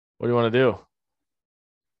What do you want to do?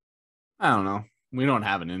 I don't know. We don't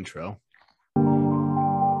have an intro.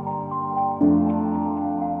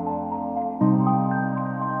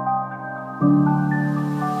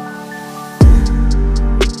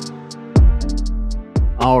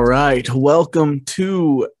 All right. Welcome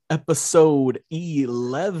to episode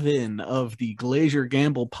 11 of the Glazier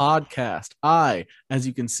Gamble podcast. I, as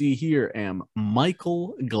you can see here, am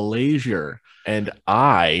Michael Glazier. And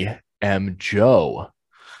I am Joe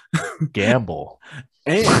Gamble.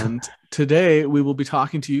 And today we will be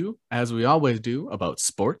talking to you, as we always do, about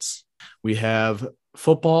sports. We have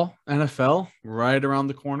football, NFL, right around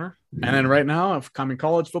the corner. And then right now,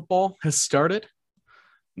 college football has started.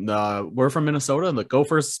 We're from Minnesota, and the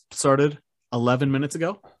Gophers started 11 minutes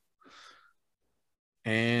ago.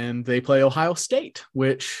 And they play Ohio State,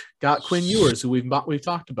 which got Quinn Ewers, who we've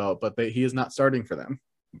talked about, but he is not starting for them.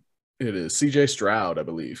 It is CJ Stroud, I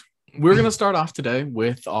believe. We're going to start off today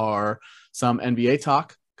with some NBA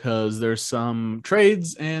talk because there's some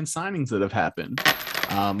trades and signings that have happened.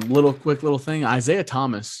 Quick little thing. Isaiah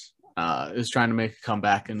Thomas is trying to make a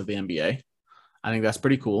comeback into the NBA. I think that's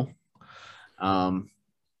pretty cool. I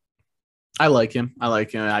like him.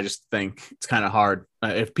 I just think it's kind of hard.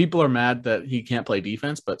 If people are mad that he can't play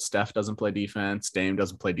defense, but Steph doesn't play defense, Dame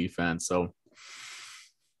doesn't play defense, so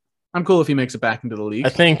I'm cool if he makes it back into the league. I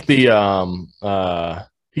think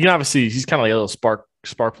he can obviously, he's kind of like a little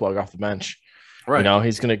spark plug off the bench. Right. You know,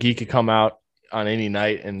 he could come out on any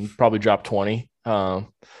night and probably drop 20. But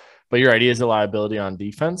you're right, he is a liability on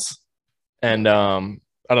defense. And I don't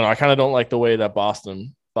know, I kind of don't like the way that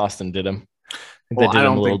Boston did him. Well, they did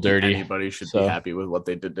him a little think dirty. Anybody should be happy with what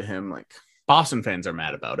they did to him. Like, Boston fans are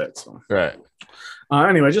mad about it. So right.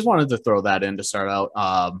 Anyway, just wanted to throw that in to start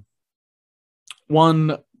out.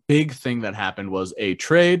 One big thing that happened was a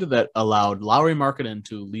trade that allowed Lauri Markkanen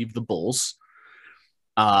to leave the Bulls.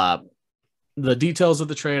 The details of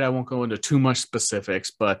the trade, I won't go into too much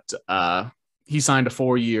specifics, but he signed a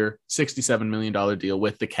 4-year, $67 million deal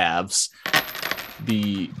with the Cavs.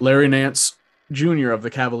 The Larry Nance Jr. of the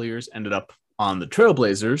Cavaliers ended up on the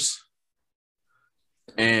Trailblazers,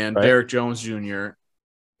 and right. Derrick Jones Jr.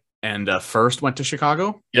 and first went to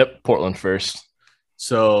Chicago. Yep, Portland first.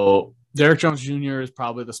 So Derrick Jones Jr. is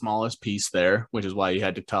probably the smallest piece there, which is why you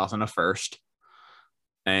had to toss in a first.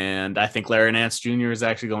 And I think Larry Nance Jr. is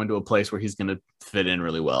actually going to a place where he's going to fit in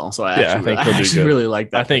really well. So I think he'll do good. Really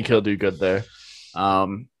like that. I think he'll do good there.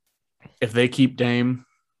 If they keep Dame,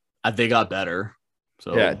 they got better.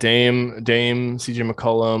 So yeah, Dame, CJ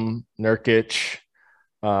McCollum, Nurkic,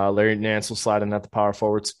 Larry Nance will slide in at the power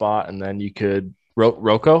forward spot, and then you could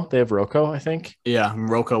Rocco. They have Rocco, I think. Yeah,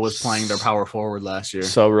 Rocco was playing their power forward last year,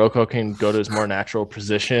 so Rocco can go to his more natural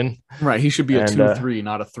position. Right, he should be a 2-3,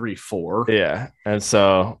 not a 3-4. Yeah, and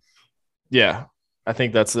so yeah, I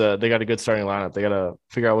think that's they got a good starting lineup. They got to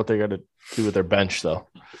figure out what they got to do with their bench, though.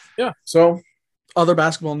 Yeah. So other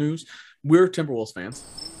basketball news: we're Timberwolves fans.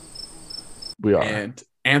 We are. And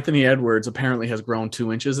Anthony Edwards apparently has grown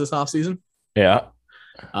 2 inches this offseason. Yeah.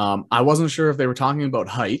 I wasn't sure if they were talking about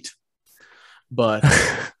height, but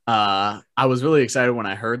I was really excited when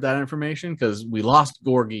I heard that information because we lost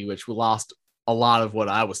Gorgie, which we lost a lot of what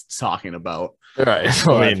I was talking about. Right.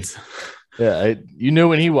 I mean, yeah, you knew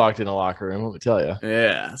when he walked in the locker room, let me tell you.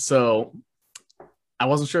 Yeah. So I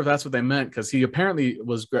wasn't sure if that's what they meant because he apparently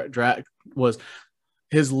was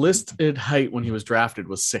his listed height when he was drafted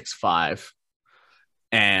was 6'5".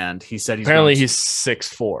 And he said he's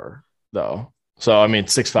 6'4", though. So, I mean,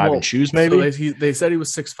 6'5" in shoes, maybe? So they said he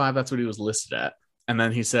was 6'5". That's what he was listed at. And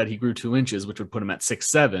then he said he grew 2 inches, which would put him at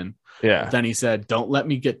 6'7". Yeah. Then he said, don't let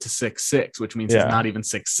me get to 6'6", which means he's not even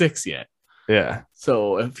 6'6" yet. Yeah.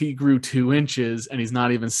 So, if he grew 2 inches and he's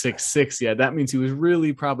not even 6'6" yet, that means he was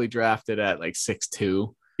really probably drafted at like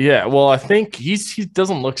 6'2". Yeah. Well, I think he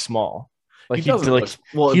doesn't look small. Like he looks like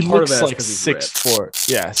 6'4".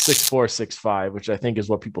 Yeah, 6'4", 6'5", which I think is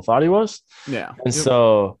what people thought he was. Yeah. And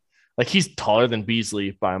so like he's taller than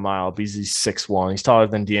Beasley by a mile. Beasley's 6'1". He's taller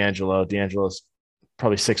than D'Angelo. D'Angelo's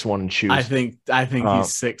probably 6'1" in shoes. I think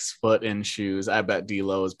he's 6 foot in shoes. I bet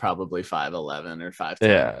D'Lo is probably 5'11" or 5'10".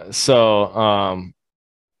 Yeah. So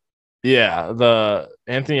the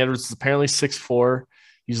Anthony Edwards is apparently 6'4".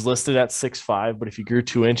 He's listed at 6'5", but if he grew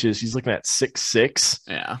 2 inches, he's looking at 6'6".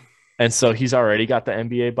 Yeah. And so he's already got the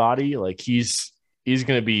NBA body. Like he's going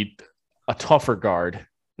to be a tougher guard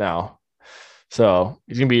now. So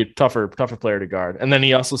he's going to be a tougher player to guard. And then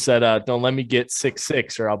he also said, don't let me get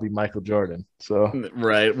 6'6" or I'll be Michael Jordan. So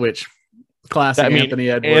right, which classic Anthony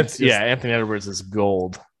Edwards. Anthony Edwards is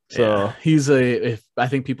gold. So if I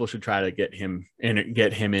think people should try to get him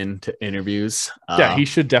into interviews. yeah, he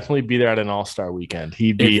should definitely be there at an All-Star weekend.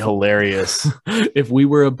 He'd be hilarious. If we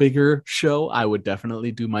were a bigger show, I would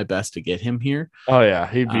definitely do my best to get him here. Oh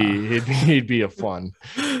yeah, he'd be a fun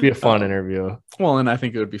interview. Well, and I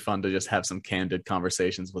think it would be fun to just have some candid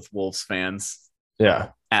conversations with Wolves fans. Yeah.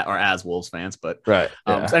 Or as Wolves fans, but right.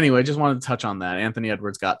 Yeah. So anyway, just wanted to touch on that. Anthony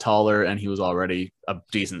Edwards got taller and he was already a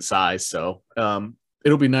decent size. So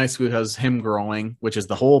it'll be nice because him growing, which is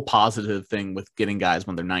the whole positive thing with getting guys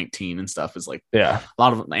when they're 19 and stuff, is like a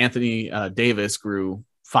lot of Anthony Davis grew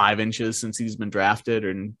 5 inches since he's been drafted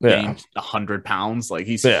and gained 100 pounds. Like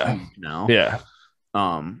he's huge now. Yeah.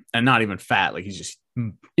 And not even fat. Like he's just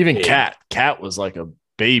even big. Cat was like a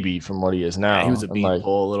baby from what he is now. Yeah, he was a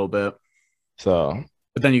beanpole a little bit. So,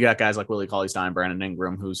 but then you got guys like Willie Cauley-Stein, Brandon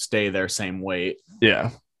Ingram, who stay their same weight.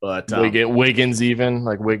 Yeah, but Wiggins even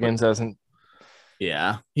like Wiggins hasn't.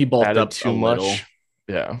 Yeah, he bulked up too much.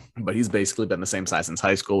 Yeah, but he's basically been the same size since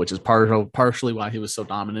high school, which is partially why he was so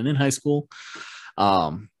dominant in high school.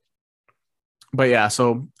 But yeah,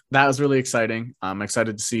 so that was really exciting. I'm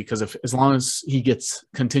excited to see because as long as he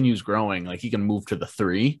continues growing, like he can move to the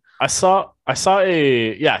 3. I saw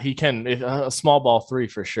he can a small ball 3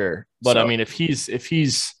 for sure. But I mean, if you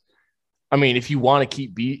want to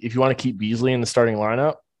keep Beasley in the starting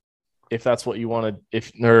lineup, if that's what you want to,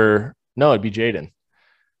 it'd be Jaden.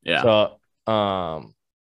 Yeah. So,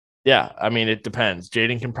 yeah, I mean, it depends.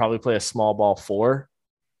 Jaden can probably play a small ball 4.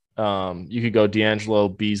 You could go D'Angelo,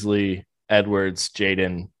 Beasley, Edwards,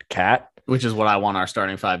 Jaden, Cat, which is what I want our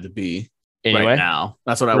starting 5 to be. Anyway, right now,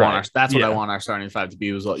 that's what I want. What I want our starting 5 to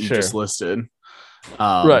be was what you just listed.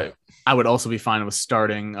 Right. I would also be fine with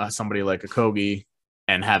starting somebody like Okogie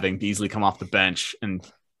and having Beasley come off the bench and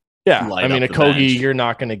I mean Okogie, you're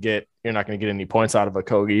not going to get any points out of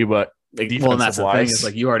Okogie, but and that's the thing is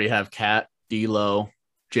like you already have Cat, D'Lo,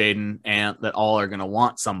 Jaden, Ant that all are going to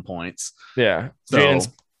want some points. Yeah, so, Jaden's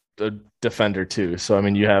a defender too, so I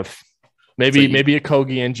mean you have maybe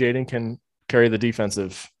Okogie and Jaden can carry the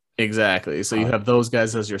defensive. Exactly. So you have those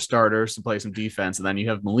guys as your starters to play some defense, and then you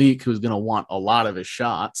have Malik, who's going to want a lot of his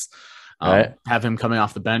shots. Right. Have him coming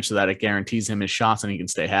off the bench so that it guarantees him his shots and he can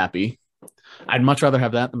stay happy. I'd much rather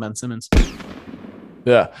have that than Ben Simmons.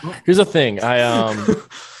 Yeah. Here's the thing. I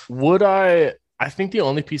think the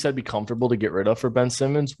only piece I'd be comfortable to get rid of for Ben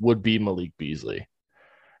Simmons would be Malik Beasley.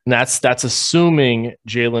 And that's assuming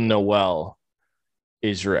Jalen Noel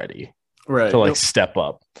is ready to step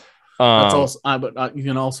up. That's also, but you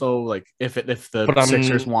can also like if the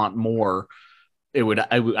Sixers want more,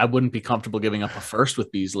 I wouldn't be comfortable giving up a first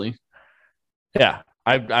with Beasley. Yeah,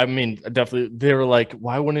 I mean definitely. They were like,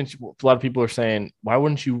 why wouldn't you? A lot of people are saying, why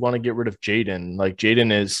wouldn't you want to get rid of Jaden? Like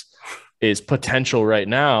Jaden is potential right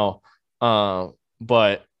now,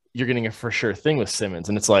 but you're getting a for sure thing with Simmons,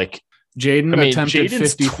 and it's like attempted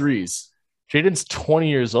 53s. Jaden's 20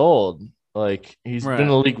 years old. Like he's been in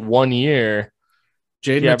the league 1 year.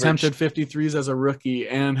 Jaden attempted 53s as a rookie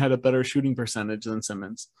and had a better shooting percentage than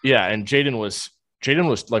Simmons. Yeah, and Jaden was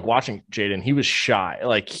like watching Jaden. He was shy.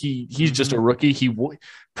 Like he's just a rookie. He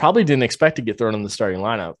probably didn't expect to get thrown in the starting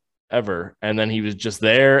lineup ever. And then he was just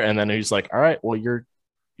there. And then he's like, all right, well, you're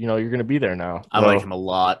going to be there now. I like him a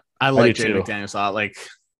lot. I like Jaden McDaniels a lot. Like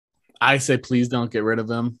I say, please don't get rid of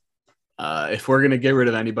him. If we're going to get rid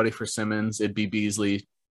of anybody for Simmons, it'd be Beasley.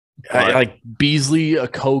 Like Beasley,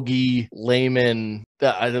 Okogie, Layman.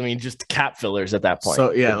 I mean, just cap fillers at that point.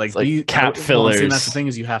 So yeah, like cap fillers. And that's the thing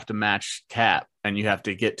is you have to match cap and you have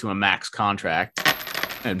to get to a max contract.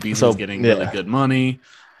 And Beasley's getting really good money.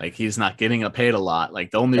 Like he's not getting paid a lot.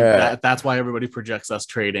 Like the only that's why everybody projects us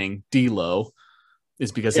trading D'Lo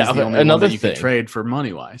is because he's the only one that you can trade for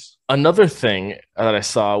money wise. Another thing that I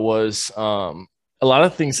saw was a lot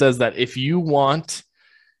of things says that if you want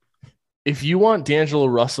D'Angelo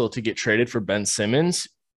Russell to get traded for Ben Simmons,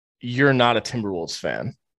 you're not a Timberwolves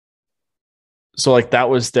fan. So like that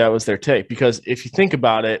was their take, because if you think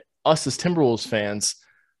about it, us as Timberwolves fans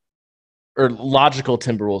or logical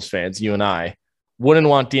Timberwolves fans, you and I wouldn't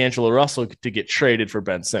want D'Angelo Russell to get traded for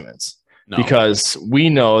Ben Simmons because we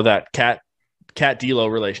know that Cat D'Lo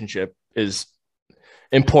relationship is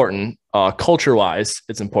important. Culture wise,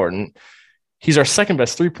 it's important. He's our second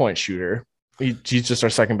best 3-point shooter. He's just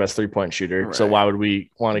our second best 3-point shooter. Right. So why would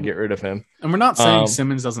we want to get rid of him? And we're not saying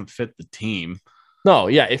Simmons doesn't fit the team. No,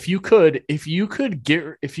 yeah. If you could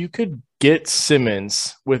get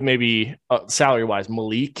Simmons with maybe salary wise,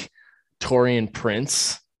 Malik, Taurean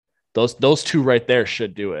Prince, those two right there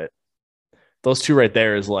should do it. Those two right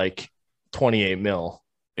there is like 28 mil.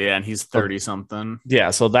 Yeah, and he's 30 something.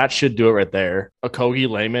 Yeah, so that should do it right there. Okogie,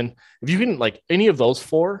 Layman. If you can like any of those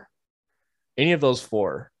four,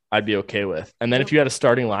 I'd be okay with. And then if you had a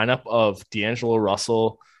starting lineup of D'Angelo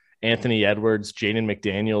Russell, Anthony Edwards, Jaden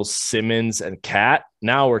McDaniels, Simmons, and Cat,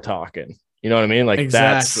 now we're talking. You know what I mean? Like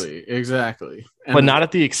exactly. And but not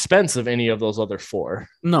at the expense of any of those other four.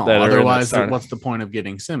 No, otherwise, what's the point of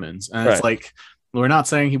getting Simmons? And it's like, we're not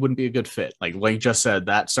saying he wouldn't be a good fit. Like you just said,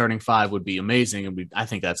 that starting five would be amazing, and I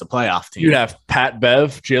think that's a playoff team. You have Pat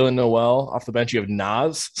Bev, Jalen Noel off the bench. You have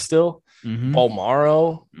Nas still,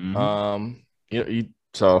 Bolmaro.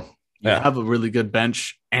 So you have a really good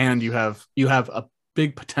bench, and you have a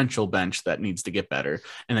big potential bench that needs to get better,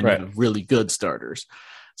 and then you have really good starters.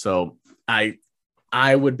 So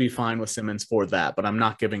I would be fine with Simmons for that, but I'm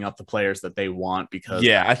not giving up the players that they want because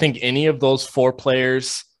I think any of those four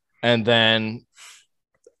players, and then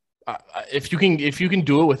if you can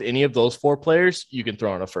do it with any of those four players, you can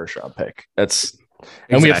throw in a first round pick. That's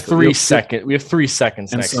and we have 3 seconds. We have 3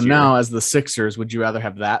 seconds. And so now, as the Sixers, would you rather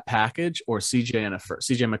have that package or CJ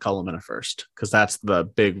McCollum in a first? Because that's the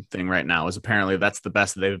big thing right now. Is apparently that's the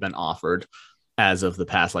best they've been offered as of the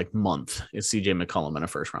past month. Is CJ McCollum in a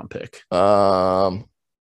first round pick?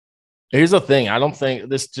 Here's the thing. I don't think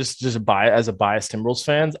this just as a biased Timberwolves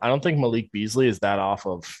fans, I don't think Malik Beasley is that off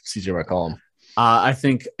of CJ McCollum. I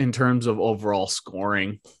think in terms of overall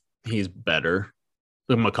scoring, he's better.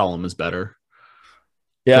 McCollum is better.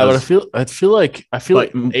 Yeah, but I feel like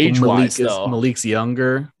age-wise, Malik's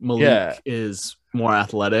younger. Malik is more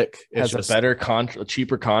athletic. Has a better a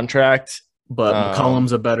cheaper contract. But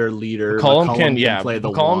McCollum's a better leader. McCollum can play the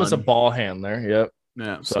McCollum is a ball handler. Yep.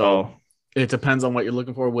 Yeah. So it depends on what you're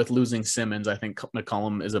looking for. With losing Simmons, I think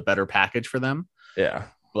McCollum is a better package for them. Yeah.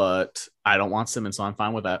 But I don't want Simmons, so I'm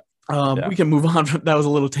fine with that. We can move on. That was a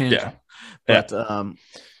little tangent. Yeah. But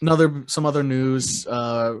some other news.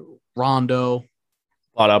 Rondo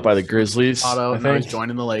bought out by the Grizzlies. Now he's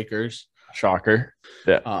joining the Lakers. Shocker.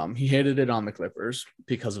 Yeah. He hated it on the Clippers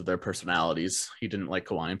because of their personalities. He didn't like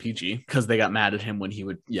Kawhi and PG because they got mad at him when he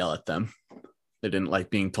would yell at them. They didn't like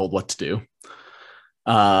being told what to do.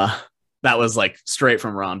 That was straight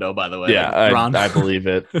from Rondo, by the way. Yeah, I believe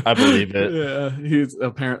it. I believe it. Yeah, he's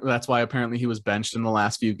apparently that's why apparently he was benched in the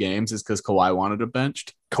last few games is because Kawhi wanted him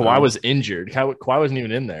benched. Kawhi was injured. Kawhi wasn't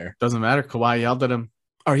even in there. Doesn't matter. Kawhi yelled at him,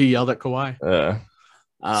 or he yelled at Kawhi.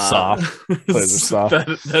 Soft. Players are soft.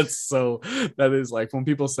 That is when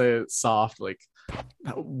people say it's soft,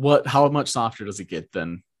 how much softer does it get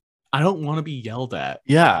then? I don't want to be yelled at.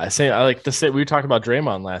 Yeah, I like to say we talked about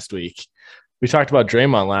Draymond last week.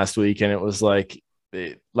 And it was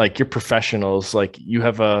you're professionals. You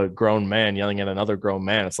have a grown man yelling at another grown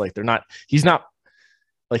man. It's he's not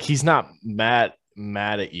mad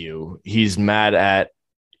at you. He's mad at,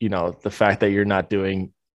 the fact that you're not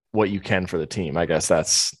doing what you can for the team. I guess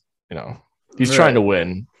that's, he's trying to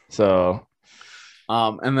win. So,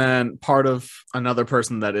 and then part of another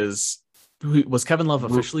person that was Kevin Love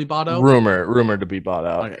officially bought out? Rumored to be bought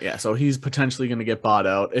out. Okay, yeah. So he's potentially going to get bought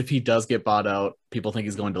out. If he does get bought out, people think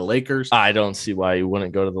he's going to the Lakers. I don't see why he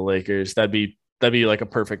wouldn't go to the Lakers. That'd be a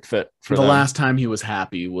perfect fit for the them. last time he was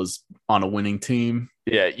happy was on a winning team.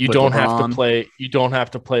 Yeah, you don't have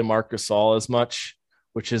to play Marc Gasol as much,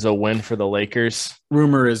 which is a win for the Lakers.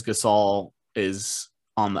 Rumor is Gasol is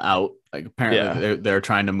on the out. Apparently they're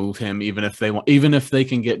trying to move him, even if they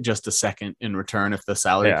can get just a second in return. If the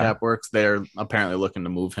salary cap works, they're apparently looking to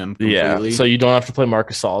move him completely. Yeah, so you don't have to play Marc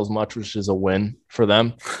Gasol as much, which is a win for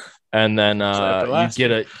them. And then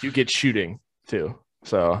you get shooting too.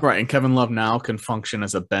 So right, and Kevin Love now can function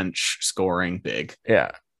as a bench scoring big.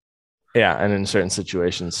 Yeah, and in certain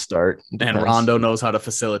situations start. And Rondo knows how to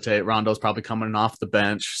facilitate. Rondo's probably coming off the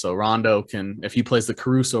bench, so Rondo can, if he plays the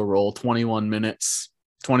Caruso role, 21 minutes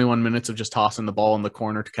of just tossing the ball in the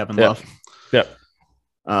corner to Kevin Love. Yep.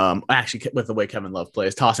 Actually, with the way Kevin Love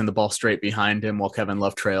plays, tossing the ball straight behind him while Kevin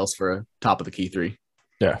Love trails for a top of the key three.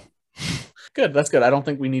 Yeah. Good. That's good. I don't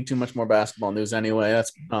think we need too much more basketball news anyway.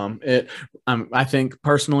 That's it. I think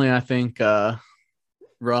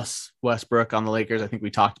Russ Westbrook on the Lakers. I think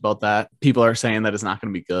we talked about that. People are saying that it's not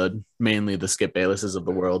going to be good, mainly the Skip Baylesses of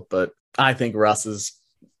the world. But I think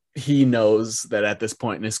he knows that at this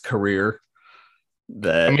point in his career,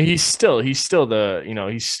 he's still he's still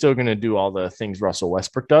going to do all the things Russell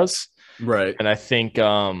Westbrook does. Right. And I think,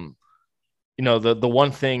 the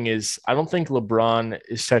one thing is I don't think LeBron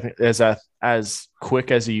is technically as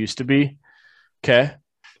quick as he used to be. Okay.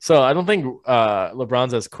 So I don't think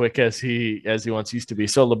LeBron's as quick as he once used to be.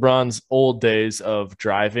 So LeBron's old days of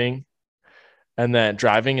driving and then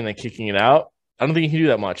kicking it out, I don't think he can do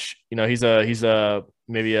that much. He's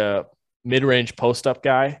maybe a mid-range post-up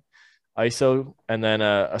guy, ISO, and then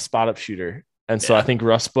a spot-up shooter. And so I think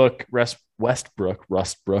Westbrook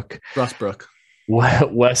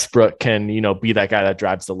can, be that guy that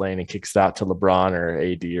drives the lane and kicks it out to LeBron or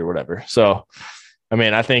AD or whatever. So, I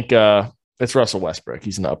mean, I think it's Russell Westbrook.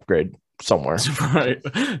 He's an upgrade somewhere. Right.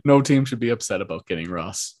 No team should be upset about getting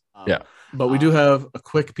Russ. Yeah. But we do have a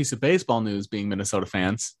quick piece of baseball news being Minnesota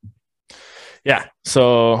fans. Yeah.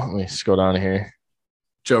 So let me just go down here.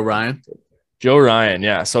 Joe Ryan.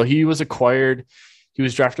 Yeah. So he was acquired. He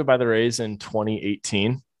was drafted by the Rays in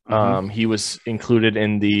 2018. He was included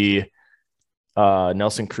in the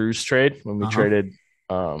Nelson Cruz trade when we traded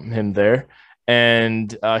him there.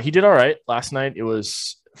 And he did all right last night. It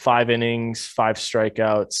was 5 innings, 5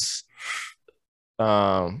 strikeouts.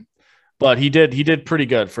 But he did pretty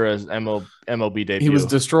good for his MLB debut. He was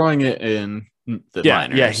destroying it in the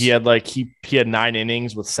minors. Yeah, he had he had 9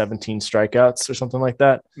 innings with 17 strikeouts or something like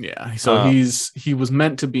that. Yeah, so he was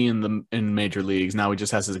meant to be in major leagues. Now he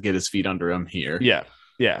just has to get his feet under him here.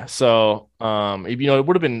 Yeah. So it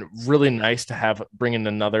would have been really nice to bring in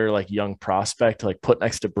another young prospect to put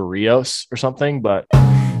next to Barrios or something, but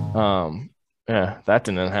that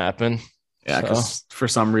didn't happen. Yeah, because for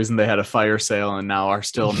some reason they had a fire sale and now are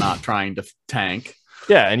still not trying to tank.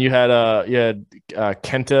 Yeah, and you had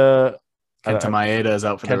Kenta Maeda is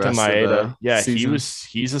out for the rest of the season.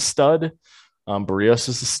 he's a stud. Barrios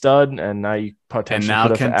is a stud, and now you potentially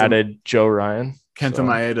could have added Joe Ryan. Kenta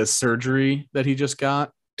Maeda's surgery that he just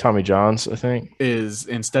got, Tommy John's, I think, is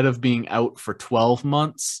instead of being out for 12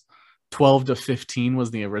 months, 12 to 15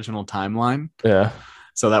 was the original timeline. Yeah.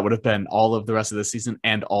 So that would have been all of the rest of the season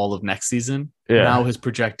and all of next season. Yeah. Now his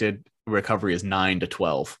projected recovery is 9 to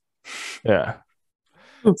 12. Yeah.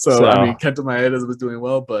 So I mean, Kenta Maeda was doing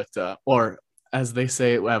well, but or as they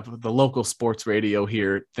say, the local sports radio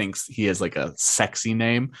here thinks he has a sexy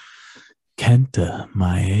name, Kenta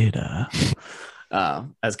Maeda.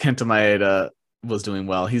 As Kenta Maeda was doing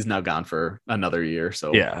well, he's now gone for another year.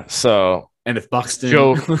 So yeah. So and if Buxton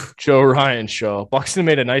Joe Ryan Buxton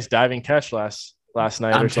made a nice diving catch last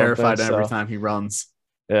night. I'm terrified every time he runs.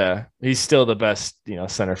 Yeah, he's still the best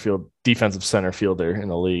defensive center fielder in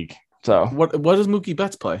the league. So what does Mookie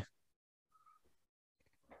Betts play?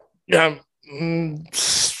 Yeah,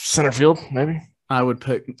 center field maybe. I'll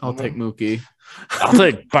take Mookie. I'll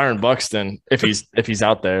take Byron Buxton if he's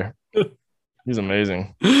out there. He's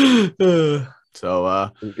amazing.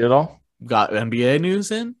 So get it all? Got NBA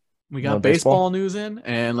news in. We got baseball news in,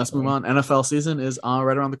 and let's move on. NFL season is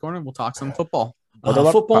right around the corner. We'll talk some football.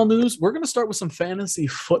 Football news. We're going to start with some fantasy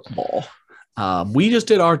football. We just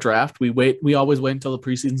did our draft. We always wait until the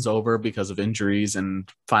preseason's over because of injuries and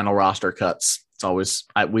final roster cuts. It's always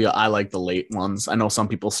I like the late ones. I know some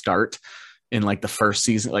people start in the first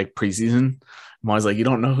season, preseason. I'm always you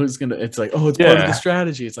don't know who's gonna. It's it's part of the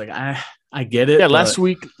strategy. It's I get it. Yeah, last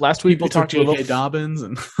week we talked about J.K. Dobbins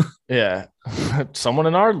and yeah, someone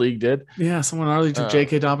in our league did. Yeah, someone in our league took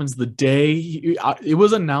J.K. Dobbins the day it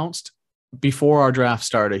was announced before our draft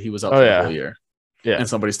started. He was up for the whole year. Yeah, and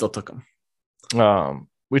somebody still took him.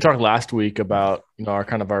 We talked last week about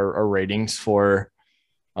our ratings for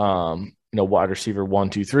wide receiver 1,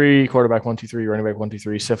 2, 3, quarterback 1, 2, 3, running back 1, 2,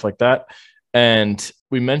 3, stuff like that. And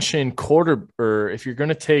we mentioned if you're going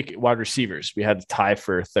to take wide receivers, we had to tie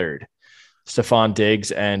for third, Stephon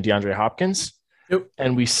Diggs and DeAndre Hopkins. Yep.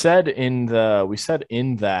 And we said in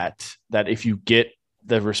that if you get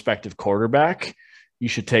the respective quarterback, you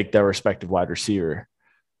should take their respective wide receiver.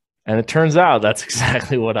 And it turns out that's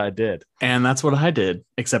exactly what I did. And that's what I did,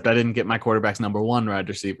 except I didn't get my quarterback's number 1 wide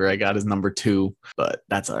receiver. I got his number 2, but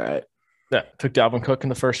that's all right. Yeah, took Dalvin Cook in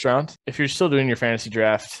the first round. If you're still doing your fantasy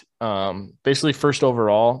draft, basically first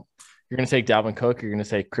overall, you're going to take Dalvin Cook. You're going to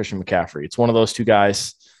take Christian McCaffrey. It's one of those two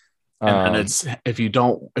guys. And it's if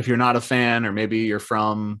you're not a fan, or maybe you're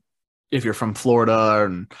from Florida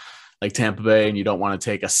and Tampa Bay, and you don't want to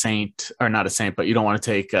take but you don't want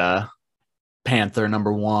to take Panther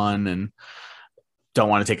number 1 and don't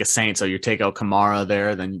want to take a Saint, so you take out Kamara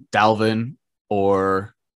there, then Dalvin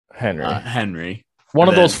or Henry. One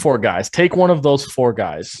of those 4 guys. Take one of those 4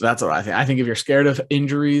 guys. That's what I think. I think if you're scared of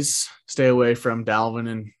injuries, stay away from Dalvin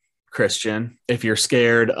and Christian. If you're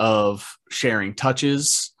scared of sharing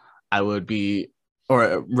touches, or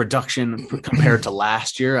a reduction compared to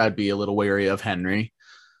last year, I'd be a little wary of Henry.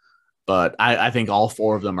 But I think all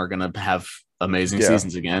 4 of them are going to have amazing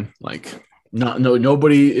seasons again.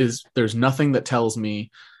 There's nothing that tells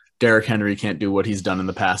me Derrick Henry can't do what he's done in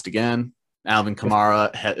the past again. Alvin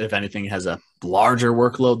Kamara, if anything, has a larger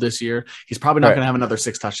workload this year. He's probably not going to have another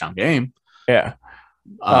 6 touchdown game. Yeah.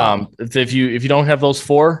 If you don't have those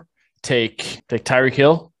 4, take Tyreek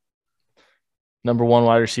Hill. number one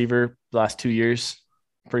wide receiver the last 2 years,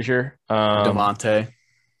 pretty sure. Devontae.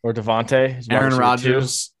 Or Devontae. Aaron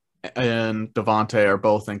Rodgers and Devontae are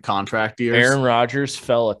both in contract years. Aaron Rodgers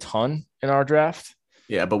fell a ton in our draft.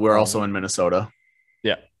 Yeah, but we're also in Minnesota.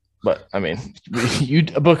 Yeah. But I mean,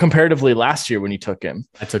 but comparatively last year when you took him,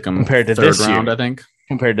 I took him compared to third this round, year, I think.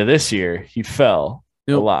 Compared to this year, he fell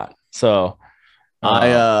a lot. So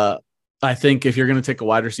I think if you're going to take a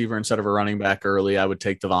wide receiver instead of a running back early, I would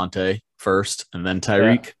take Devontae first and then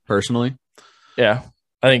Tyreek personally. Yeah.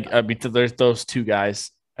 I mean, there's those two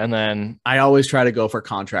guys. And then I always try to go for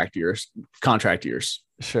contract years.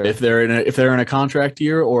 Sure. If they're in a contract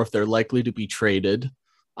year or if they're likely to be traded,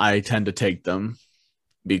 I tend to take them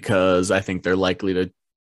because I think they're likely to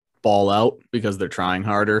ball out because they're trying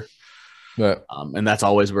harder. Yeah. And that's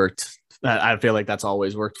always worked. I feel like that's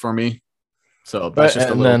always worked for me. So that's just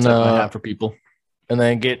a little tip I have for people. And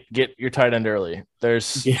then get your tight end early.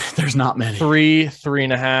 There's not many.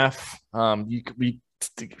 3.5. We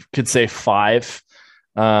could say 5.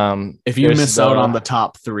 If you miss out on the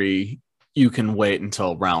top 3, you can wait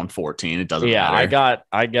until round 14. It doesn't matter.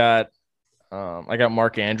 I got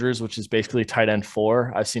Mark Andrews, which is basically tight end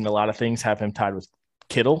 4. I've seen a lot of things have him tied with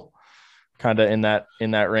Kittle, kind of in that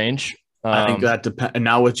range. I think that depends. And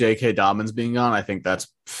now with J.K. Dobbins being gone, I think that's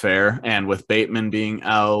fair. And with Bateman being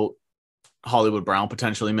out, Hollywood Brown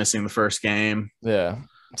potentially missing the first game. Yeah.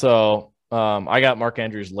 So I got Mark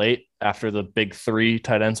Andrews late after the big 3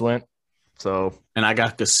 tight ends went. So and I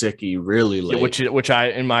got Gesicki really late, which I,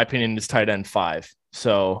 in my opinion, is tight end 5.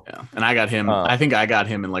 So yeah, and I got him. I think I got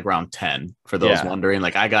him in like round 10. For those wondering,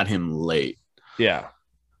 like I got him late. Yeah.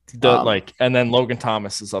 And then Logan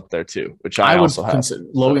Thomas is up there too, which I also have.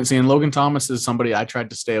 Logan Thomas is somebody I tried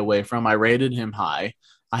to stay away from. I rated him high.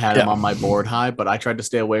 I had him on my board high, but I tried to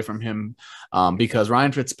stay away from him because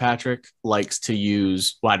Ryan Fitzpatrick likes to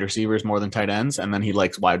use wide receivers more than tight ends, and then he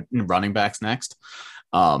likes wide running backs next.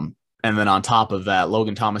 And then on top of that,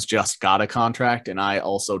 Logan Thomas just got a contract, and I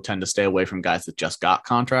also tend to stay away from guys that just got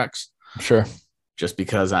contracts. Sure. Just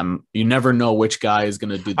because you never know which guy is going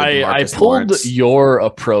to do the I pulled Lawrence. Your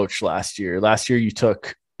approach last year. Last year you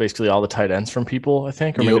took basically all the tight ends from people, I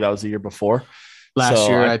think, or maybe that was the year before. Last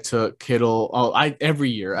year I took Kittle. Every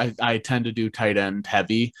year I tend to do tight end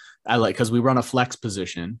heavy. I like because we run a flex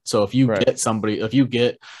position. So if you get somebody,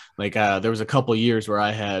 there was a couple of years where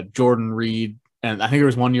I had Jordan Reed, and I think there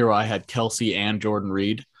was one year where I had Kelsey and Jordan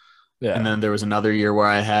Reed. Yeah. And then there was another year where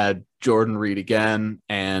I had Jordan Reed again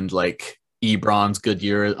and like Ebron's good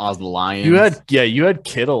year on the Lions. You had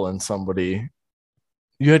Kittle and somebody.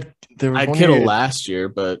 I had Kittle last year,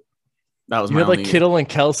 but that was Kittle and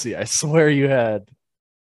Kelsey. I swear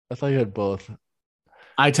I thought you had both.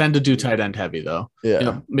 I tend to do tight end heavy though.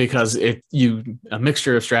 Yeah. Because a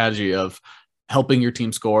mixture of strategy of helping your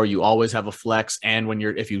team score, you always have a flex, and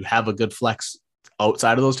if you have a good flex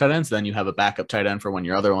outside of those tight ends, then you have a backup tight end for when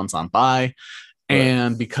your other one's on bye. Right.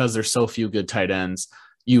 And because there's so few good tight ends,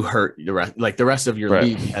 you hurt the rest. Like the rest of your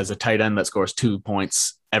league has a tight end that scores 2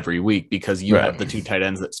 points every week because you have the 2 tight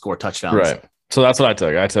ends that score touchdowns. Right. So that's what I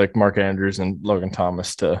took. I took Mark Andrews and Logan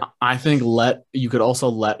Thomas to. I think you could also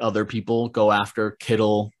let other people go after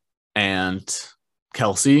Kittle and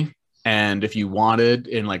Kelsey. And if you wanted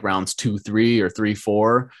in like rounds 2, 3 or 3,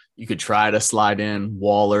 4, you could try to slide in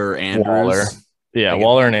Waller, Andrews. Yeah,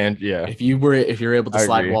 Waller and Andrews. Yeah. If you're able to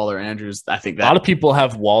slide Waller, Andrews, I think that a lot of people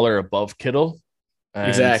have Waller above Kittle.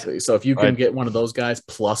 Exactly. So if you can get one of those guys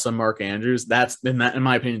plus a Mark Andrews, in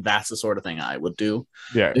my opinion, that's the sort of thing I would do.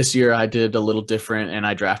 Yeah. This year I did a little different, and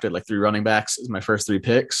I drafted like 3 running backs as my first 3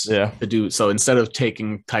 picks. Yeah. So instead of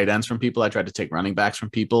taking tight ends from people, I tried to take running backs from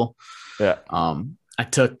people. Yeah. I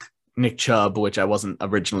took Nick Chubb, which I wasn't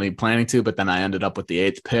originally planning to, but then I ended up with the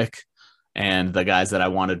 8th pick, and the guys that I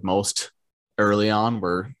wanted most early on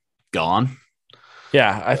were gone.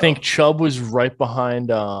 Yeah, I think Chubb was right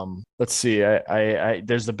behind. Let's see. I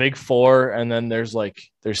there's the big 4, and then there's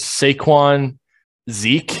Saquon,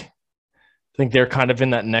 Zeke. I think they're kind of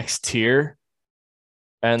in that next tier.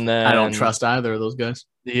 And then I don't trust either of those guys.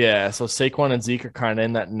 Yeah, so Saquon and Zeke are kind of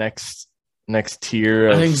in that next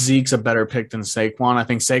tier. I think Zeke's a better pick than Saquon. I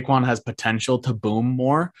think Saquon has potential to boom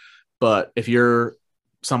more, but if you're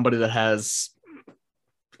somebody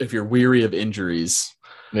if you're weary of injuries,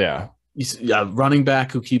 a running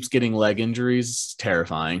back who keeps getting leg injuries is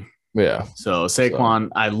terrifying. Yeah. So Saquon,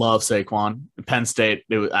 I love Saquon. Penn State,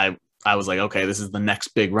 I was like, okay, this is the next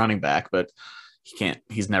big running back, but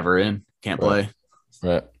he's never can't play.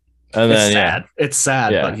 Right. And it's sad. It's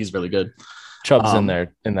sad, but he's really good. Chubb's in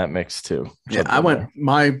there in that mix too.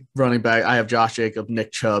 My running back, I have Josh Jacobs,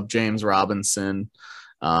 Nick Chubb, James Robinson.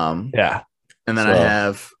 And then I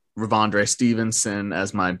have Ravondre Stevenson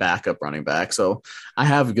as my backup running back. So I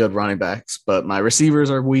have good running backs, but my receivers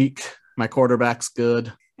are weak. My quarterback's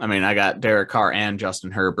good. I mean, I got Derek Carr and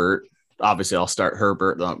Justin Herbert. Obviously, I'll start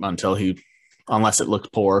Herbert unless it looks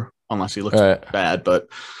poor, unless he looks bad. But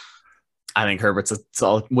I think Herbert's a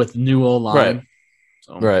solid with new O-line. Right.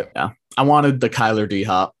 So, yeah. I wanted the Kyler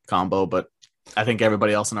D-Hop combo, but I think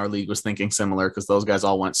everybody else in our league was thinking similar because those guys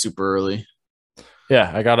all went super early.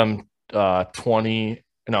 Yeah, I got them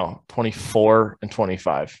 24 and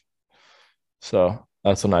 25. So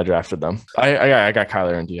that's when I drafted them. I got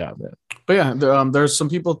Kyler and D-Hop. Yeah. But yeah, there's some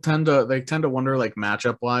people tend to wonder like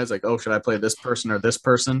matchup wise, like, oh, should I play this person or this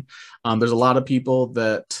person? There's a lot of people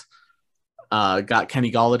that got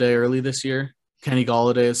Kenny Golladay early this year. Kenny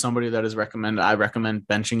Golladay is somebody that is recommended. I recommend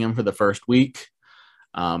benching him for the first week.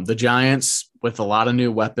 The Giants, with a lot of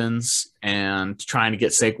new weapons and trying to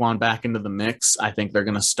get Saquon back into the mix, I think they're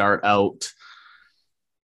going to start out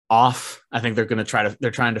off. I think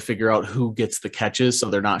they're trying to figure out who gets the catches. So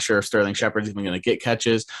they're not sure if Sterling Shepard's even going to get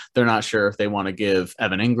catches. They're not sure if they want to give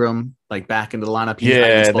Evan Ingram like back into the lineup.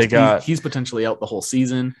 He's potentially out the whole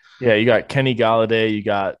season. Yeah, you got Kenny Golladay. You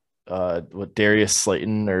got Darius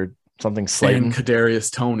Slayton or something Slayton. And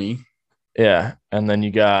Kadarius Toney. Yeah, and then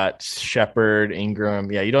you got Shepard,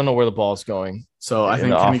 Ingram. Yeah, you don't know where the ball's going. So I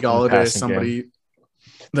think Kenny Golladay is somebody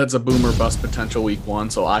that's a boomer bust potential week one.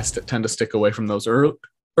 So I tend to stick away from those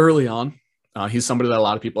early on. He's somebody that a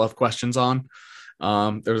lot of people have questions on.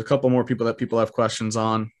 There's a couple more people that people have questions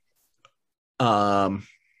on.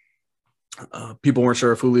 People weren't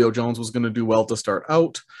sure if Julio Jones was going to do well to start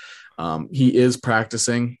out. He is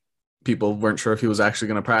practicing. People weren't sure if he was actually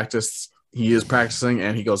going to practice. He is practicing,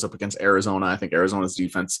 and he goes up against Arizona. I think Arizona's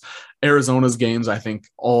defense, Arizona's games, I think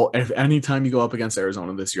if anytime you go up against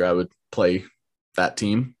Arizona this year, I would play that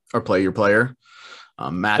team or play your player.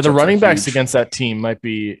 The running backs against that team might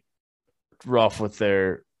be rough with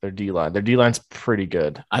their D-line. Their D-line's pretty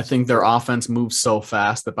good. I think their offense moves so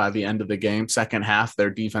fast that by the end of the game, second half, their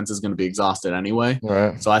defense is going to be exhausted anyway.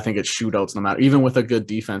 Right. So I think it's shootouts no matter. Even with a good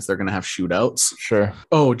defense, they're going to have shootouts. Sure.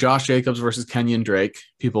 Oh, Josh Jacobs versus Kenyon Drake.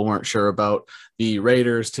 People weren't sure about. The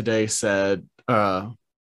Raiders today said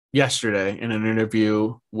yesterday in an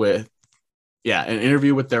interview with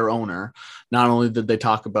their owner. Not only did they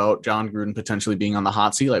talk about John Gruden potentially being on the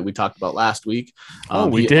hot seat, like we talked about last week.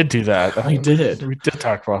 We did do that. We did. We did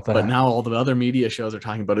talk about that. But now all the other media shows are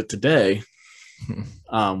talking about it today.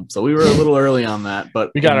 So we were a little early on that,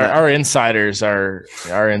 but we got our insiders are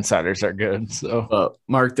good. So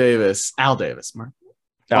Al Davis,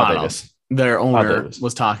 their owner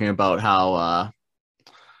was talking about how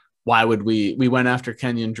why would we went after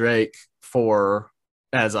Kenyon Drake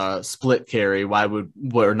as a split carry.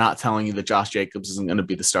 We're not telling you that Josh Jacobs isn't going to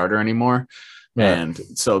be the starter anymore. Yeah. And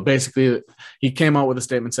so basically he came out with a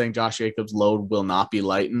statement saying Josh Jacobs' load will not be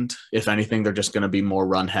lightened. If anything, they're just going to be more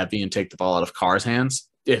run heavy and take the ball out of Carr's hands.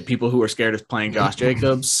 If people who are scared of playing Josh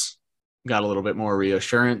Jacobs got a little bit more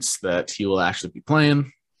reassurance that he will actually be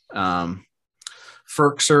playing.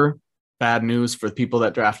 Ferkser, bad news for the people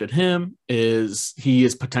that drafted him is he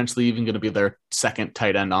is potentially even going to be their second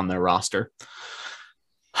tight end on their roster.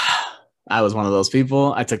 I was one of those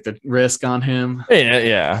people. I took the risk on him.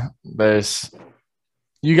 Yeah.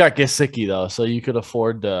 You got Gesicki though, so you could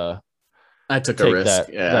afford to. I took a risk.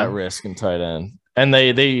 That risk in tight end, and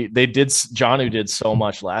they did. Jonnu did so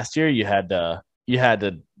much last year. You had to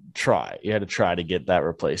try. You had to try to get that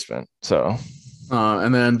replacement. So,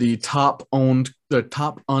 and then the top unowned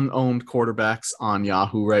quarterbacks on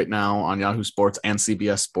Yahoo right now, on Yahoo Sports and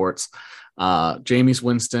CBS Sports. Jameis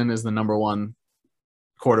Winston is the number one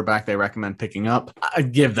quarterback they recommend picking up.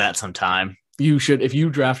 I'd give that some time. You should, if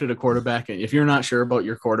you drafted a quarterback, and if you're not sure about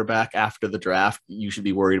your quarterback after the draft, you should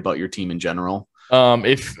be worried about your team in general.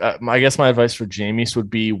 I guess my advice for Jameis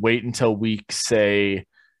would be wait until week, say,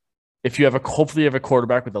 if you hopefully you have a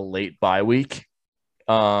quarterback with a late bye week,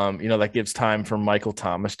 that gives time for Michael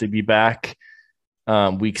Thomas to be back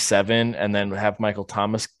week 7, and then have Michael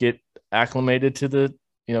Thomas get acclimated to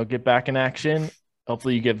get back in action.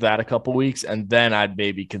 Hopefully you give that a couple weeks, and then I'd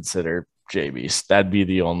maybe consider Jameis. That'd be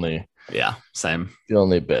the only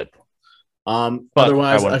bit.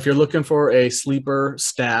 Otherwise, if you're looking for a sleeper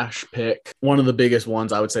stash pick, one of the biggest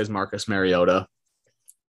ones I would say is Marcus Mariota.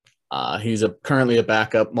 He's currently a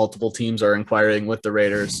backup. Multiple teams are inquiring with the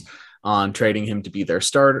Raiders on trading for him to be their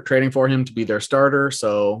starter.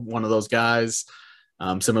 So one of those guys.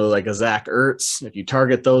 Similar like a Zach Ertz, if you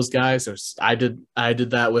target those guys, I did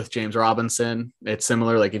that with James Robinson. It's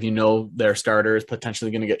similar. Like if you know their starter is potentially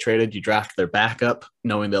going to get traded, you draft their backup,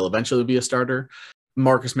 knowing they'll eventually be a starter.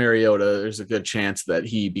 Marcus Mariota, there's a good chance that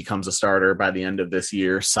he becomes a starter by the end of this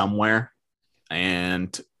year somewhere.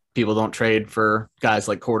 And people don't trade for guys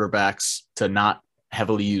like quarterbacks to not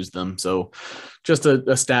heavily use them. So just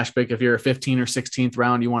a stash pick. If you're a 15th or 16th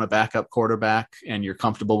round, you want a backup quarterback and you're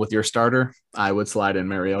comfortable with your starter, I would slide in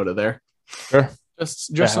Mariota there. Sure.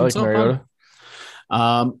 Just I some like Mariota.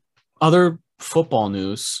 Other football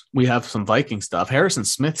news, we have some Viking stuff. Harrison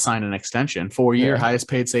Smith signed an extension, 4-year, highest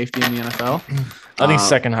paid safety in the NFL. I think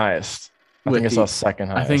second highest. I think I saw second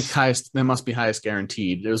highest. I think highest. That must be highest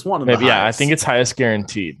guaranteed. It was one of maybe, the highest. Yeah, I think it's highest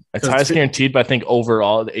guaranteed. It's highest guaranteed, but I think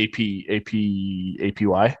overall the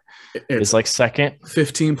APY is like second.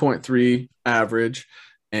 15.3 average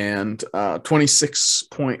and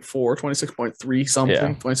 26.4, 26.3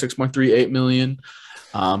 something, 26.38 million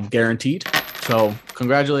guaranteed. So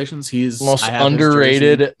congratulations. He's most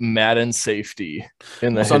underrated Madden safety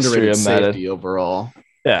in the history of Madden safety overall.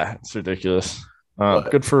 Yeah, it's ridiculous.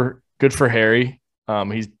 Good for Harry.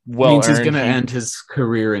 He's well means he's going to end his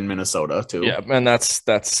career in Minnesota too. Yeah, and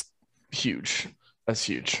that's huge. That's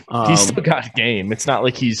huge. He's still got game. It's not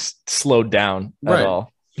like he's slowed down at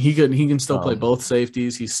all. He can still play both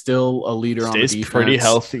safeties. He's still a leader on the defense. Stays pretty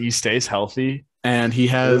healthy. He stays healthy. And he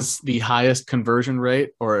has the highest conversion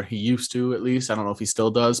rate, or he used to at least. I don't know if he still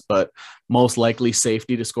does, but most likely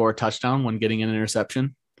safety to score a touchdown when getting an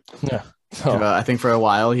interception. Yeah. I think for a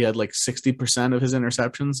while he had like 60% of his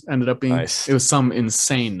interceptions ended up being nice. It was some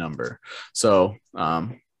insane number. So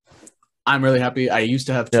I'm really happy. I used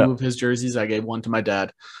to have 2 of his jerseys. I gave one to my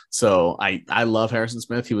dad. So I love Harrison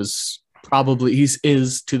Smith. He is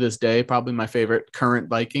to this day probably my favorite current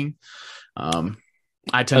Viking.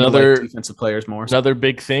 I tend to like defensive players more. Another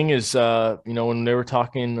big thing is when they were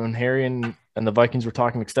talking, when Harry and the Vikings were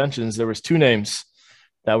talking extensions, there was 2 names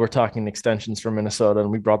that were talking extensions for Minnesota,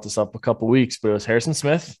 and we brought this up a couple weeks, but it was Harrison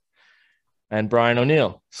Smith and Brian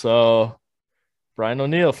O'Neill. So Brian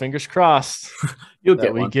O'Neill, fingers crossed. You'll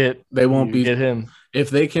get one. They won't get him.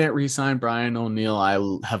 If they can't re-sign Brian O'Neill, I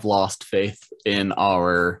have lost faith in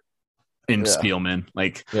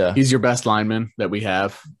Spielman. He's your best lineman that we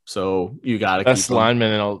have, so you got to best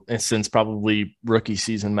lineman since probably rookie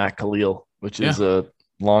season, Matt Khalil, which is a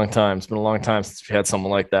long time. It's been a long time since we had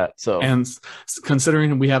someone like that. So, and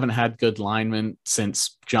considering we haven't had good linemen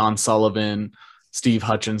since John Sullivan, Steve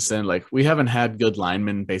Hutchinson, we haven't had good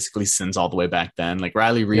linemen basically since all the way back then.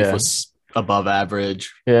 Riley Reef was above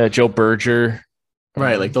average. Yeah, Joe Berger.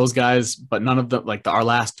 Right, those guys, but none of them. Our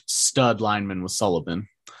last stud lineman was Sullivan.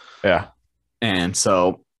 Yeah, and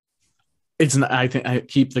so I think I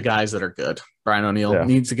keep the guys that are good. Brian O'Neill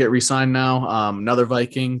needs to get re-signed now. Another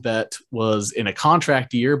Viking that was in a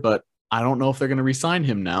contract year, but I don't know if they're going to re-sign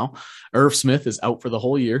him now. Irv Smith is out for the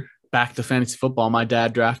whole year. Back to fantasy football. My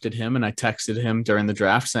dad drafted him, and I texted him during the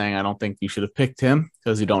draft saying, I don't think you should have picked him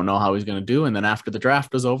because you don't know how he's going to do. And then after the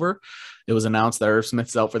draft was over, it was announced that Irv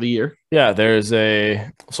Smith's out for the year. Yeah, there's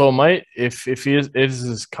if he is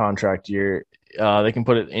his contract year, they can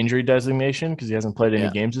put an injury designation because he hasn't played any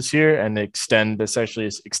games this year, and extend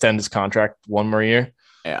his contract 1 more year.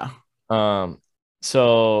 Yeah.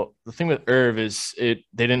 So the thing with Irv is they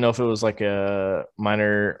didn't know if it was a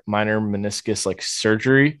minor meniscus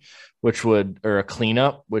surgery, or a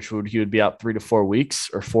cleanup, he would be out 3 to 4 weeks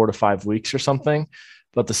or 4 to 5 weeks or something.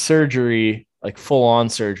 But the surgery, full on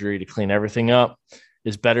surgery to clean everything up,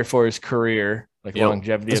 is better for his career,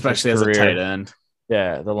 longevity, especially of his career. As a tight end.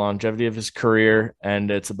 Yeah, the longevity of his career,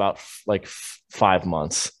 and it's about 5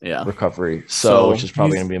 months recovery. So which is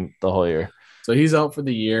probably going to be the whole year. So he's out for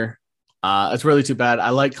the year. It's really too bad.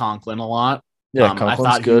 I like Conklin a lot. Yeah, I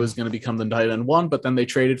thought he was going to become the tight end 1, but then they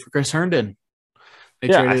traded for Chris Herndon. They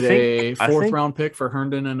traded a 4th round pick for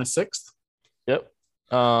Herndon and a 6th. Yep.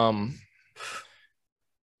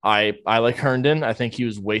 I like Herndon. I think he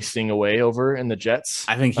was wasting away over in the Jets.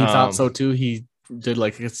 I think he thought so too. He did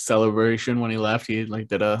a celebration when he left. He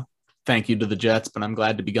did a thank you to the Jets, but I'm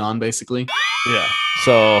glad to be gone, basically. Yeah.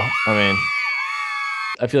 So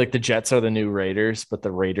I feel like the Jets are the new Raiders, but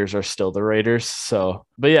the Raiders are still the Raiders. So,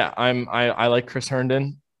 but yeah, I like Chris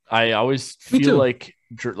Herndon. I always feel like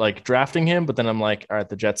drafting him, but then I'm like, all right,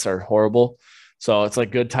 the Jets are horrible. So it's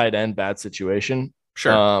good tight end, bad situation.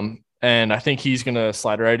 Sure. And I think he's going to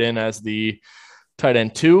slide right in as the tight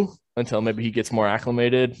end 2 until maybe he gets more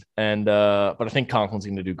acclimated. And, but I think Conklin's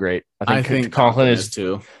going to do great. I think Conklin is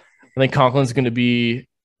too. I think Conklin's going to be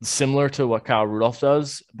similar to what Kyle Rudolph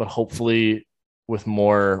does, but hopefully with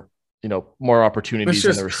more opportunities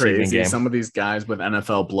in the receiving game. Some of these guys with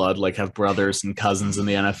NFL blood, have brothers and cousins in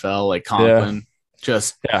the NFL, Conklin,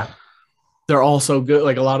 they're all so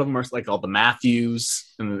good. A lot of them are all the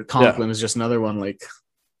Matthews, and Conklin is just another one.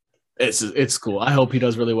 It's cool. I hope he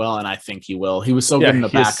does really well, and I think he will. He was so good in the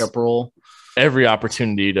backup role. Every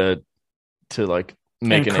opportunity to like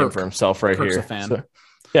make a name for himself right Kirk's here. A fan. So,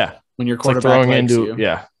 yeah, when your quarterback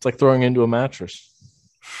it's like throwing into a mattress.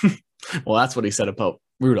 Well, that's what he said about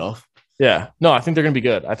Rudolph. Yeah, no, I think they're going to be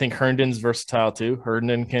good. I think Herndon's versatile too.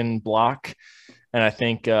 Herndon can block, and I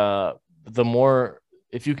think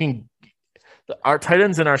if you can. Our tight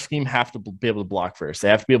ends in our scheme have to be able to block first. They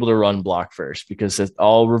have to be able to run block first because it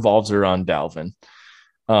all revolves around Dalvin.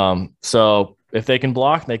 So if they can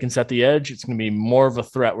block, they can set the edge. It's going to be more of a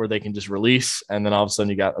threat where they can just release, and then all of a sudden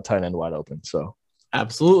you got a tight end wide open. So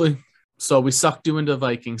absolutely. So we sucked you into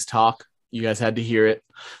Vikings talk. You guys had to hear it,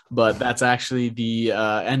 but that's actually the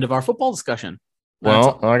end of our football discussion.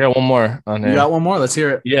 Well, I got one more on there. You got one more? Let's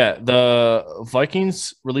hear it. Yeah, the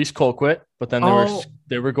Vikings released Colquitt, but then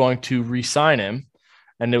they were going to re-sign him,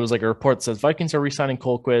 and there was like a report that says Vikings are re-signing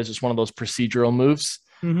Colquitt. It's just one of those procedural moves.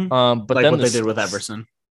 Mm-hmm. But like then what they did with Everson.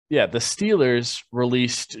 Yeah, the Steelers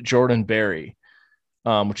released Jordan Berry,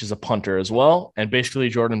 which is a punter as well, and basically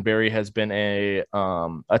Jordan Berry has been a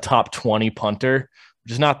top 20 punter,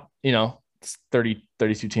 which is not, it's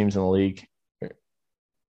 32 teams in the league.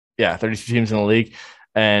 Yeah, 32 teams in the league,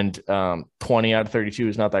 and 20 out of 32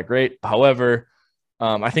 is not that great. However,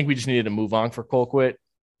 I think we just needed to move on for Colquitt.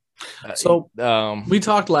 We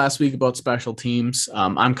talked last week about special teams.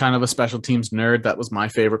 I'm kind of a special teams nerd. That was my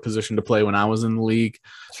favorite position to play when I was in the league.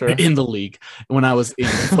 Sure. In the league, when I was in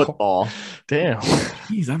football. Damn.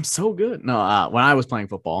 Jeez, I'm so good. No, when I was playing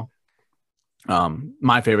football,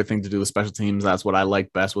 my favorite thing to do with special teams, that's what I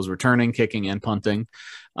liked best, was returning, kicking, and punting.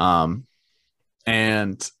 And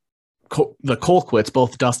the Colquitts,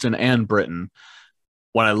 both Dustin and Britton,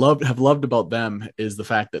 what I have loved about them is the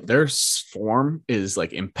fact that their form is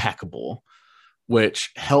like impeccable,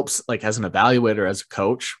 which helps like as an evaluator, as a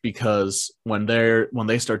coach, because when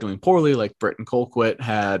they start doing poorly, like Britton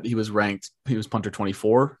Colquitt he was punter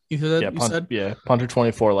 24. You said punter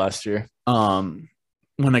 24 last year.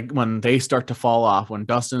 When they start to fall off, when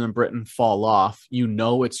Dustin and Britton fall off,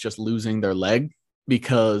 it's just losing their leg,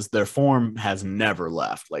 because their form has never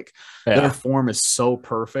left. Their form is so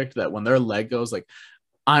perfect that when their leg goes,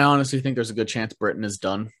 I honestly think there's a good chance Britton is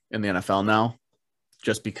done in the NFL now,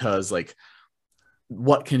 just because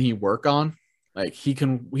what can he work on? He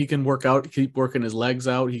can work out, keep working his legs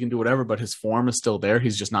out. He can do whatever, but his form is still there.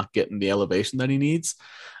 He's just not getting the elevation that he needs,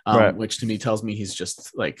 which to me tells me he's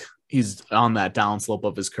just he's on that downslope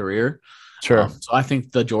of his career. Sure. So I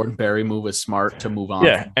think the Jordan Berry move is smart to move on.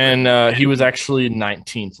 Yeah, and he was actually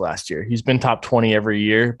 19th last year. He's been top 20 every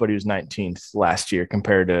year, but he was 19th last year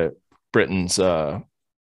compared to Britton's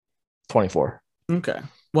 24. Okay.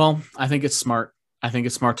 Well, I think it's smart. I think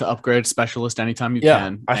it's smart to upgrade specialist anytime you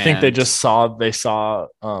can. I think they saw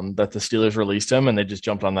that the Steelers released him, and they just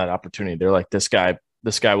jumped on that opportunity. They're like, this guy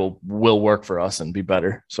will work for us and be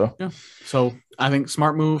better. So yeah. So I think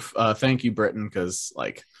smart move. Thank you, Britton, because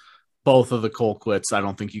both of the Colquitts, I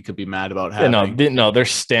don't think you could be mad about having. No, they're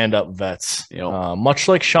stand-up vets. Much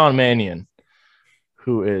like Sean Mannion,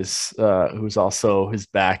 who's also his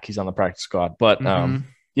back. He's on the practice squad. But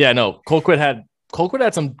Colquitt had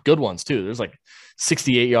some good ones too. There's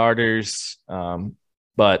 68 yarders,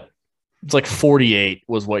 but it's 48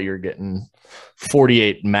 was what you're getting.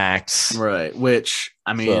 48 max. Right. Which,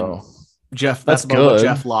 I mean, that's about good. What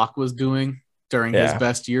Jeff Locke was doing during his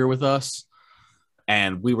best year with us.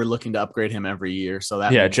 And we were looking to upgrade him every year. So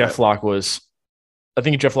that Jeff Locke was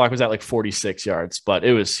at 46 yards, but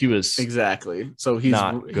he was exactly. So he's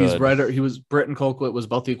right. Britton Colquitt was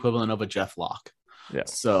about the equivalent of a Jeff Locke. Yeah.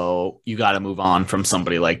 So you got to move on from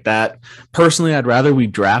somebody like that. Personally, I'd rather we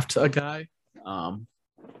draft a guy.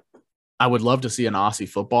 I would love to see an Aussie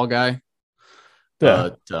football guy.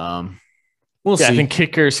 But we'll see. I think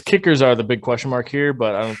kickers are the big question mark here,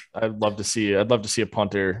 but I'd love to see a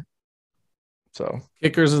punter. So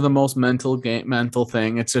kickers are the most mental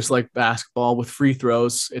thing. It's just like basketball with free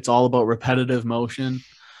throws. It's all about repetitive motion.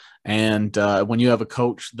 And when you have a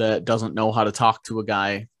coach that doesn't know how to talk to a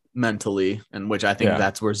guy mentally, and which I think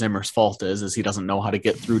that's where Zimmer's fault is he doesn't know how to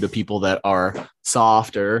get through to people that are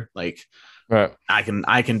softer. Right. I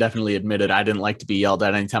can definitely admit it. I didn't like to be yelled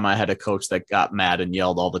at. Anytime I had a coach that got mad and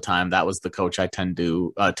yelled all the time, that was the coach I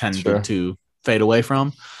tended to fade away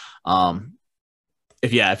from.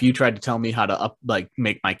 If you tried to tell me how to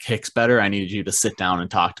make my kicks better, I needed you to sit down and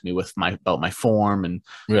talk to me about my form and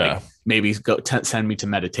maybe send me to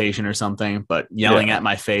meditation or something. But yelling at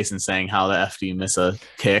my face and saying, how the F do you miss a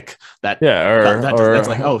kick? That's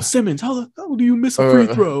oh, Simmons, how do you miss a free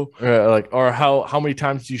throw? Or how many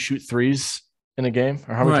times do you shoot threes in a game?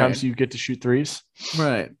 Or how many times do you get to shoot threes?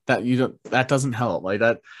 Right. That doesn't help.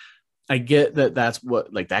 I get that that's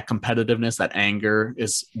what, like, that competitiveness, that anger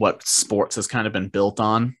is what sports has kind of been built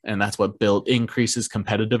on, and that's what increases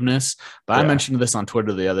competitiveness. But I mentioned this on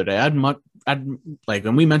Twitter the other day. I'd like,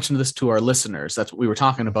 when we mentioned this to our listeners, that's what we were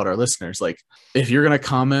talking about, our listeners. Like, if you're gonna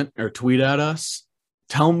comment or tweet at us,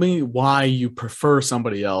 tell me why you prefer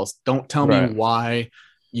somebody else. Don't tell me why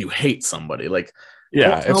you hate somebody. Like,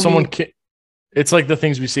 if someone it's like the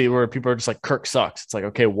things we see where people are just like, Kirk sucks. It's like,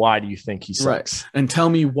 okay, why do you think he sucks? Right. And tell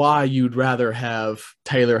me why you'd rather have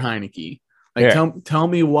Taylor Heineke. Like, tell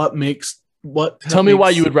me what makes Tell me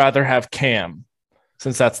why you would rather have Cam,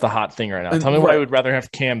 since that's the hot thing right now. Tell me why you would rather have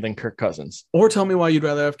Cam than Kirk Cousins. Or tell me why you'd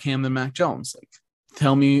rather have Cam than Mac Jones. Like,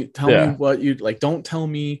 tell me what you'd like. Don't tell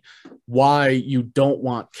me why you don't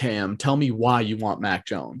want Cam. Tell me why you want Mac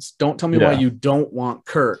Jones. Don't tell me why you don't want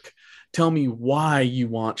Kirk. Tell me why you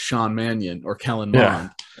want Sean Mannion or Kellen Mond.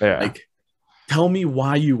 Like, tell me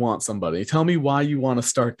why you want somebody. Tell me why you want to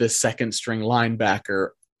start this second string linebacker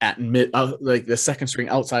at like the second string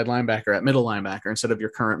outside linebacker at middle linebacker instead of your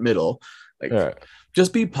current middle. Like,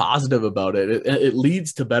 just be positive about it. It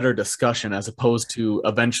leads to better discussion, as opposed to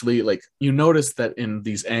eventually, like, you notice that in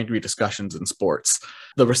these angry discussions in sports,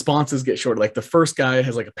 the responses get short. Like, the first guy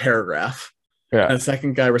has like a paragraph. And the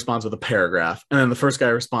second guy responds with a paragraph. And then the first guy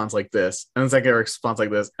responds like this. And the second guy responds like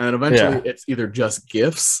this. And then eventually it's either just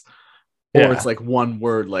GIFs or it's like one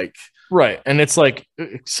word, like. Right. And it's like,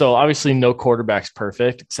 so obviously no quarterback's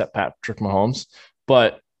perfect except Patrick Mahomes.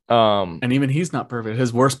 But and even he's not perfect.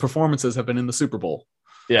 His worst performances have been in the Super Bowl.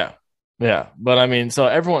 Yeah. But I mean, so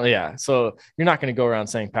everyone, so you're not going to go around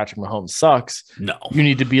saying Patrick Mahomes sucks. No. You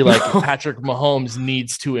need to be like, Patrick Mahomes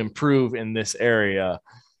needs to improve in this area.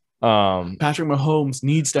 Patrick Mahomes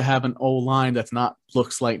needs to have an O-line that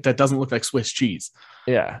doesn't look like Swiss cheese.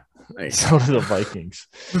 Yeah. Like, so do the Vikings.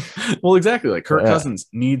 Well, exactly. Like, Kirk Cousins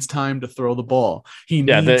needs time to throw the ball.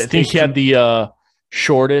 I think he had the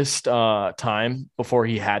shortest time before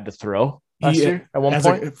he had to throw last year at one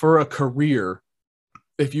point. For a career,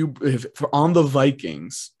 if on the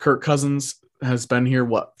Vikings, Kirk Cousins has been here,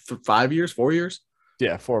 what, for 5 years, 4 years?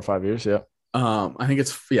 Yeah, 4 or 5 years. Yeah. I think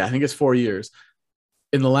it's 4 years.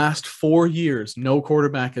 In the last 4 years, no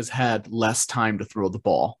quarterback has had less time to throw the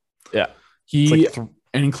ball. Yeah.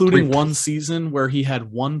 And including one season where he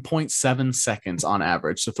had 1.7 seconds on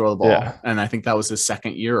average to throw the ball. Yeah. And I think that was his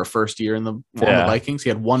second year or first year on the Vikings. He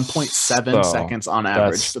had 1.7 seconds on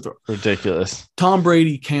average to throw. Ridiculous. Tom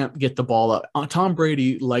Brady can't get the ball up. Tom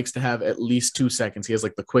Brady likes to have at least 2 seconds. He has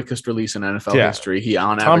like the quickest release in NFL history.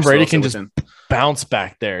 Tom Brady can just bounce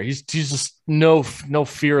back there. He's just no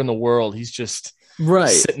fear in the world. He's just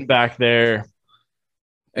sitting back there.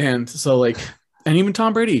 And so, like, and even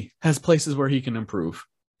Tom Brady has places where he can improve.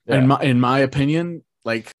 Yeah. In my opinion,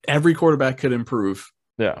 like, every quarterback could improve.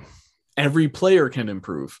 Yeah. Every player can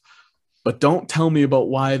improve. But don't tell me about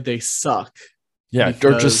why they suck. Yeah,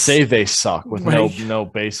 or just say they suck with no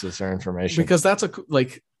basis or information. Because that's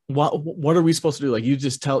what are we supposed to do? Like,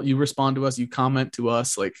 you respond to us, you comment to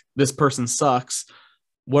us, like, this person sucks.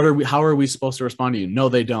 How are we supposed to respond to you? No,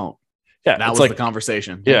 they don't. Yeah, that was like the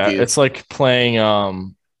conversation. Yeah, it's like playing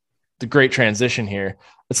the great transition here.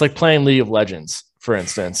 It's like playing League of Legends, for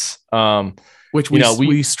instance. Which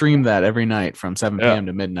we stream that every night from 7 p.m.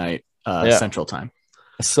 to midnight Central Time.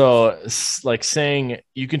 So it's like saying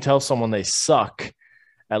you can tell someone they suck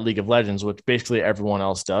at League of Legends, which basically everyone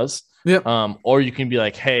else does. Yeah. Or you can be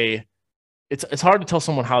like, hey, it's hard to tell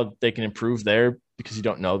someone how they can improve there because you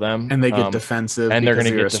don't know them. And they get defensive and they're going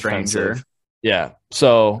to get a stranger. Yeah.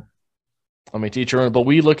 So I mean, teacher, but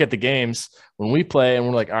we look at the games when we play and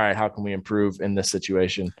we're like, all right, how can we improve in this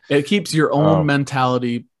situation? It keeps your own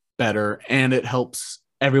mentality better, and it helps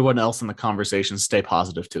everyone else in the conversation stay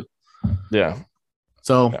positive too. Yeah.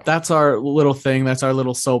 So that's our little thing. That's our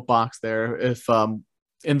little soapbox there. If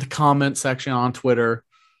in the comment section on Twitter,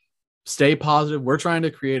 stay positive. We're trying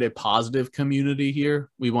to create a positive community here.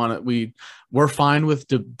 We're fine with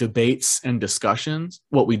debates and discussions.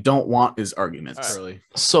 What we don't want is arguments. Right.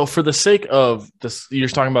 So for the sake of this, you're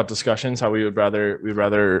talking about discussions, how we'd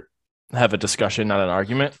rather have a discussion, not an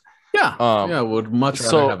argument. Yeah. Would much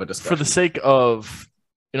rather have a discussion. For the sake of,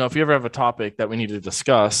 if you ever have a topic that we need to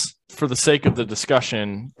discuss, for the sake of the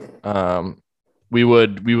discussion, we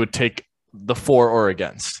would take the for or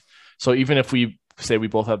against. So even if we say we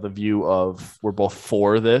both have the view of we're both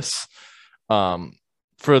for this,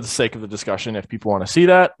 for the sake of the discussion, if people want to see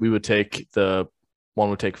that, we would take one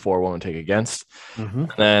would take for, one would take against. Mm-hmm.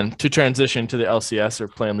 And then to transition to the LCS or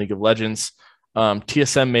playing League of Legends,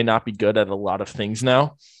 TSM may not be good at a lot of things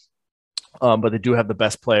now. But they do have the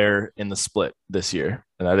best player in the split this year,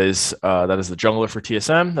 and that is the jungler for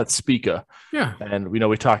TSM. That's Spica. Yeah. And we know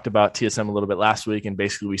we talked about TSM a little bit last week, and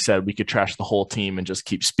basically we said we could trash the whole team and just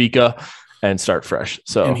keep Spica and start fresh.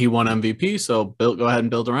 So And he won MVP, so go ahead and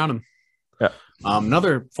build around him. Yeah.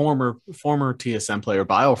 Another former TSM player,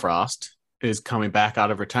 Biofrost, is coming back out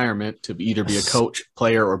of retirement to either be a coach,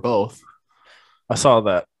 player, or both. I saw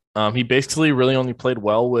that. He basically really only played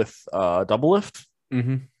well with Doublelift.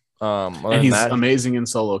 Mm-hmm. And he's amazing in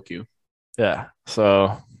solo queue. Yeah.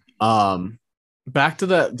 So back to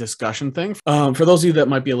that discussion thing. For those of you that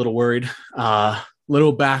might be a little worried,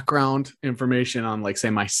 little background information on, like, say,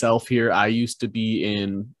 myself here. I used to be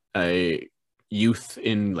in a youth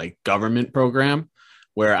in like government program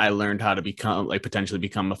where I learned how to potentially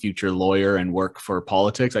become a future lawyer and work for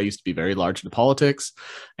politics. I used to be very large into politics,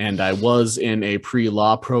 and I was in a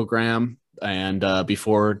pre-law program. And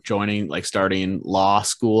before starting law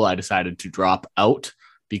school, I decided to drop out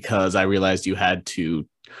because I realized you had to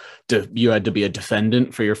be a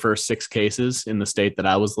defendant for your first 6 cases in the state that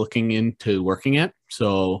I was looking into working at.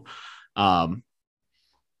 So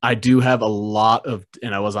I do have a lot of,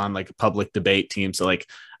 and I was on like a public debate team. So like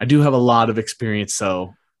I do have a lot of experience.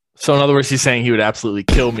 So in other words, he's saying he would absolutely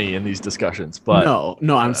kill me in these discussions. But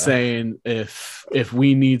no, I'm saying if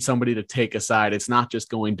we need somebody to take a side, it's not just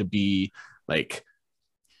going to be like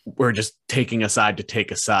we're just taking a side to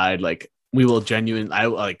take a side. Like we'll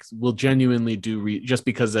genuinely do just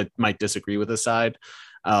because I might disagree with a side,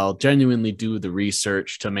 I'll genuinely do the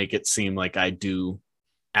research to make it seem like I do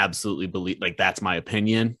absolutely believe, like, that's my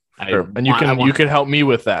opinion. Sure. And you can help me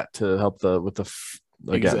with that to help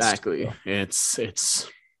exactly. It's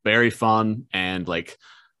very fun, and like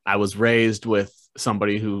I was raised with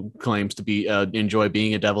somebody who claims to be enjoy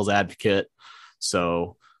being a devil's advocate,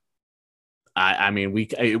 so I mean,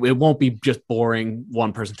 it won't be just boring.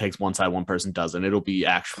 One person takes one side, one person doesn't. It'll be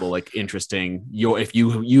actual, like, interesting. If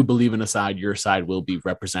you believe in a side, your side will be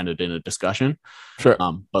represented in a discussion. Sure.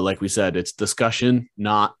 But like we said, it's discussion,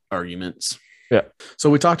 not arguments. Yeah. So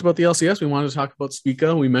we talked about the LCS. We wanted to talk about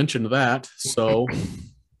Spica. We mentioned that. So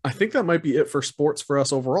I think that might be it for sports for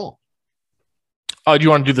us overall. Oh, do you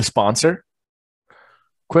want to do the sponsor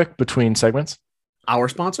quick between segments? Our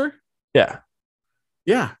sponsor? Yeah.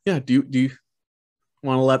 Yeah. Do you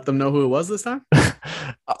want to let them know who it was this time?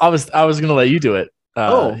 I was going to let you do it.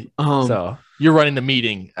 So you're running the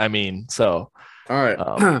meeting. I mean, so. All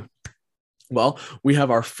right. Well, we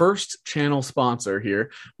have our first channel sponsor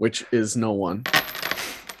here, which is no one.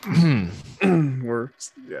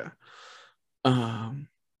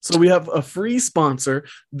 So we have a free sponsor.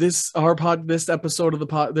 This episode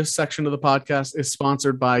of this section of the podcast is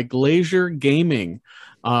sponsored by Glacier Gaming.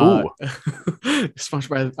 Sponsored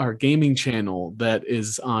by our gaming channel that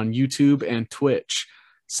is on YouTube and Twitch.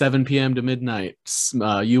 7 p.m. to midnight,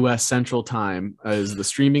 U.S. Central Time is the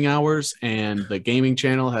streaming hours, and the gaming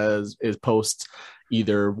channel posts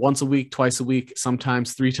either once a week, twice a week,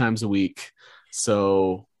 sometimes 3 times a week.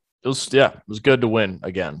 So it was good to win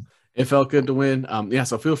again. It felt good to win.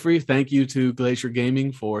 So feel free. Thank you to Glacier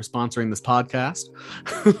Gaming for sponsoring this podcast.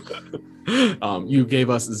 You gave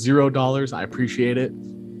us $0. I appreciate it.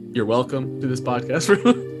 You're welcome to this podcast.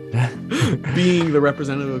 Being the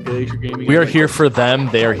representative of Glacier Gaming. We are here for them.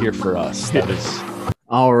 They are here for us. That is.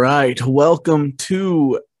 All right. Welcome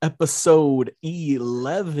to episode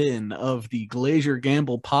 11 of the Glacier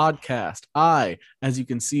Gamble podcast. I, as you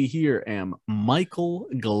can see here, am Michael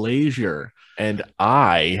Glacier. And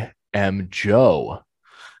I am Joe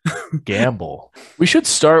Gamble. We should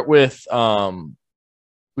start with the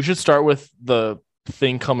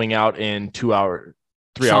thing coming out in 3 hours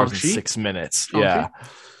and 6 minutes. Shang-Chi? Yeah.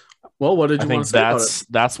 Well, what did you want to say about it?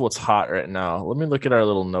 That's what's hot right now. Let me look at our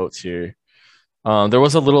little notes here. There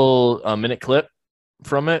was a little minute clip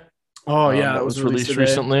from it. Oh yeah, that was released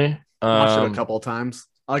recently. Watched it a couple of times,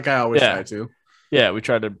 like I always try to. Yeah, we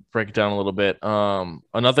tried to break it down a little bit.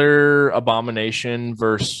 Another Abomination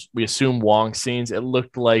versus, we assume, Wong scenes. It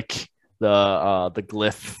looked like the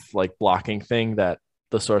glyph, like, blocking thing that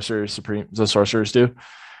the sorcerers do.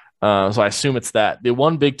 So I assume it's that. The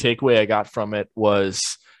one big takeaway I got from it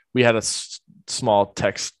was we had a small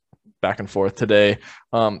text back and forth today.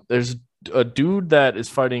 There's a dude that is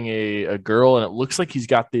fighting a girl, and it looks like he's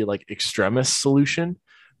got the, like, Extremis solution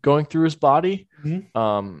going through his body.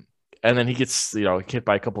 Mm-hmm. And then he gets, hit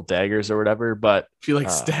by a couple daggers or whatever, but she, like,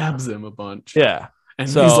 stabs him a bunch. Yeah. And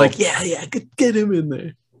so, he's like, yeah, get him in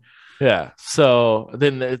there. Yeah. So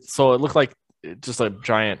then it looked like just a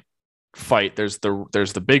giant fight. There's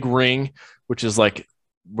the big ring, which is like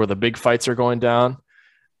where the big fights are going down.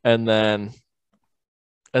 And then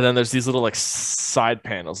And then there's these little like side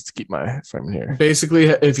panels. Let's keep my frame here. Basically,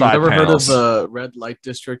 if you've Side ever heard of panels. the red light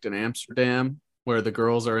district in Amsterdam, where the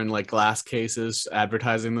girls are in like glass cases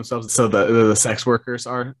advertising themselves, so the sex workers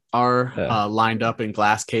are Yeah. lined up in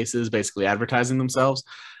glass cases, basically advertising themselves.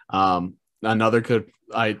 Another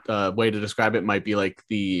way to describe it might be like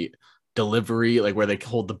the delivery, like where they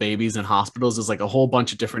hold the babies in hospitals, is like a whole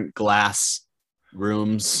bunch of different glass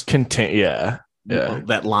rooms Yeah.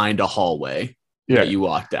 that lined a hallway Yeah. that you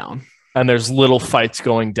walk down. And there's little fights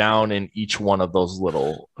going down in each one of those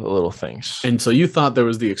little things. And so you thought there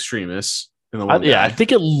was the extremists in the one Yeah, guy. I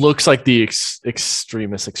think it looks like the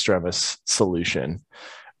extremis solution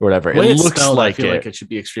or whatever. The way It it's looks spelled, like I feel it. like it should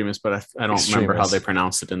be extremist, but I don't remember how Extremist. they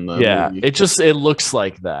pronounce it in the Yeah, movie. it looks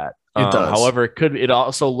like that. It does. However, it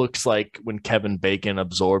also looks like when Kevin Bacon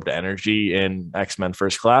absorbed energy in X-Men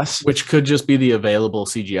First Class. Which could just be the available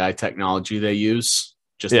CGI technology they use,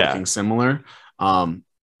 just looking similar.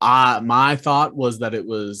 My thought was that it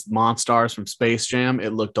was Monstars from Space Jam.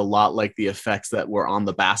 It looked a lot like the effects that were on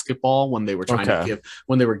the basketball when they were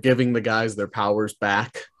giving the guys their powers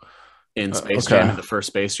back in Space Jam, in the first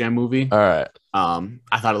Space Jam movie. All right.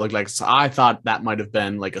 I thought it looked like, so I thought that might have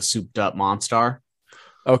been like a souped up Monstar.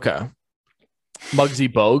 Okay. Muggsy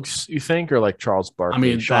Bogues, you think, or like Charles Barkley? I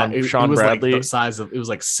mean, Sean it was Bradley. like the size of, it was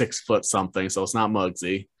like 6 foot something, so it's not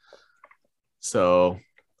Muggsy. So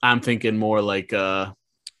I'm thinking more like I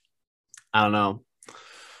don't know,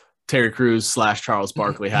 Terry Crews / Charles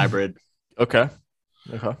Barkley hybrid. Okay.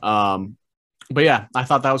 But yeah, I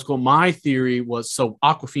thought that was cool. My theory was, so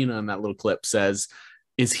Aquafina in that little clip says,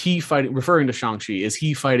 is he fighting, referring to Shang-Chi, is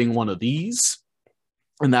he fighting one of these?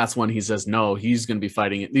 And that's when he says, no, he's going to be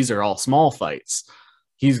fighting it. These are all small fights.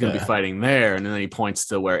 He's going to be fighting there. And then he points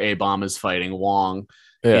to where A-Bomb is fighting Wong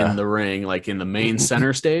in the ring, like in the main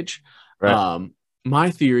center stage. Right.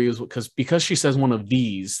 My theory is because she says one of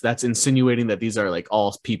these, that's insinuating that these are like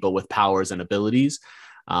all people with powers and abilities.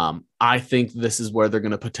 I think this is where they're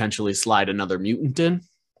going to potentially slide another mutant in,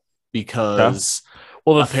 because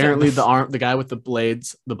apparently the guy with the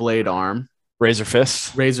blade arm, Razor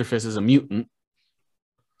Fist is a mutant.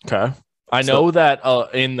 Okay. I know that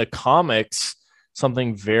in the comics,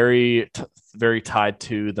 something very tied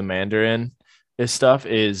to the Mandarin stuff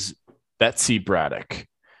is Betsy Braddock,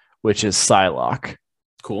 which is Psylocke.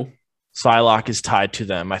 Cool. Psylocke is tied to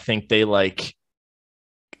them. I think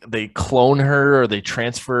they clone her, or they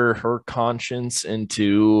transfer her conscience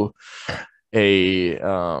into a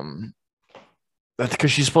that's because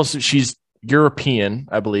she's European,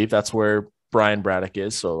 I believe. That's where Brian Braddock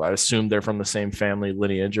is. So I assume they're from the same family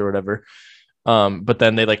lineage or whatever. But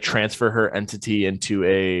then they like transfer her entity into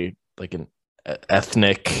an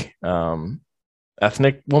ethnic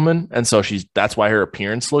woman. And so that's why her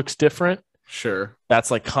appearance looks different. Sure.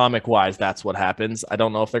 That's like comic wise, that's what happens. I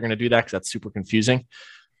don't know if they're going to do that because that's super confusing.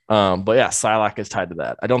 But yeah, Psylocke is tied to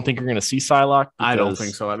that. I don't think you're going to see Psylocke. I don't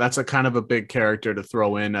think so. That's a kind of a big character to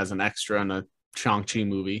throw in as an extra in a Shang-Chi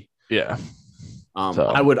movie. Yeah.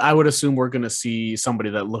 I would assume we're going to see somebody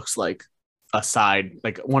that looks like a side,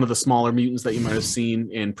 like one of the smaller mutants that you might have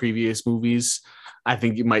seen in previous movies. I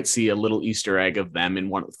think you might see a little Easter egg of them in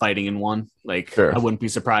one fighting in one. Like, sure. I wouldn't be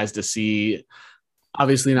surprised to see,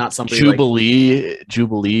 obviously not something Jubilee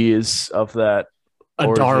is of that. A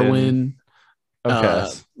origin. Darwin. Okay.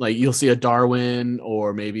 Like you'll see a Darwin,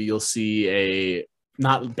 or maybe you'll see a,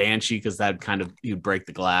 not Banshee, because that kind of, you'd break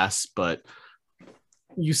the glass, but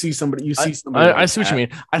you see somebody. I see what you mean.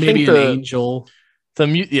 I maybe think an angel. The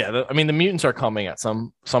mutants are coming at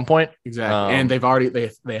some point. Exactly, and they've already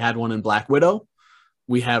they had one in Black Widow.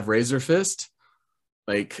 We have Razor Fist,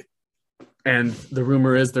 and the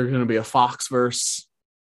rumor is there's going to be a Foxverse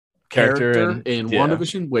character in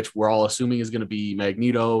WandaVision, which we're all assuming is going to be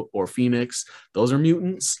Magneto or Phoenix. Those are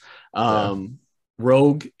mutants.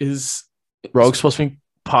 Rogue's supposed to be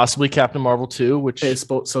possibly Captain Marvel too, which is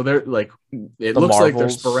so they're like, it looks like they're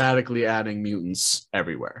sporadically adding mutants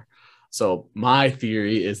everywhere. So my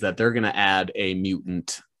theory is that they're going to add a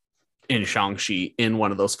mutant in Shang-Chi in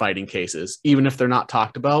one of those fighting cases, even if they're not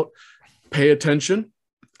talked about. Pay attention.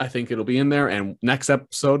 I think it'll be in there. And next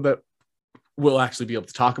episode that we'll actually be able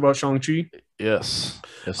to talk about Shang-Chi. Yes,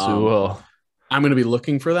 we will. I'm going to be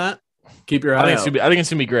looking for that. Keep your eye out. I think it's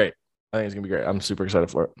going to be great. I'm super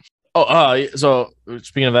excited for it. So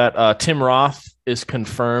speaking of that, Tim Roth is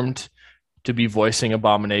confirmed to be voicing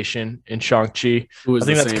Abomination in Shang-Chi. I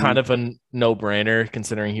think that's kind of a no-brainer,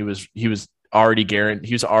 considering he was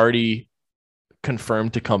already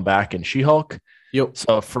confirmed to come back in She-Hulk. Yep.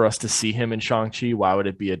 So for us to see him in Shang-Chi, why would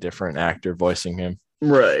it be a different actor voicing him?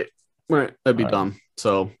 Right. That'd be dumb.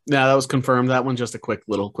 So yeah, that was confirmed. That one just a quick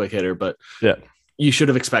hitter, but yeah, you should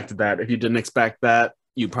have expected that. If you didn't expect that,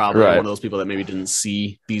 you probably are one of those people that maybe didn't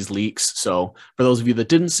see these leaks. So for those of you that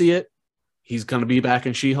didn't see it, he's going to be back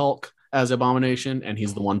in She-Hulk as Abomination, and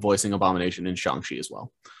he's the one voicing Abomination in Shang-Chi as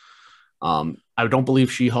well. I don't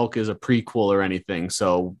believe She-Hulk is a prequel or anything,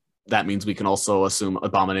 so that means we can also assume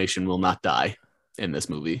Abomination will not die in this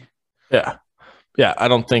movie. Yeah. I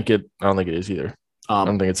don't think it is either. I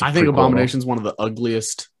don't think it's. I think Abomination's one of the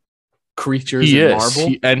ugliest creatures in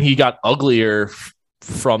Marvel, and he got uglier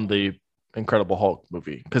from the Incredible Hulk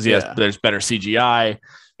movie because there's better CGI.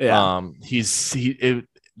 Yeah.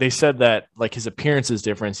 They said that like his appearance is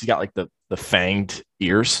different. He's got like the fanged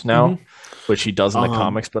ears now, which he does in the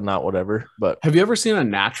comics, but not whatever. But have you ever seen a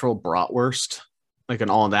natural bratwurst, like an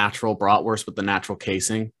all natural bratwurst with the natural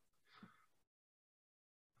casing?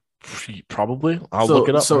 Probably. I'll look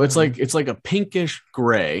it up. So it's like a pinkish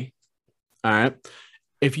gray. All right.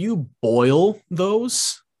 If you boil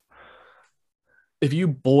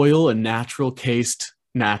a natural cased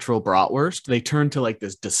natural bratwurst, they turn to like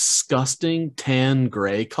this disgusting tan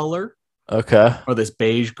gray color. Okay. Or this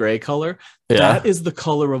beige gray color. Yeah. That is the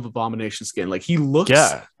color of Abomination skin. Like he looks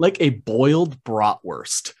like a boiled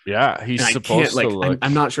bratwurst. Yeah. He's supposed to look.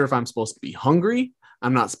 I'm not sure if I'm supposed to be hungry.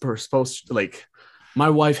 I'm not supposed to like. My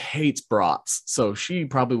wife hates brats, so she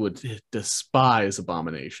probably would despise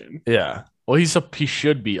Abomination. Yeah. Well, he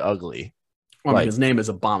should be ugly. Well, his name is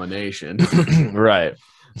Abomination. Right.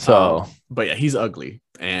 So, but yeah, he's ugly,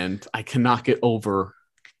 and I cannot get over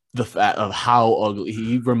the fact of how ugly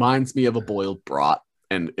he reminds me of a boiled brat.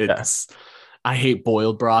 And I hate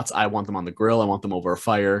boiled brats. I want them on the grill. I want them over a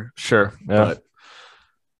fire. Sure. Yeah. But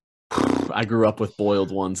I grew up with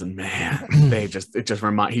boiled ones, and man, he just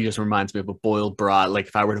reminds me of a boiled brat. Like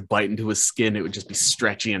if I were to bite into his skin, it would just be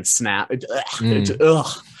stretchy and snap.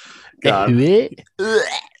 God.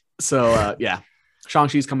 So yeah,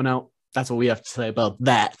 Shang-Chi's coming out. That's what we have to say about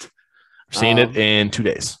that. Seeing it in 2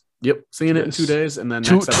 days. Yep, seeing it in 2 days, and then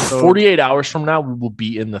next episode, 48 hours from now, we will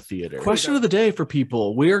be in the theater. Question of the day for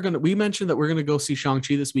people: we mentioned that we're gonna go see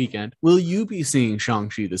Shang-Chi this weekend. Will you be seeing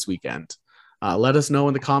Shang-Chi this weekend? Let us know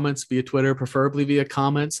in the comments via Twitter, preferably via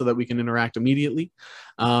comments, so that we can interact immediately.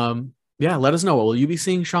 Let us know. Will you be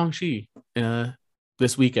seeing Shang-Chi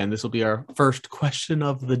this weekend? This will be our first question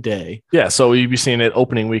of the day. Yeah, so you'll be seeing it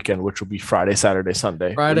opening weekend, which will be Friday, Saturday,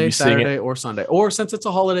 Sunday. Friday, Saturday, or Sunday. Or since it's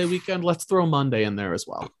a holiday weekend, let's throw Monday in there as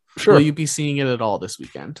well. Sure. Will you be seeing it at all this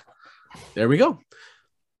weekend? There we go.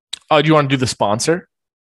 Oh, do you want to do the sponsor?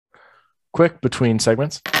 Quick, between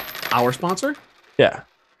segments? Our sponsor? Yeah.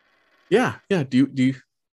 Yeah. Do you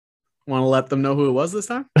want to let them know who it was this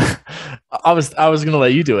time? I was going to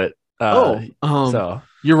let you do it. So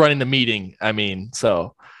you're running the meeting. I mean,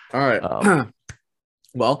 so. All right.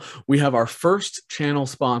 Well, we have our first channel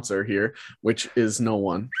sponsor here, which is no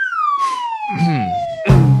one.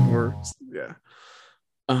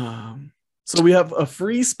 So we have a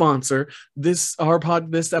free sponsor. This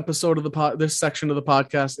episode of this section of the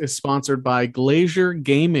podcast is sponsored by Glacier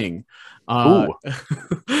Gaming.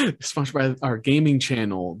 Sponsored by our gaming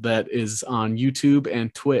channel that is on YouTube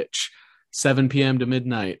and Twitch. 7 p.m. to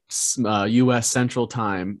midnight, U.S. Central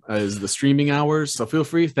Time is the streaming hours. So feel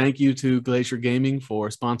free. Thank you to Glacier Gaming for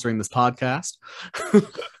sponsoring this podcast.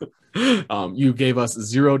 You gave us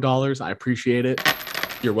 $0. I appreciate it.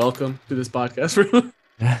 You're welcome to this podcast.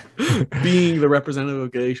 Being the representative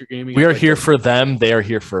of Glacier Gaming. We are here for them. They are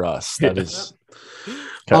here for us. That is.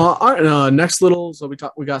 Okay. All right, next little. So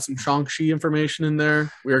we got some Shang-Chi information in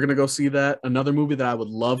there. We are going to go see that. Another movie that I would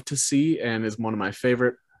love to see and is one of my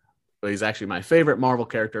favorite. But he's actually my favorite Marvel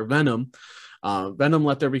character, Venom. Venom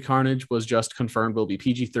Let There Be Carnage was just confirmed will be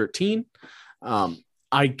PG-13.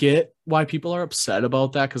 I get why people are upset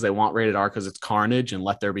about that because they want rated R because it's Carnage, and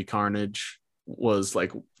Let There Be Carnage was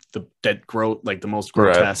like the most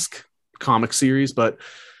grotesque comic series. But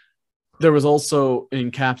there was also in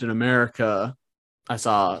Captain America, I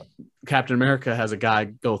saw Captain America has a guy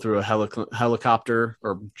go through a helicopter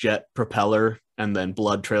or jet propeller, and then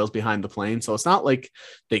blood trails behind the plane. So it's not like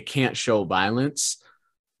they can't show violence.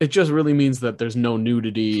 It just really means that there's no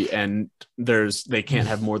nudity and they can't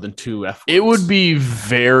have more than 2 F words. It would be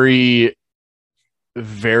very,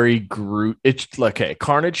 very it's like, okay,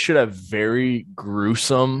 Carnage should have very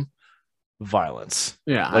gruesome violence.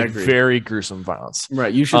 Yeah, like I agree. Very gruesome violence.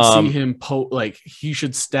 Right. You should see him he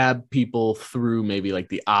should stab people through maybe like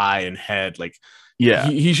the eye and head. Like, yeah,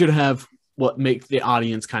 he should have what make the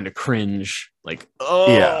audience kind of cringe. Like,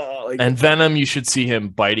 and Venom, you should see him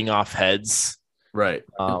biting off heads. Right.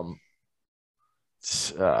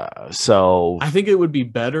 So I think it would be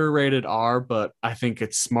better rated R, but I think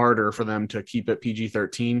it's smarter for them to keep it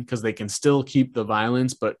PG-13 because they can still keep the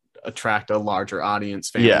violence, but attract a larger audience.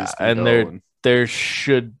 Fans Yeah, can and there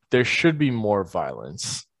should be more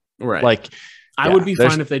violence. right. Like, I would be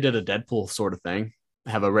fine if they did a Deadpool sort of thing.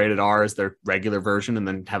 Have a rated R as their regular version, and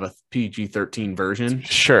then have a PG-13 version.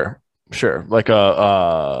 Sure. Like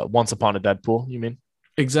a Once Upon a Deadpool, you mean?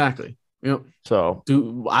 Exactly. So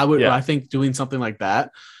I think doing something like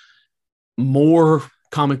that, more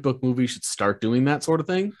comic book movies should start doing that sort of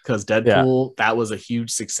thing, because Deadpool, that was a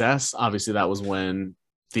huge success. Obviously, that was when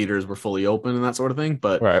theaters were fully open and that sort of thing.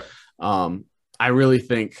 But right. I really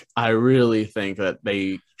think that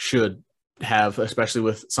they should have, especially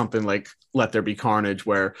with something like Let There Be Carnage,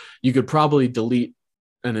 where you could probably delete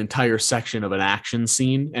an entire section of an action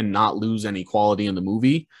scene and not lose any quality in the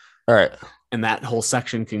movie. All right. And that whole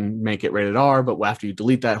section can make it rated R, but after you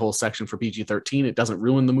delete that whole section for PG-13, it doesn't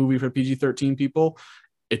ruin the movie for PG-13 people.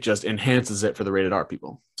 It just enhances it for the rated R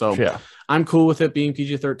people. So yeah, I'm cool with it being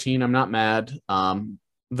PG-13. I'm not mad.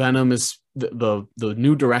 Venom is the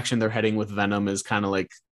new direction they're heading with. Venom is kind of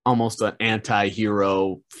like almost an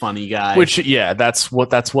anti-hero funny guy, which that's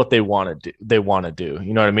what they want to do. They want to do,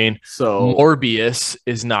 you know what I mean? So Morbius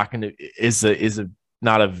is not going to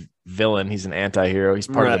not a villain. He's an anti-hero. He's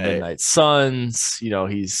part of the Midnight Suns.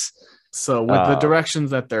 He's so with the directions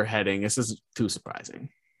that they're heading, this isn't too surprising.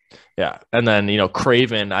 Yeah. And then,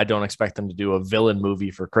 Kraven, I don't expect them to do a villain movie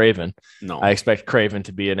for Kraven. No, I expect Kraven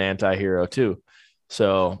to be an anti-hero too.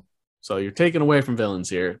 So you're taking away from villains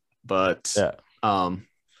here, but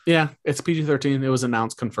yeah, it's PG-13. It was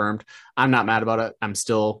announced, confirmed. I'm not mad about it. I'm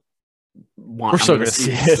still we're still going to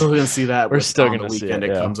see it. Still going to see that. We're still going to see it.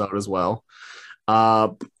 It comes out as well.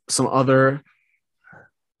 Some other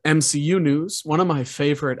MCU news. One of my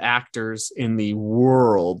favorite actors in the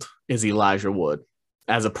world is Elijah Wood.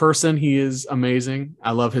 As a person, he is amazing.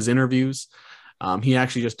 I love his interviews. He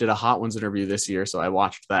actually just did a Hot Ones interview this year, so I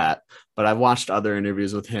watched that. But I've watched other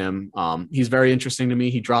interviews with him. He's very interesting to me.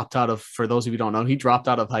 He dropped out of, for those of you who don't know, he dropped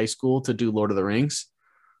out of high school to do Lord of the Rings.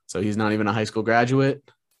 So he's not even a high school graduate.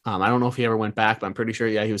 I don't know if he ever went back, but I'm pretty sure,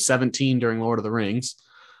 he was 17 during Lord of the Rings.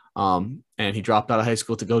 And he dropped out of high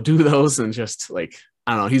school to go do those, and just like,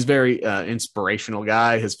 I don't know, he's very inspirational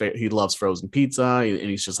guy. He loves frozen pizza, and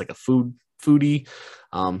he's just like a foodie.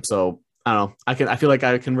 So I don't know. I feel like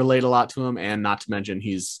I can relate a lot to him, and not to mention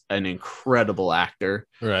he's an incredible actor.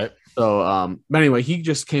 Right. So, but anyway, he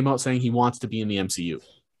just came out saying he wants to be in the MCU,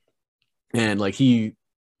 and like he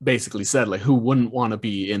basically said, like, who wouldn't want to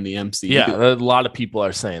be in the MCU? Yeah, a lot of people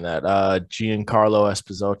are saying that. Giancarlo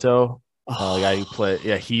Esposito, the guy who played,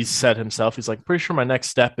 he said himself, he's like, pretty sure my next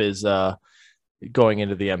step is going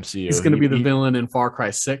into the MCU. He's going to be the villain in Far Cry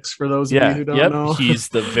 6 for those of you who don't know. He's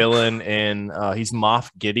the villain in he's Moff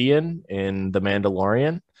Gideon in The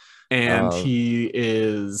Mandalorian, and he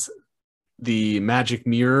is the magic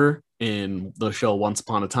mirror in the show Once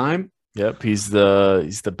Upon a Time. Yep, he's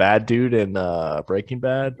the bad dude in Breaking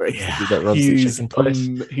Bad. Yeah, that runs the chicken place.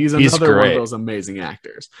 He's another one of those amazing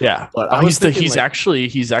actors. Yeah, but he's actually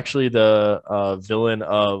the villain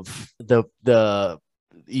of the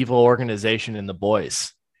evil organization in The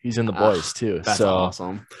Boys. He's in The Boys too. That's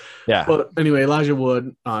awesome. Yeah. But anyway, Elijah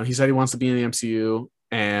Wood, he said he wants to be in the MCU,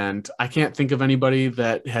 and I can't think of anybody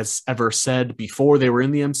that has ever said before they were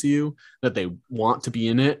in the MCU that they want to be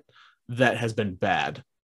in it that has been bad.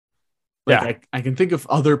 Like, I can think of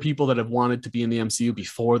other people that have wanted to be in the MCU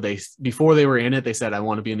before they were in it. They said, I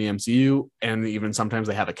want to be in the MCU. And even sometimes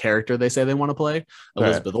they have a character they say they want to play.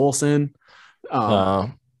 Elizabeth Olsen,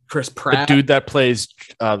 Chris Pratt. The dude that plays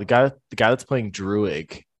the guy that's playing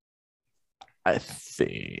Druig. I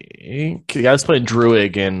think the guy that's playing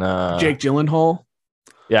Druig in Jake Gyllenhaal.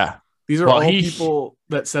 Yeah. These are all people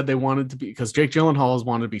that said they wanted to be, because Jake Gyllenhaal has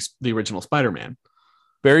wanted to be the original Spider-Man.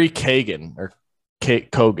 Barry Kagan or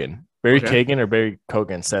Kogan. Barry Kagan or Barry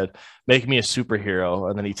Kogan said, make me a superhero.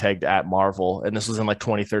 And then he tagged at Marvel. And this was in like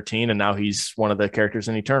 2013. And now he's one of the characters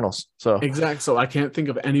in Eternals. So exactly. So I can't think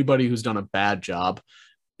of anybody who's done a bad job.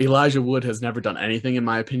 Elijah Wood has never done anything, in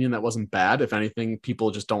my opinion, that wasn't bad. If anything, people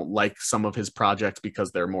just don't like some of his projects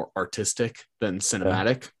because they're more artistic than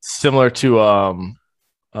cinematic. Yeah. Similar to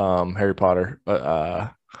Harry Potter,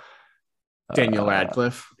 but Daniel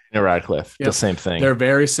Radcliffe. The same thing. They're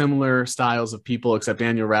very similar styles of people, except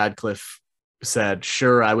Daniel Radcliffe said,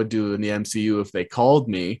 sure, I would do in the MCU if they called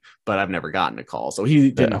me, but I've never gotten a call. So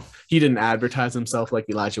he didn't advertise himself like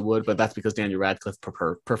Elijah Wood, but that's because Daniel Radcliffe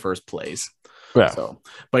prefers plays. Yeah. So,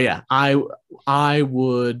 but yeah, I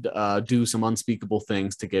would do some unspeakable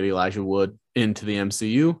things to get Elijah Wood into the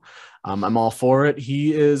MCU. I'm all for it.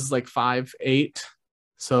 He is like 5'8".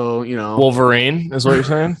 So, Wolverine is what you're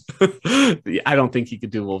saying? I don't think he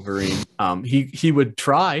could do Wolverine. He would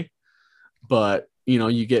try, but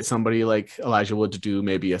you get somebody like Elijah Wood to do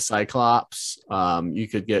maybe a Cyclops. You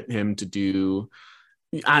could get him to do.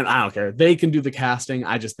 I don't care. They can do the casting.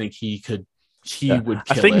 I just think he would kill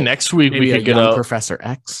I think it. next week Maybe we a could get young a Professor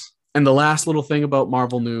X. And the last little thing about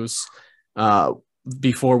Marvel news,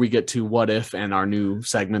 before we get to What If and our new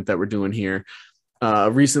segment that we're doing here,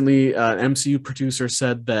 recently an MCU producer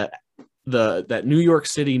said that that New York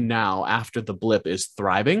City now, after the blip, is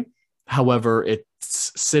thriving. However,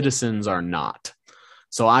 its citizens are not.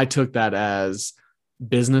 So I took that as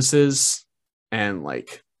businesses and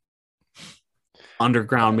like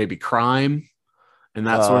underground, maybe crime and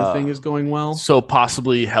that sort of thing is going well. So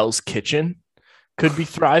possibly Hell's Kitchen could be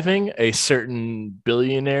thriving. A certain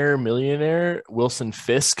billionaire, millionaire, Wilson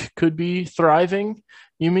Fisk, could be thriving.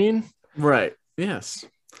 You mean? Right. Yes.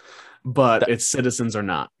 But its citizens are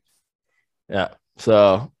not. Yeah.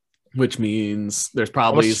 So, which means there's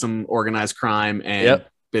probably some organized crime and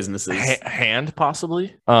businesses. Hand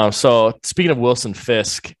possibly. So speaking of Wilson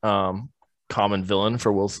Fisk, common villain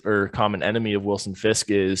for Wilson, or common enemy of Wilson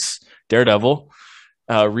Fisk, is Daredevil.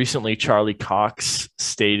 Recently, Charlie Cox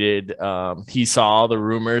stated he saw the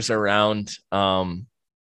rumors around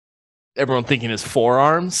everyone thinking his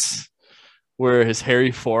forearms were his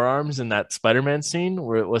hairy forearms in that Spider-Man scene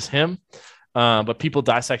where it was him. But people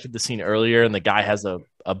dissected the scene earlier, and the guy has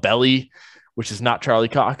a belly, which is not Charlie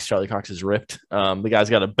Cox. Charlie Cox is ripped. The guy's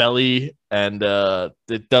got a belly, and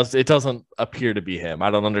it doesn't appear to be him.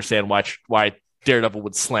 I don't understand why Daredevil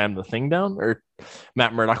would slam the thing down, or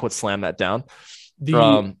Matt Murdock would slam that down.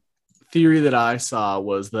 The theory that I saw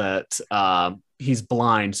was that he's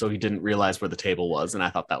blind, so he didn't realize where the table was, and I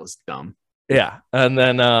thought that was dumb. Yeah, and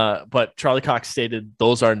then but Charlie Cox stated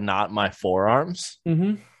those are not my forearms.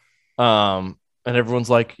 Mm-hmm. And everyone's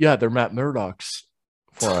like, yeah, they're Matt Murdock's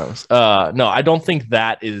forearms. No, I don't think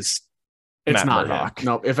that is. It's Matt not Murdock. him.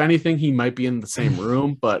 No, if anything, he might be in the same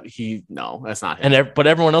room, but that's not him. But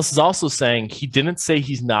everyone else is also saying he didn't say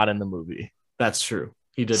he's not in the movie. That's true.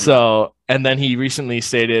 He did. So, and then he recently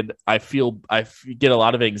stated, I get a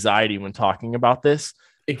lot of anxiety when talking about this.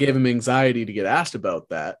 It gave him anxiety to get asked about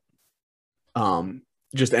that.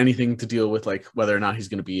 Just anything to deal with, like whether or not he's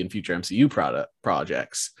going to be in future MCU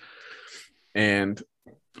projects. And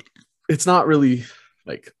it's not really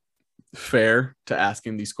like fair to ask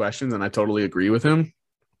him these questions, and I totally agree with him,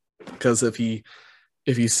 because if he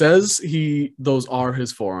says those are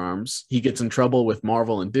his forearms, he gets in trouble with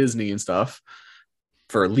Marvel and Disney and stuff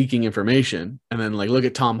for leaking information. And then like look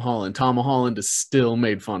at Tom Holland is still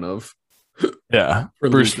made fun of. Yeah,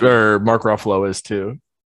 Mark Ruffalo is too.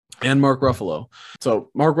 And Mark Ruffalo.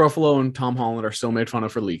 So Mark Ruffalo and Tom Holland are still made fun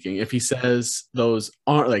of for leaking. If he says those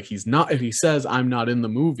aren't, like, if he says I'm not in the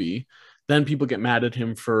movie, then people get mad at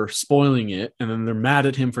him for spoiling it, and then they're mad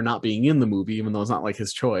at him for not being in the movie, even though it's not like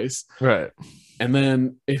his choice. Right. And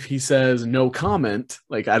then if he says no comment,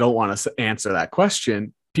 like I don't want to answer that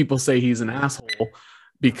question, people say he's an asshole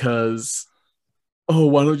because, oh,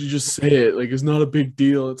 why don't you just say it? Like, it's not a big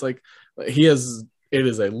deal. It's like it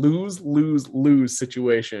is a lose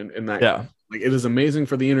situation in that. Yeah. Like, it is amazing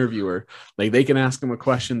for the interviewer. Like, they can ask him a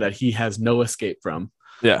question that he has no escape from.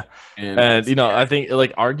 Yeah. And I think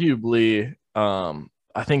like arguably,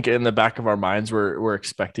 I think in the back of our minds, we're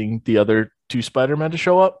expecting the other two Spider-Men to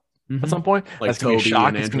show up at some point. Like that's gonna be a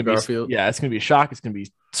shock. It's gonna Garfield. Be it's gonna be a shock. It's gonna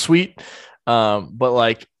be sweet. But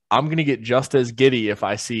like I'm gonna get just as giddy if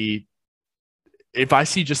I see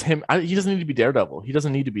just him. He doesn't need to be Daredevil. He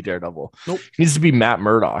doesn't need to be Daredevil. Nope. He needs to be Matt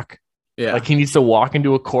Murdock. Yeah. Like he needs to walk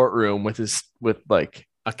into a courtroom with like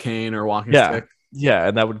a cane or walking stick. Yeah,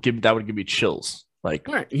 and that would give me chills. Like,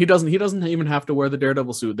 right. He doesn't even have to wear the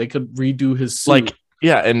Daredevil suit. They could redo his suit. Like,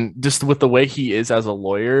 yeah, and just with the way he is as a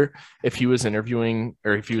lawyer, if he was interviewing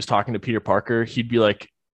or if he was talking to Peter Parker, he'd be like,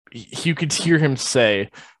 you could hear him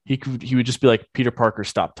say, he would just be like, Peter Parker,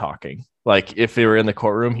 stop talking. Like if they were in the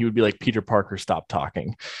courtroom, he would be like, Peter Parker, stop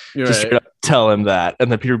talking. You're just right. tell him that,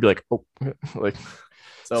 and then Peter would be like, oh, like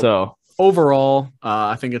so. Overall,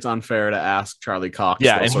 I think it's unfair to ask Charlie Cox.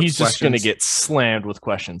 Yeah, and he's just going to get slammed with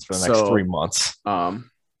questions for the next 3 months.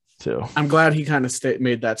 Too. I'm glad he kind of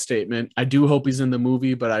made that statement. I do hope he's in the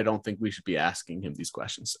movie, but I don't think we should be asking him these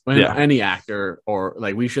questions. Any actor, or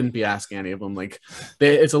like we shouldn't be asking any of them. Like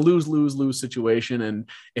it's a lose situation, and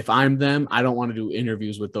if I'm them, I don't want to do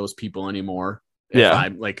interviews with those people anymore.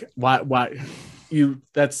 I'm like, why?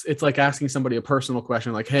 It's like asking somebody a personal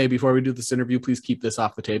question, like, hey, before we do this interview, please keep this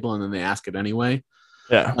off the table, and then they ask it anyway.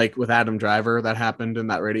 Yeah, like with Adam Driver, that happened in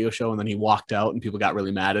that radio show, and then he walked out, and people got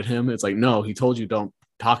really mad at him. It's like, no, he told you don't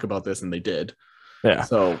talk about this, and they did. Yeah.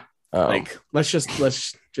 So like, let's just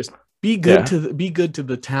be good to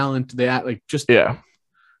the talent. They act like just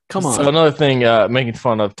Come on. So another thing, making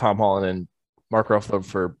fun of Tom Holland and Mark Ruffalo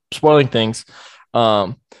for spoiling things.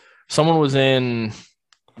 Someone was in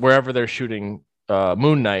wherever they're shooting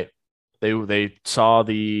Moon Knight. They saw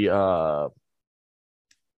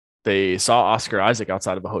Oscar Isaac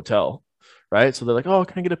outside of a hotel, right? So they're like, "Oh,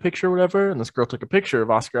 can I get a picture or whatever?" And this girl took a picture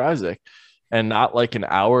of Oscar Isaac, and not like an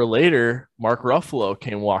hour later, Mark Ruffalo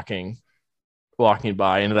came walking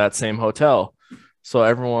by into that same hotel. So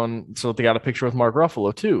they got a picture with Mark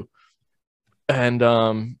Ruffalo too.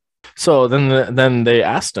 And so then they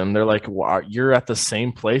asked him, they're like, wow, you're at the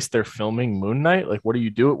same place they're filming Moon Knight? Like, what are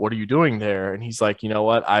you doing there? And he's like, you know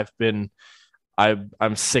what? I'm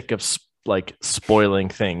sick of like spoiling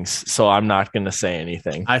things, so I'm not gonna say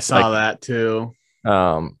anything. I saw that too.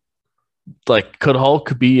 Like, could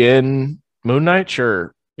Hulk be in Moon Knight?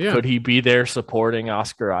 Sure. Yeah. Could he be there supporting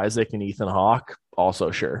Oscar Isaac and Ethan Hawke?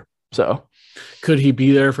 Also sure. So could he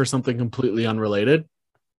be there for something completely unrelated?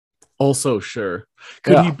 Also sure.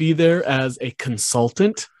 Could he be there as a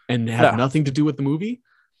consultant and have nothing to do with the movie?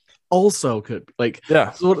 Also could. Like,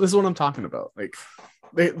 so this is what I'm talking about. Like,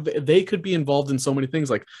 they could be involved in so many things.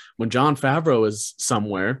 Like, when Jon Favreau is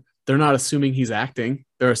somewhere, they're not assuming he's acting.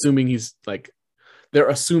 They're assuming he's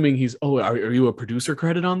oh, are you a producer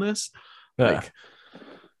credit on this? Like,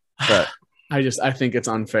 but I think it's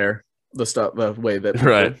unfair. The way that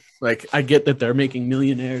people, like, I get that they're making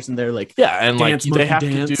millionaires and they're like, and like they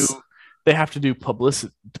have to do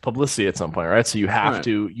publicity at some point, right? So you have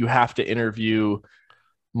to interview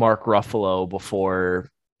Mark Ruffalo before,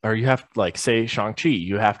 or you have, like, say Shang-Chi,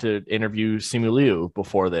 you have to interview Simu Liu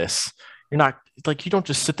before this. You're not, like, you don't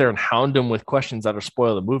just sit there and hound them with questions that are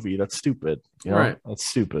spoil the movie. That's stupid. You know? Right. That's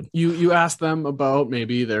stupid. You ask them about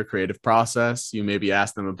maybe their creative process. You maybe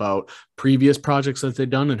ask them about previous projects that they've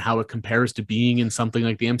done and how it compares to being in something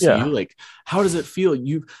like the MCU. Yeah. Like, how does it feel?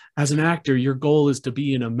 You, as an actor, your goal is to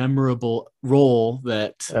be in a memorable role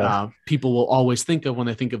that people will always think of when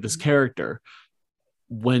they think of this character.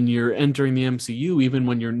 When you're entering the MCU, even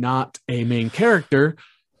when you're not a main character,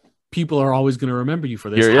 people are always going to remember you for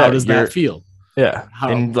this. How does that feel? Yeah.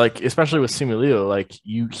 And like, especially with Simu Liu, like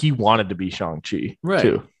he wanted to be Shang-Chi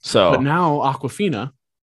too. So, but now Awkwafina,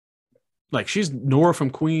 like, she's Nora from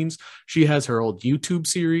Queens. She has her old YouTube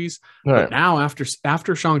series. Right. But now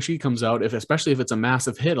after Shang-Chi comes out, especially if it's a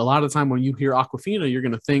massive hit, a lot of the time when you hear Awkwafina, you're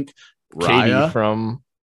going to think Katie from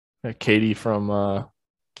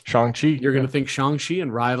Shang-Chi. You're going to think Shang-Chi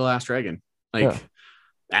and Raya the Last Dragon. Like,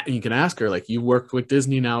 you can ask her, like, you worked with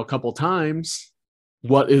Disney now a couple times.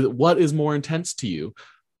 What is more intense to you?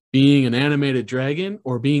 Being an animated dragon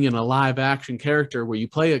or being in a live action character where you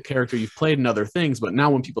play a character you've played in other things, but now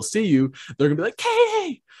when people see you, they're going to be like,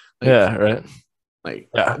 Katie! Like, Like,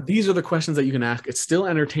 these are the questions that you can ask. It's still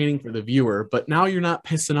entertaining for the viewer, but now you're not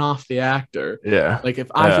pissing off the actor. Yeah. Like,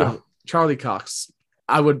 if I feel Charlie Cox,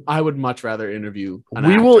 I would much rather interview an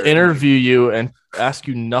We actor. will interview you and ask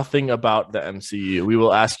you nothing about the MCU. We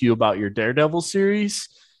will ask you about your Daredevil series,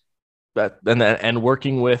 and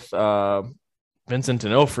working with Vincent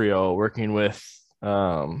D'Onofrio, working with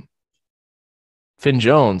Finn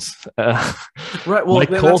Jones, right? Well,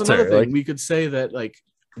 that's another thing. Like, we could say that, like,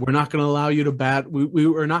 we're not going to allow you to we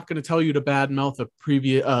are not going to tell you to badmouth a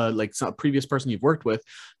previous person you've worked with,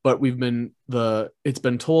 but it's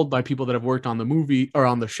been told by people that have worked on the movie or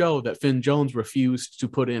on the show that Finn Jones refused to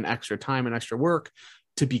put in extra time and extra work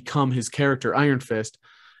to become his character Iron Fist.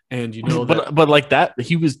 And but like that,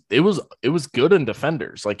 it was good in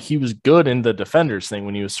Defenders. Like, he was good in the Defenders thing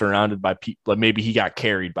when he was surrounded by people. Like, maybe he got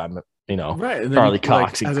carried by right, and Charlie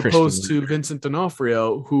Cox, as opposed to Vincent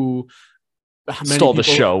D'Onofrio, who stole the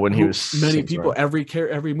show when he was many people.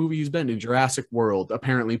 Every movie he's been in, Jurassic World,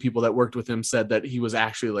 apparently people that worked with him said that he was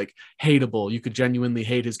actually, like, hateable. You could genuinely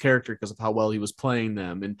hate his character because of how well he was playing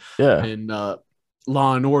them. And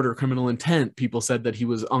Law and Order, Criminal Intent, people said that he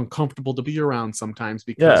was uncomfortable to be around sometimes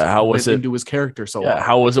because how was it into his character so well.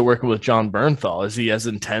 How was it working with John Bernthal? Is he as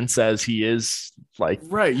intense as he is? Like,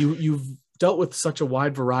 right, you've dealt with such a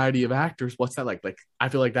wide variety of actors. What's that like? Like, I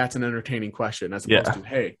feel like that's an entertaining question as opposed to,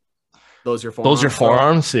 hey, those your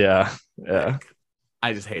forearms. Yeah. Like,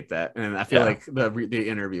 I just hate that, and I feel like the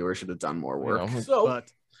interviewer should have done more work. But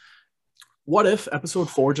what if episode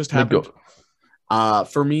 4 just happened?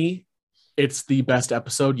 For me, it's the best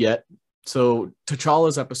episode yet. So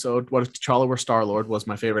T'Challa's episode, What If T'Challa Were Star-Lord, was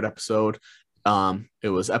my favorite episode. It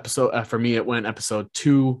was episode for me. It went episode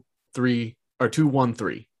 2, 3, or 2, 1,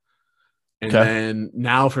 3, and then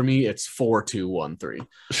now for me it's 4, 2, 1, 3.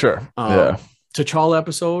 Sure. T'Challa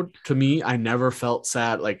episode, to me, I never felt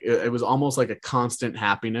sad. Like, it was almost like a constant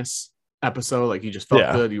happiness. episode. Like, you just felt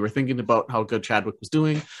Yeah. good. You were thinking about how good Chadwick was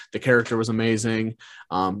doing. The character was amazing.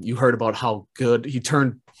 You heard about how good he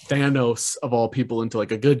turned Thanos of all people into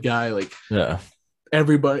like a good guy. Like, Yeah.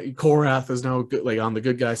 everybody, Korath is now good, like on the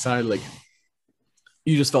good guy side. Like,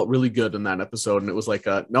 you just felt really good in that episode. And it was like,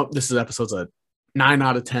 nope, this is episode's a 9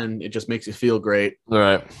 out of 10. It just makes you feel great. All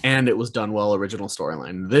right. And it was done well, original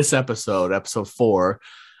storyline. This episode 4,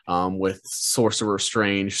 with Sorcerer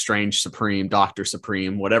Strange, Strange Supreme, Doctor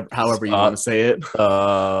Supreme, whatever, however you want to say it.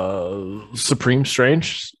 Supreme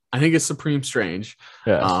Strange. I think it's Supreme Strange.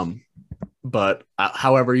 Yeah. But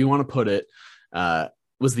however you want to put it,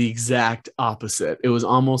 was the exact opposite. It was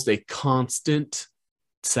almost a constant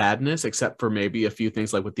sadness, except for maybe a few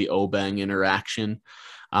things like with the Obeng interaction,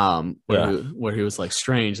 where he was like,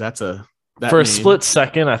 Strange. For a split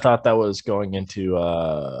second, I thought that was going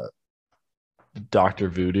into Dr.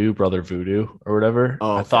 Voodoo, Brother Voodoo, or whatever.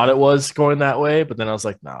 Oh, okay. I thought it was going that way, but then I was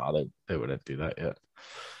like, nah, they wouldn't do that yet.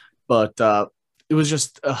 But it was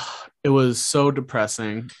just, it was so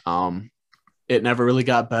depressing. It never really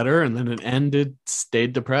got better, and then it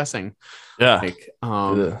stayed depressing. Yeah.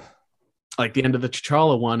 Like the end of the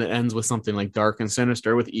T'Challa one, it ends with something like dark and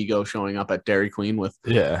sinister with Ego showing up at Dairy Queen with.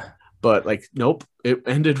 Yeah. But like, nope, it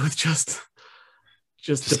ended with just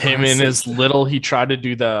him in his little. He tried to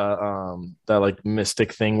do the like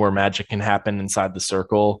mystic thing where magic can happen inside the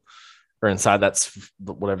circle or inside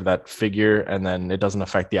whatever that figure, and then it doesn't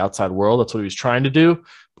affect the outside world. That's what he was trying to do,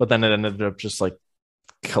 but then it ended up just like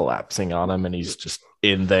collapsing on him, and he's just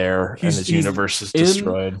in there, and his universe is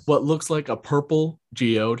destroyed. What looks like a purple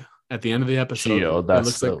geode at the end of the episode. Geode,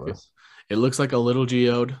 it looks like a little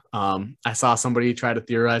geode. I saw somebody try to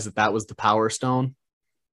theorize that was the Power Stone.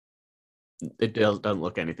 It doesn't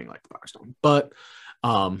look anything like the Power Stone, but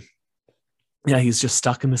yeah, he's just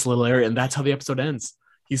stuck in this little area, and that's how the episode ends.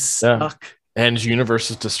 He's stuck, and his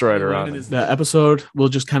universe is destroyed around him. The episode, we'll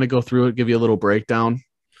just kind of go through it, give you a little breakdown.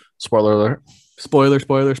 Spoiler alert. Spoiler.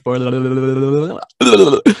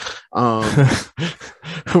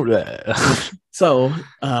 So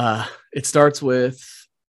it starts with,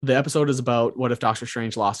 the episode is about what if Doctor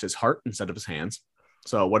Strange lost his heart instead of his hands.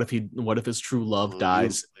 So what if his true love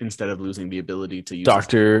dies instead of losing the ability to use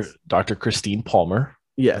Dr. Christine Palmer.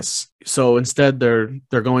 Yes. So instead they're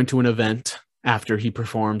going to an event after he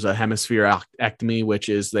performs a hemispherectomy, which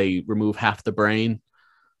is they remove half the brain.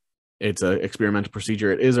 It's an experimental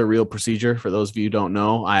procedure. It is a real procedure. For those of you who don't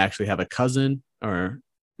know, I actually have a cousin, or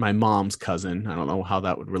my mom's cousin. I don't know how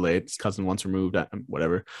that would relate. His cousin once removed,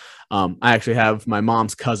 whatever. I actually have my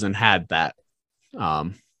mom's cousin had that,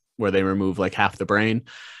 where they remove like half the brain.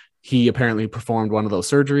 He apparently performed one of those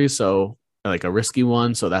surgeries, so like a risky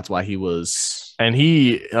one. So that's why he was. And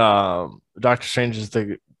Doctor Strange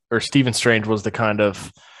Stephen Strange was the kind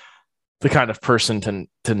of person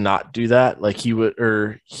to not do that. Like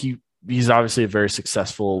he's obviously a very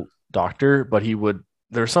successful doctor, but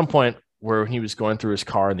there was some point where he was going through his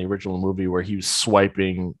car in the original movie where he was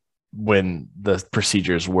swiping when the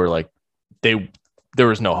procedures were like, there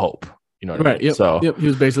was no hope. You know what I mean? Yep. So he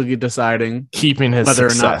was basically deciding keeping his whether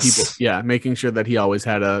success. or not making sure that he always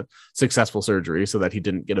had a successful surgery so that he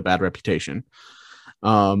didn't get a bad reputation.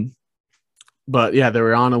 But yeah, they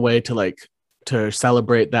were on a way to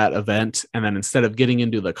celebrate that event, and then instead of getting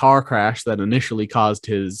into the car crash that initially caused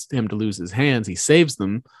him to lose his hands, he saves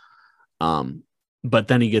them. But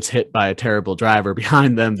then he gets hit by a terrible driver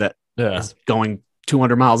behind them that is going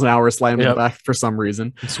 200 miles an hour, slamming him back for some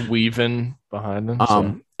reason. It's weaving behind him.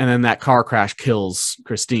 And then that car crash kills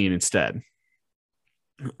Christine instead.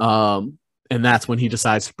 And that's when he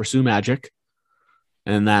decides to pursue magic.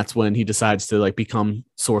 And that's when he decides to become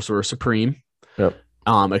Sorcerer Supreme. Yep.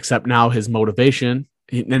 Except now his motivation,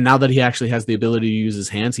 and now that he actually has the ability to use his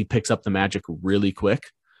hands, he picks up the magic really quick.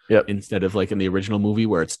 Yep. Instead of like in the original movie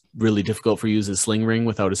where it's really difficult for you to use his sling ring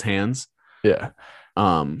without his hands. Yeah.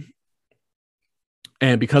 And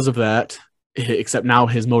because of that, except now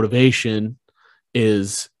his motivation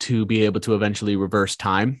is to be able to eventually reverse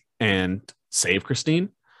time and save Christine,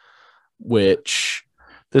 which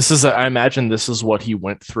I imagine this is what he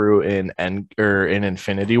went through in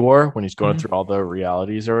Infinity War when he's going through all the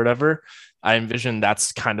realities or whatever. I envision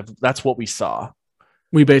that's what we saw.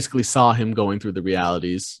 We basically saw him going through the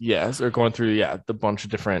realities. Yes, they're going through the bunch of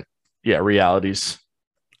different realities.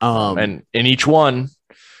 And in each one,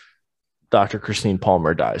 Dr. Christine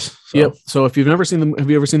Palmer dies. So. Yep. So if you've never seen have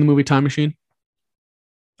you ever seen the movie Time Machine?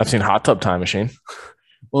 I've seen Hot Tub Time Machine.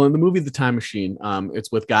 Well, in the movie The Time Machine,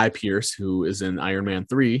 it's with Guy Pearce, who is in Iron Man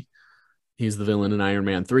 3. He's the villain in Iron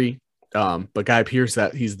Man 3. But Guy Pearce,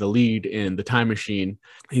 he's the lead in The Time Machine.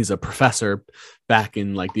 He's a professor back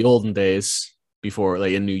in the olden days. before,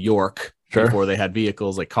 like in New York, Sure. before they had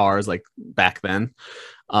vehicles like cars, like back then.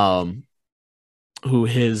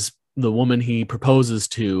 The woman he proposes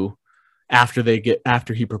to, after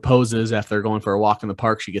he proposes, after they're going for a walk in the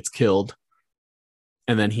park, she gets killed.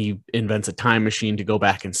 And then he invents a time machine to go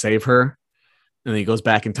back and save her. And then he goes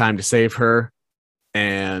back in time to save her.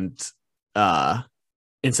 And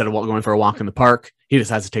instead of going for a walk in the park, he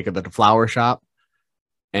decides to take her to the flower shop.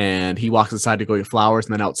 And he walks inside to go get flowers.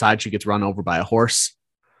 And then outside, she gets run over by a horse.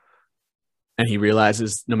 And he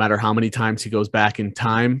realizes no matter how many times he goes back in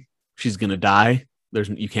time, she's going to die.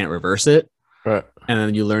 You can't reverse it. Right. And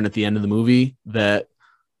then you learn at the end of the movie that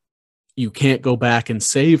you can't go back and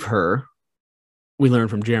save her. We learn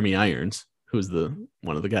from Jeremy Irons, who's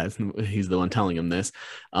one of the guys. He's the one telling him this.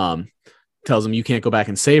 Tells him you can't go back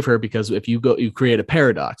and save her because if you create a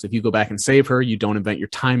paradox. If you go back and save her, you don't invent your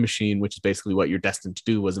time machine, which is basically what you're destined to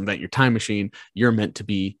do, was invent your time machine. You're meant to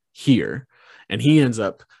be here. And he ends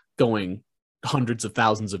up going hundreds of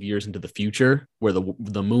thousands of years into the future, where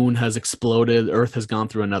the moon has exploded, Earth has gone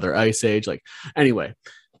through another ice age. Like, anyway,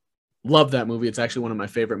 love that movie. It's actually one of my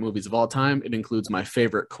favorite movies of all time. It includes my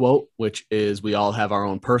favorite quote, which is, we all have our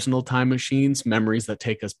own personal time machines, memories that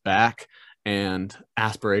take us back, and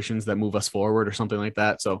aspirations that move us forward, or something like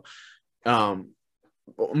that. So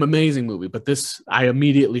amazing movie. But I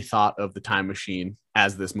immediately thought of the time machine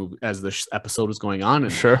as this episode was going on.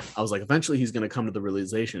 And Sure. I was like, eventually he's going to come to the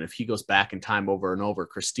realization, if he goes back in time over and over,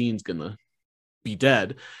 Christine's going to be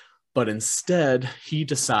dead. But instead, he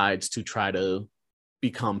decides to try to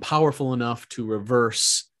become powerful enough to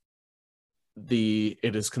reverse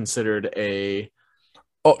it is considered a...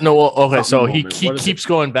 Oh, no. Well, okay. So he moment. keeps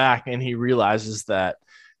going back, and he realizes that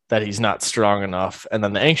he's not strong enough. And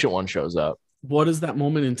then the Ancient One shows up. What is that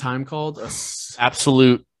moment in time called?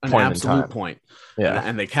 Absolute an point absolute in time. point. Yeah.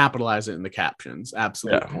 And they capitalize it in the captions.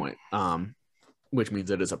 Absolute point. Which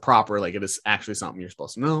means it is a proper, like, it is actually something you're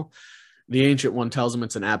supposed to know. The Ancient One tells him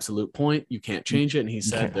it's an absolute point. You can't change it. And he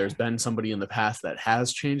said there's been somebody in the past that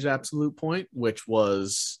has changed absolute point, which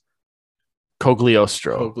was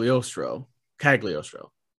Cagliostro, what,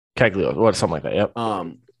 something like that. Yep.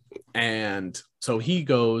 And so he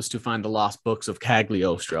goes to find the lost books of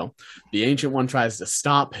Cagliostro. The Ancient One tries to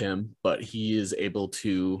stop him, but he is able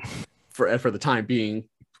to, for the time being.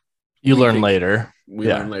 We learn later,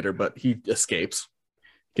 but he escapes.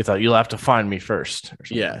 Gets out. You'll have to find me first.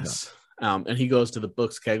 Yes. And he goes to the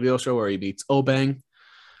books of Cagliostro, where he meets Obeng.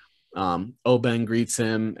 Obeng greets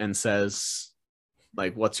him and says,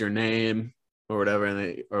 like, "What's your name?" or whatever,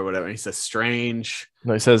 and he says Strange.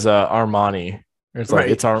 No, he says Armani. It's like,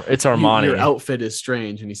 it's Armani. Your outfit is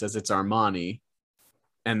strange, and he says it's Armani.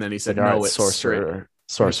 And then he said, "No, it's Sorcerer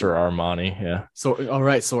Armani." Yeah. So, all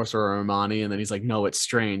right, Sorcerer Armani. And then he's like, "No, it's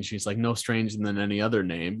Strange." He's like, "No stranger than any other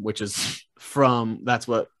name," which is that's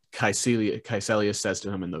what Caecilius says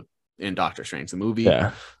to him in Doctor Strange, the movie.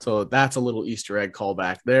 Yeah. So that's a little Easter egg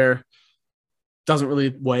callback there. Doesn't really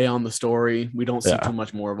weigh on the story. We don't see too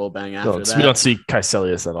much more of Obeng after that. We don't see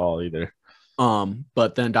Caecilius at all either.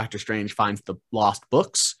 But then Doctor Strange finds the lost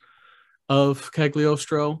books of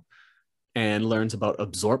Cagliostro and learns about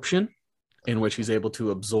absorption, in which he's able to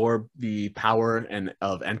absorb the power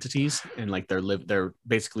of entities, and like they're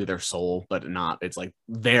basically their soul, but not. It's like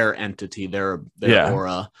their entity, their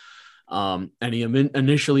aura. And he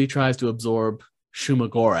initially tries to absorb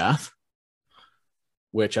Shuma-Gorath,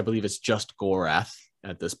 which I believe is just Gorath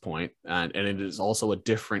at this point. And it is also a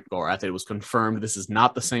different Gorath. It was confirmed this is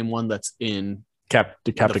not the same one that's in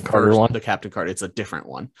the Captain Carter one. The Captain Carter. It's a different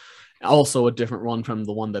one. Also a different one from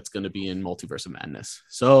the one that's going to be in Multiverse of Madness.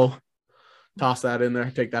 So toss that in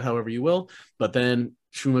there. Take that however you will. But then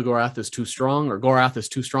Shuma-Gorath is too strong, or Gorath is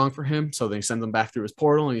too strong for him. So they send him back through his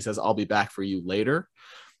portal, and he says, "I'll be back for you later."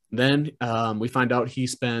 Then we find out he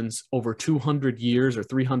spends over 200 years or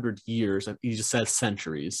 300 years, and he just says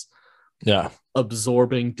centuries,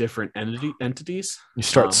 absorbing different entities. He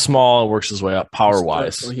starts small and works his way up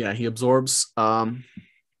power-wise. He absorbs.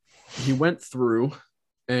 He went through,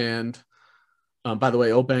 and by the way,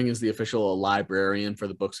 Obeng is the official librarian for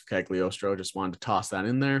the books of Cagliostro. Just wanted to toss that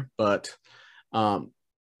in there. But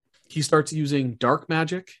he starts using dark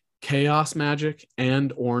magic, chaos magic,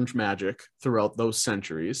 and orange magic throughout those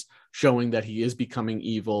centuries, showing that he is becoming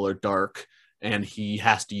evil or dark, and he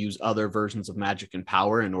has to use other versions of magic and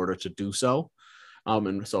power in order to do so.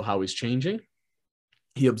 And so how he's changing.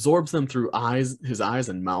 He absorbs them through his eyes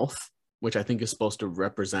and mouth, which I think is supposed to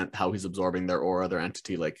represent how he's absorbing their aura, their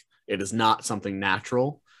entity. Like, it is not something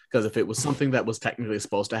natural, because if it was something that was technically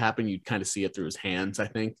supposed to happen, you'd kind of see it through his hands, I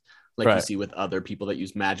think, like you see with other people that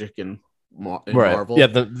use magic and Marvel. Yeah,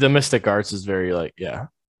 the mystic arts is very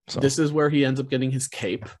So This is where he ends up getting his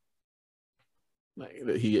cape.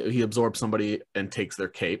 Like, he absorbs somebody and takes their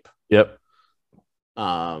cape. yep.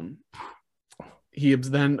 He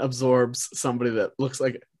then absorbs somebody that looks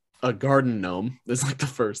like a garden gnome. This is like the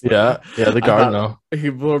first thing. Yeah. Yeah. The garden. No. He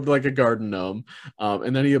absorbed like a garden gnome.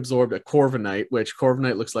 And then he absorbed a Corviknight, which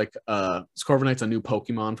Corviknight looks like Corviknight's a new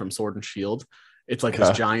Pokemon from Sword and Shield. It's like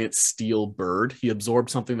this giant steel bird. He absorbed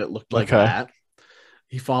something that looked like that.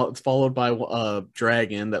 It's followed by a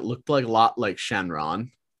dragon that looked like a lot like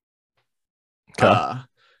Shenron.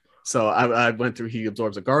 So I went through. He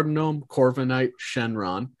absorbs a garden gnome, Corviknight,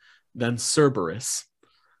 Shenron, then Cerberus.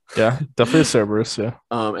 Yeah, definitely a Cerberus. Yeah.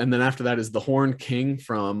 And then after that is the Horn King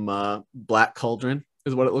from Black Cauldron,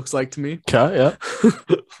 is what it looks like to me. Okay. Yeah.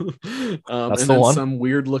 That's and then one. Some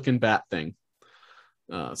weird looking bat thing.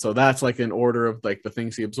 So that's like in order of like the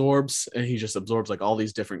things he absorbs, and he just absorbs like all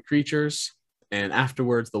these different creatures. And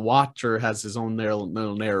afterwards, the Watcher has his own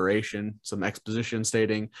little narration, some exposition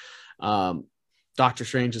stating, Doctor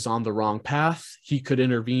Strange is on the wrong path. He could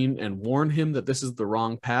intervene and warn him that this is the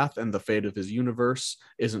wrong path and the fate of his universe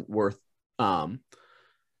isn't worth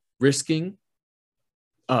risking.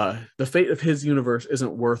 The fate of his universe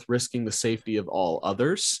isn't worth risking the safety of all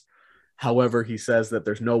others. However, he says that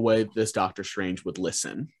there's no way this Doctor Strange would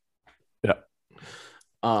listen. Yeah.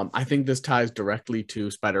 I think this ties directly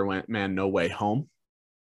to Spider-Man No Way Home.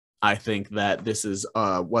 I think that this is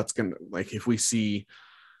what's going to, like, if we see,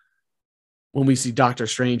 when we see Doctor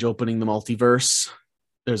Strange opening the multiverse,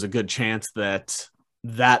 there's a good chance that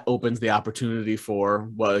that opens the opportunity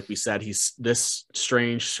for, well, like we said, this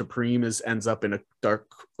Strange Supreme ends up in a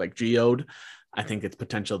dark, like, geode. I think it's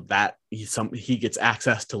potential that he gets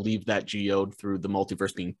access to leave that geode through the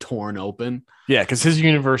multiverse being torn open. Yeah, because his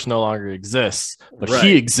universe no longer exists, but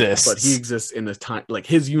he exists. But he exists in this time. Like,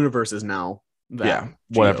 his universe is now that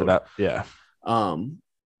whatever that. Yeah.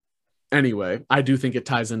 Anyway, I do think it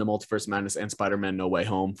ties into Multiverse Madness and Spider-Man No Way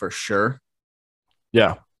Home for sure.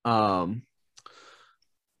 Yeah.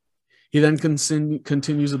 He then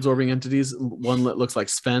continues absorbing entities. One that looks like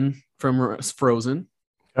Sven from Frozen.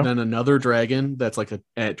 Yep. Then another dragon that's like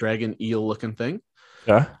a dragon eel looking thing.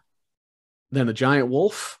 Yeah. Then a giant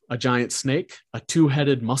wolf, a giant snake, a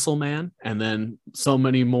two-headed muscle man, and then so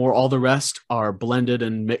many more. All the rest are blended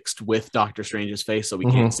and mixed with Doctor Strange's face, so we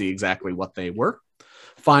can't see exactly what they were.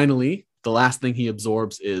 Finally, the last thing he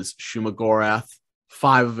absorbs is Shumagorath,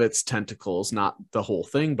 5 of its tentacles, not the whole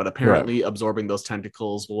thing, but apparently absorbing those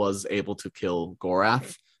tentacles was able to kill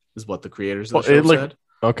Gorath, is what the creators of the show said.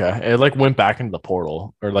 Okay, it like went back into the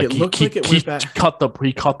portal, or like he cut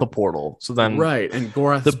the portal. So then and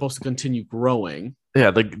Gorath is supposed to continue growing.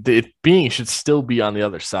 Yeah, the being should still be on the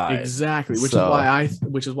other side. Exactly,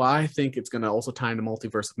 which is why I think it's going to also tie into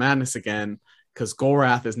Multiverse of Madness again, because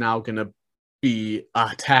Gorath is now going to be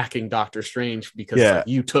attacking Doctor Strange because like,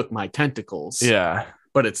 you took my tentacles. Yeah.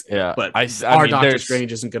 But Doctor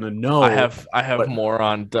Strange isn't going to know. I have more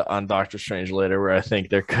on Doctor Strange later, where I think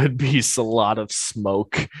there could be a lot of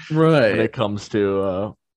smoke when it comes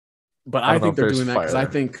to. But I think they're doing that because I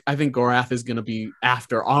think Gorath is going to be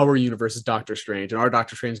after our universe's Doctor Strange, and our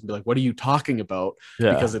Doctor Strange is going to be like, "What are you talking about?"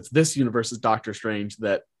 Yeah. Because it's this universe's Doctor Strange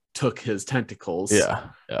that took his tentacles. Yeah.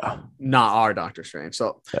 Not our Doctor Strange.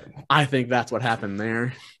 So I think that's what happened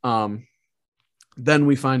there. Then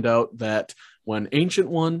we find out that when Ancient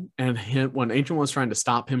One was trying to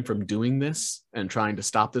stop him from doing this and trying to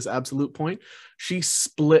stop this absolute point, she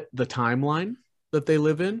split the timeline that they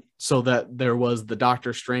live in so that there was the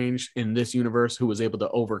Doctor Strange in this universe who was able to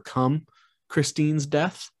overcome Christine's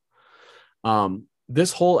death.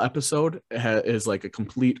 This whole episode is like a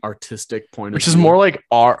complete artistic point of view. Which is more like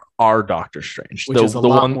our Doctor Strange. Which is a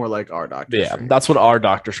lot more like our Doctor Strange. Yeah, that's what our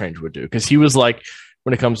Doctor Strange would do. Because he was like,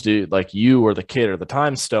 when it comes to like you or the kid or the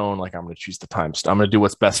time stone, like I'm going to choose the time stone. I'm going to do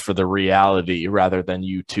what's best for the reality rather than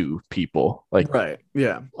you two people. Like, right.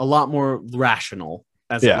 Yeah. A lot more rational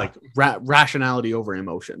like rationality over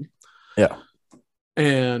emotion. Yeah.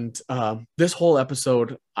 And this whole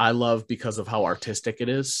episode I love because of how artistic it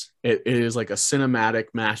is. It is like a cinematic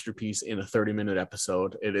masterpiece in a 30-minute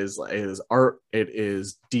episode. It is art. It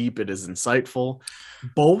is deep. It is insightful.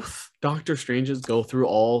 Both Doctor Stranges go through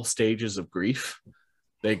all stages of grief.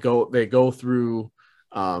 They go through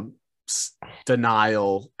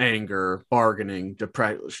denial, anger, bargaining,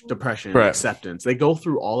 depression, acceptance. They go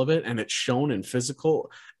through all of it, and it's shown in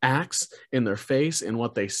physical acts, in their face, in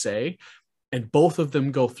what they say. And both of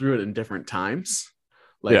them go through it in different times.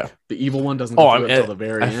 Like the evil one doesn't go through it until the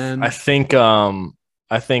very end. I think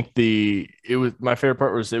I think it was my favorite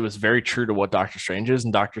part was it was very true to what Doctor Strange is.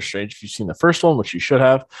 And Doctor Strange, if you've seen the first one, which you should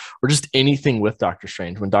have, or just anything with Doctor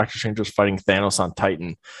Strange, when Doctor Strange was fighting Thanos on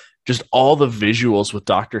Titan, just all the visuals with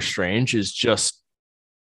Doctor Strange is just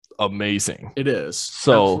amazing. It is.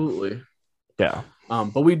 So absolutely. Yeah.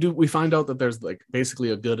 But we find out that there's like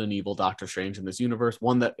basically a good and evil Doctor Strange in this universe.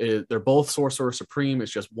 One that is, they're both Sorcerer Supreme.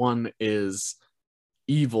 It's just one is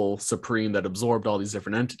evil Supreme that absorbed all these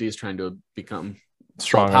different entities, trying to become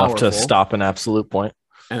strong enough to stop an absolute point.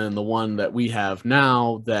 And then the one that we have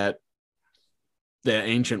now that the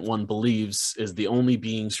Ancient One believes is the only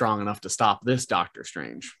being strong enough to stop this Doctor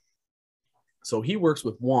Strange. So he works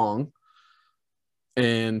with Wong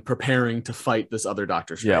and preparing to fight this other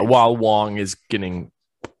Doctor Strange. Yeah, while Wong is getting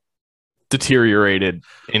deteriorated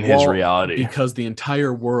in his reality. Because the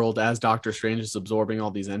entire world, as Doctor Strange is absorbing all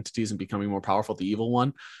these entities and becoming more powerful, the evil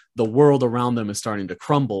one, the world around them is starting to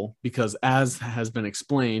crumble because, as has been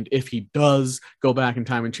explained, if he does go back in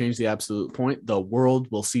time and change the absolute point, the world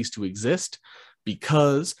will cease to exist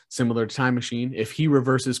because, similar to Time Machine, if he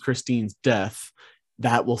reverses Christine's death,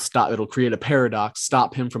 that will stop. It'll create a paradox,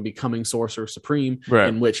 stop him from becoming Sorcerer Supreme, right,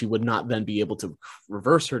 in which he would not then be able to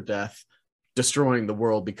reverse her death, destroying the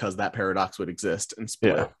world because that paradox would exist and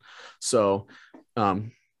split. Yeah. So,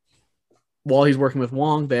 while he's working with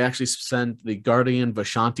Wong, they actually send the Guardian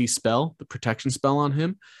Vishanti spell, the protection spell on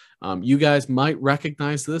him. You guys might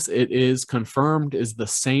recognize this. It is confirmed is the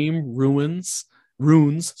same runes. If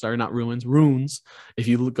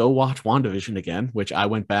you go watch WandaVision again, which I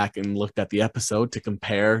went back and looked at the episode to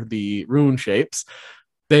compare the rune shapes,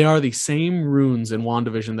 they are the same runes in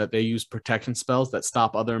WandaVision that they use protection spells that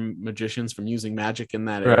stop other magicians from using magic in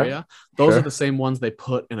that area. Those are the same ones they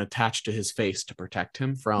put and attach to his face to protect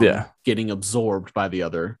him from getting absorbed by the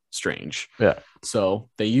other Strange. Yeah.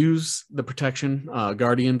 So they use the protection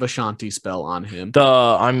Guardian Vishanti spell on him.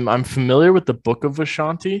 I'm familiar with the Book of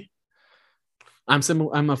Vishanti. I'm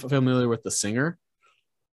familiar with the singer.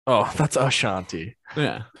 Oh, that's Ashanti.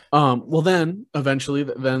 Yeah. Well, then eventually,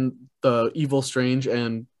 the evil Strange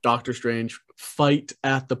and Doctor Strange fight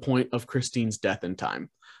at the point of Christine's death in time.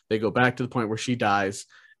 They go back to the point where she dies,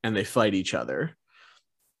 and they fight each other.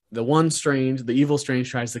 The evil Strange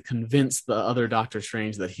tries to convince the other Doctor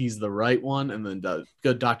Strange that he's the right one, and then the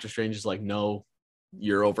good Doctor Strange is like, "No,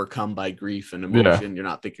 you're overcome by grief and emotion. You're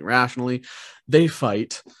not thinking rationally." They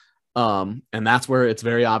fight. And that's where it's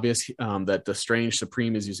very obvious that the Strange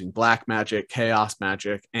Supreme is using black magic, chaos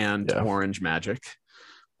magic, and orange magic.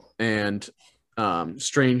 And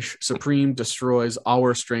Strange Supreme destroys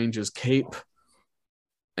our Strange's cape.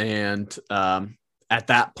 And at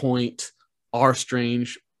that point, our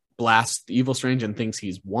Strange blasts the evil Strange and thinks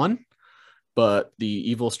he's won. But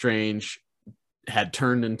the evil Strange had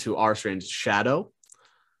turned into our Strange's shadow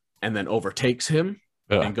and then overtakes him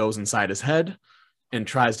and goes inside his head and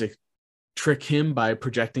tries to trick him by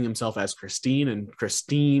projecting himself as Christine. And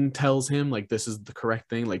Christine tells him, like, this is the correct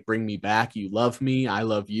thing. Like, bring me back. You love me. I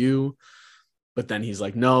love you. But then he's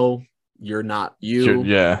like, no, you're not you.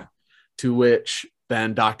 To which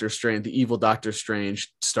then Doctor Strange, the evil Doctor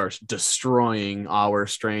Strange, starts destroying our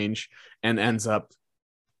Strange and ends up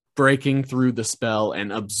breaking through the spell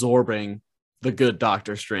and absorbing the good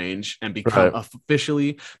Doctor Strange and become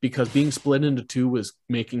officially, because being split into two was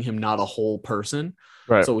making him not a whole person.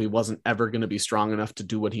 So he wasn't ever going to be strong enough to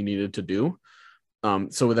do what he needed to do.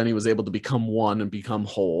 So then he was able to become one and become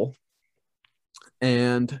whole.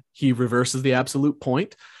 And he reverses the absolute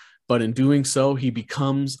point. But in doing so, he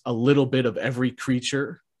becomes a little bit of every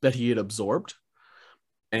creature that he had absorbed.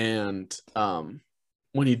 And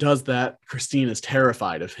when he does that, Christine is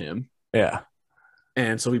terrified of him. Yeah.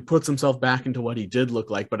 And so he puts himself back into what he did look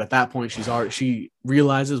like. But at that point, she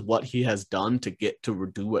realizes what he has done to get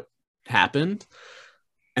to do what happened.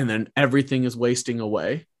 And then everything is wasting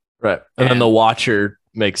away. Right. And then the Watcher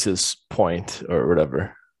makes his point or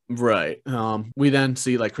whatever. Right. We then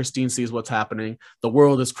see, like, Christine sees what's happening. The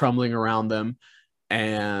world is crumbling around them.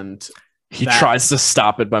 And he tries to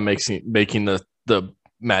stop it by making the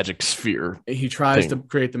magic sphere. He tries to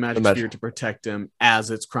create the magic sphere to protect him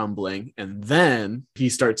as it's crumbling. And then he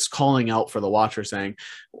starts calling out for the Watcher, saying,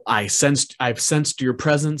 I've sensed your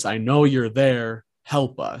presence. I know you're there.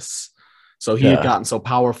 Help us. So he had gotten so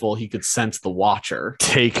powerful, he could sense the Watcher.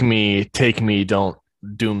 Take me, don't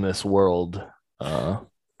doom this world.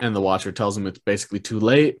 And the Watcher tells him it's basically too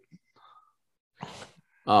late.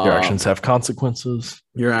 Your actions have consequences.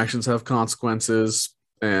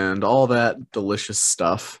 And all that delicious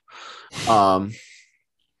stuff. But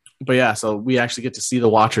yeah, so we actually get to see the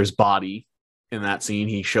Watcher's body in that scene.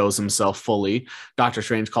 He shows himself fully. Doctor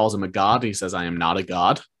Strange calls him a god. He says, I am not a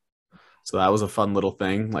god. So that was a fun little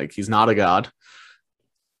thing. Like, he's not a god.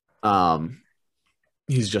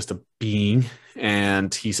 He's just a being,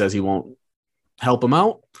 and he says he won't help him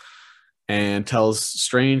out and tells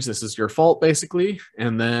Strange this is your fault, basically.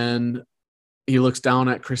 And then he looks down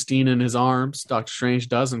at Christine in his arms, Doctor Strange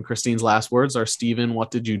does, and Christine's last words are, Stephen,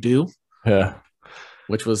 what did you do? Yeah.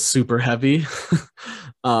 Which was super heavy.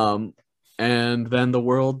 And then the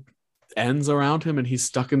world ends around him and he's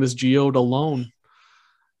stuck in this geode alone.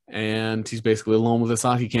 And he's basically alone with his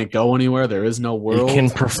thought. He can't go anywhere. There is no world. He can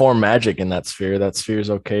perform magic in that sphere. That sphere is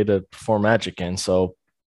okay to perform magic in. So,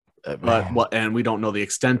 but what? And we don't know the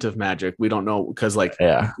extent of magic. We don't know because, like,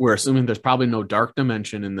 yeah, we're assuming there's probably no dark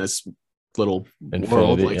dimension in this little Infinity,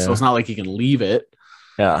 world. Like, so it's not like he can leave it.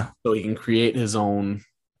 Yeah. So he can create his own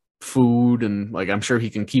food and, like, I'm sure he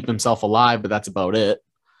can keep himself alive, but that's about it.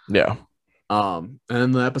 Yeah. And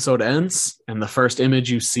then the episode ends, and the first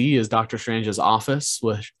image you see is Doctor Strange's office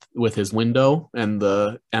with his window and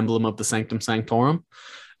the emblem of the Sanctum Sanctorum,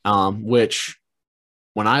 which,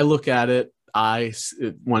 when I look at it,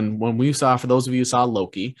 when we saw, for those of you who saw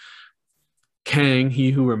Loki, Kang,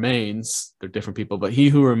 He Who Remains, they're different people, but He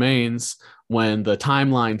Who Remains, when the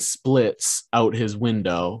timeline splits out his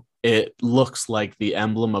window, it looks like the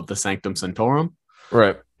emblem of the Sanctum Sanctorum.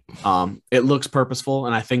 Right. It looks purposeful,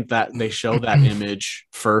 and I think that they show that image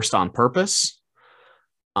first on purpose.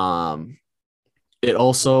 It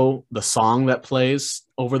also, the song that plays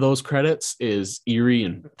over those credits is eerie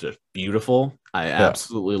and just beautiful. I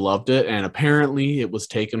absolutely loved it, and apparently it was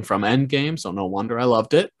taken from Endgame, so no wonder I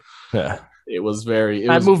loved it. Yeah, it was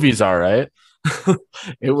movie's all right.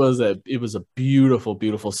 It was a beautiful,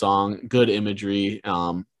 beautiful song, good imagery,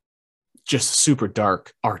 just super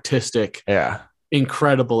dark, artistic. Yeah.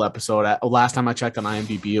 Incredible episode. Last time I checked on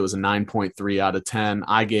IMDb, it was a 9.3 out of 10.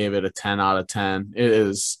 I gave it a 10 out of 10. It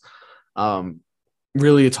is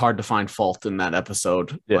really, it's hard to find fault in that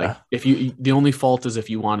episode. Yeah. Like, the only fault is if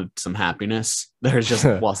you wanted some happiness. There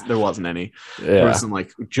wasn't any. Yeah. There was some,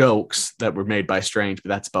 like, jokes that were made by Strange, but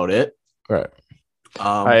that's about it. Right. You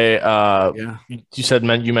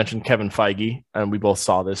mentioned Kevin Feige, and we both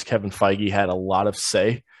saw this. Kevin Feige had a lot of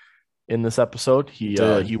say in this episode. He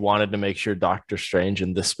wanted to make sure Doctor Strange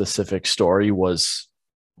in this specific story was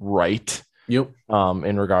right. Yep.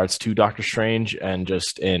 In regards to Doctor Strange and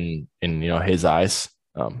just in his eyes.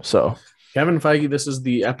 So Kevin Feige, this is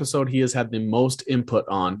the episode he has had the most input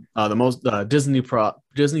on, the most Disney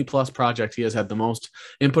Plus project he has had the most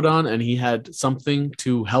input on, and he had something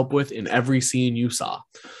to help with in every scene you saw.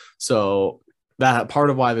 So that part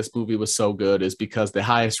of why this movie was so good is because the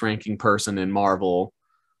highest ranking person in Marvel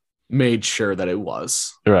made sure that it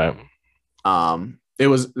was right. It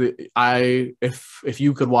was, if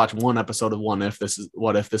you could watch one episode of What If, this is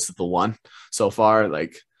the one so far.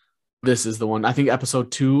 Like, this is the one. I think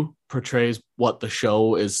episode 2 portrays what the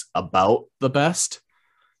show is about the best.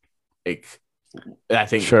 Like, I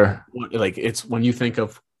think, sure. Like, it's when you think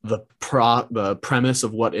of the premise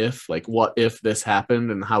of What If, like, what if this happened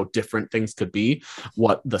and how different things could be,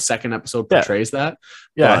 what the second episode portrays that.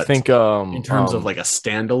 Yeah, but I think in terms of, like, a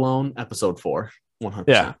standalone, episode 4, 100%.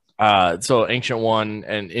 Yeah. So Ancient One,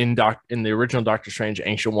 and in the original Doctor Strange,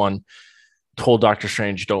 Ancient One told Doctor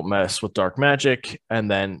Strange, don't mess with dark magic.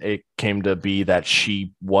 And then it came to be that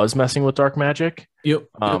she was messing with dark magic. Yep.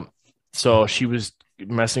 So she was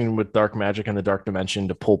messing with dark magic in the dark dimension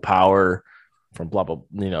to pull power from blah, blah,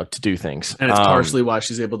 to do things. And it's partially why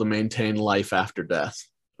she's able to maintain life after death.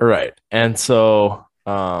 Right. And so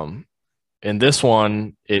in this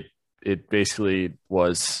one, it basically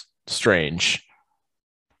was Strange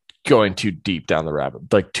going too deep down the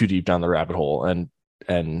rabbit hole and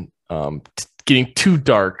getting too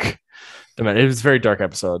dark. It was a very dark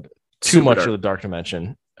episode, too much of the dark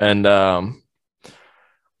dimension. And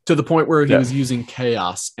to the point where he was using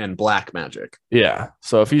chaos and black magic. Yeah.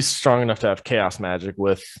 So if he's strong enough to have chaos magic,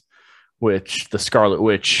 with which the Scarlet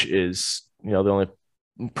Witch is, the only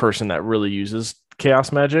person that really uses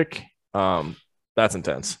chaos magic, that's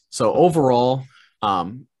intense. So overall,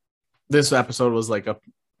 this episode was like a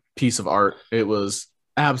piece of art. It was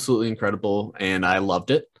absolutely incredible, and I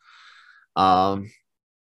loved it.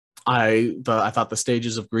 I thought the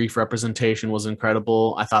stages of grief representation was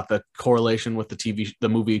incredible. I thought the correlation with the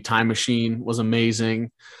movie Time Machine was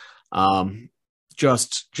amazing.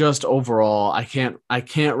 Just overall, I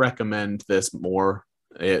can't recommend this more.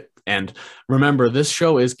 And remember, this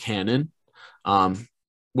show is canon,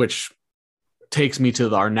 which takes me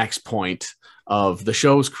to our next point of the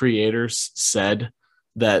show's creators said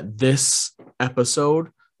that this episode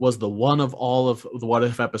was the one of all of the What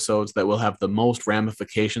If episodes that will have the most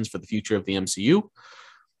ramifications for the future of the MCU.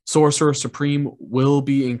 Sorcerer Supreme will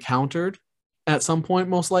be encountered at some point,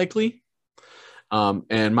 most likely.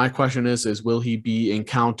 And my question is will he be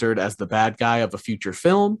encountered as the bad guy of a future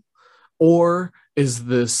film? Or is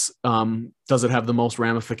this, does it have the most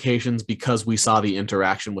ramifications because we saw the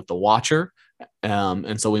interaction with the Watcher?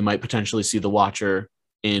 And so we might potentially see the Watcher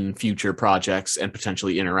in future projects and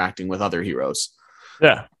potentially interacting with other heroes.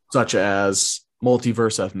 Yeah. Such as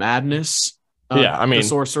Multiverse of Madness. I mean,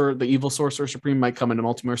 the evil Sorcerer Supreme might come into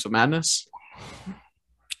Multiverse of Madness.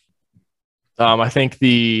 I think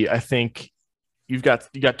you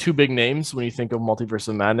got two big names when you think of Multiverse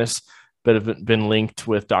of Madness that have been linked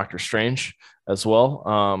with Doctor Strange as well.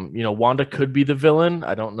 Wanda could be the villain.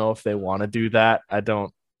 I don't know if they want to do that. I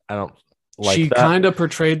don't like she that. kind of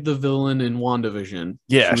portrayed the villain in WandaVision.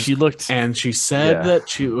 Yeah, she looked, and she said that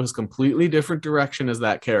she was completely different direction as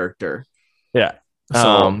that character. Yeah.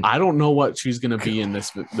 So I don't know what she's going to be in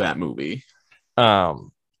that movie.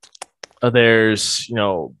 There's,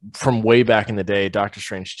 from way back in the day, Doctor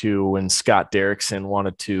Strange 2, when Scott Derrickson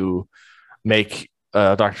wanted to make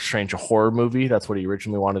Doctor Strange a horror movie. That's what he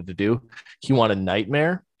originally wanted to do. He wanted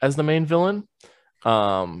Nightmare as the main villain.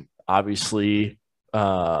 Obviously,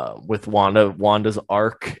 with Wanda's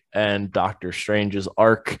arc and Doctor Strange's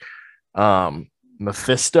arc,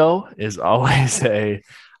 Mephisto is always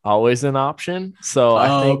an option. So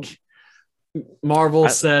I think Marvel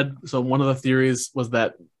said, so one of the theories was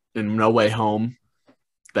that in No Way Home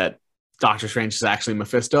that Doctor Strange is actually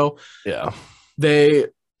Mephisto. Yeah. A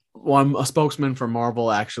spokesman for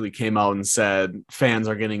Marvel actually came out and said fans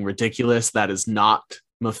are getting ridiculous. That is not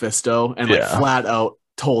Mephisto, and flat out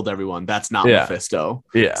told everyone that's not Mephisto.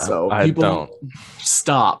 Yeah. So people don't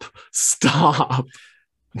stop.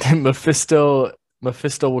 Mephisto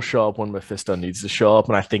will show up when Mephisto needs to show up,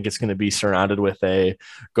 and I think it's going to be surrounded with a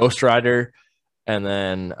Ghost Rider. And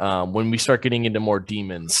then when we start getting into more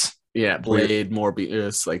demons, Blade,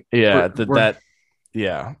 Morbius,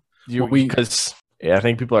 because I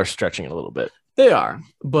think people are stretching it a little bit. They are,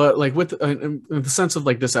 but like with in the sense of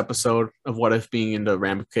like this episode of What If being into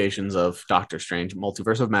ramifications of Doctor Strange,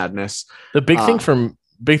 Multiverse of Madness. The big thing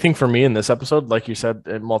for me in this episode, like you said,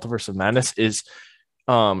 in Multiverse of Madness, is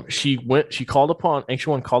Ancient One called upon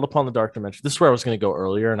the Dark Dimension. This is where I was going to go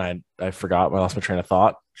earlier, and I forgot. I lost my train of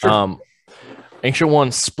thought. Sure. Ancient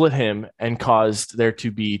One split him and caused there to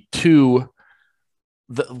be two.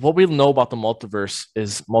 What we know about the multiverse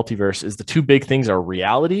is the two big things are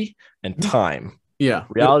reality and time. Yeah,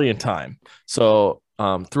 reality and time. So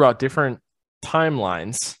throughout different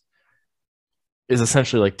timelines is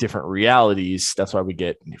essentially like different realities. That's why we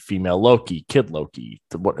get female Loki, kid Loki,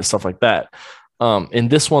 stuff like that. In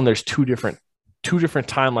this one, there's two different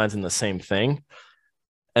timelines in the same thing.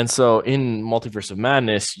 And so in Multiverse of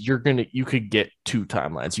Madness, you could get 2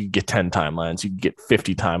 timelines, you could get 10 timelines, you could get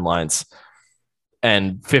 50 timelines,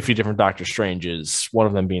 and 50 different Doctor Stranges, one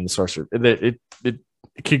of them being the Sorcerer. It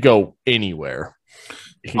could go anywhere.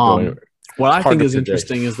 What I think is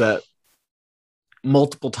interesting is that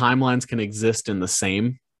multiple timelines can exist in the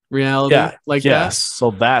same reality. That.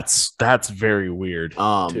 So that's very weird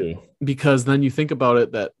too. Because then you think about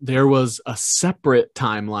it, that there was a separate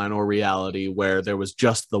timeline or reality where there was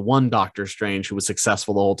just the one Doctor Strange who was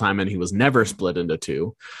successful the whole time and he was never split into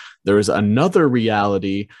 2. There was another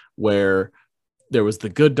reality where there was the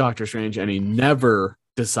good Doctor Strange and he never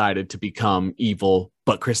decided to become evil,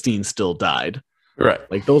 but Christine still died. Right.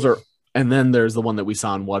 Like those are, and then there's the one that we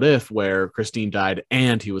saw in What If where Christine died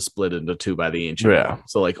and he was split into 2 by the Ancient One.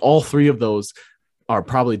 So like all 3 of those are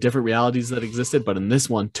probably different realities that existed, but in this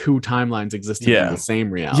one, 2 timelines existed in the same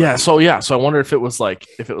reality. So I wonder if it was like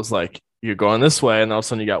you're going this way, and all of a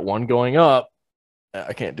sudden you got one going up.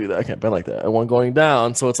 I can't do that. I can't bend like that. And one going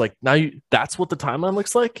down. So it's like that's what the timeline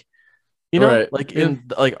looks like. Like in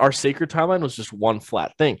like our sacred timeline was just one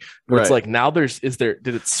flat thing. But it's like now did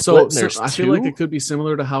it split? So I feel like it could be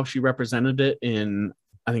similar to how she represented it in,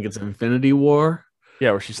 I think it's Infinity War.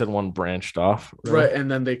 Yeah, where she said one branched off. Right. And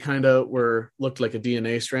then they kind of looked like a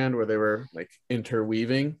DNA strand where they were like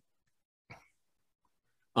interweaving.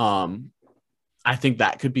 I think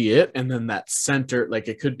that could be it. And then that center, like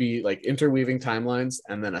it could be like interweaving timelines.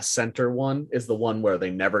 And then a center one is the one where they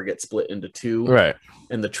never get split into 2. Right.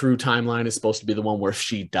 And the true timeline is supposed to be the one where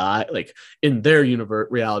she died. Like in their universe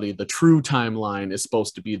reality, the true timeline is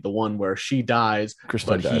supposed to be the one where she dies,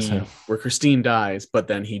 where Christine dies, but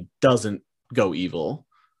then he doesn't go evil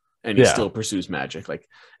and he still pursues magic, like,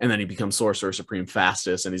 and then he becomes Sorcerer Supreme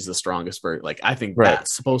fastest and he's the strongest I think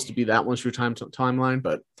that's supposed to be that one's true timeline.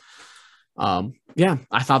 But I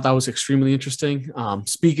thought that was extremely interesting.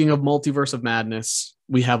 Speaking of Multiverse of Madness,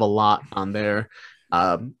 we have a lot on there.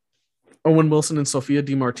 Owen Wilson and Sophia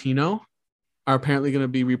DiMartino are apparently going to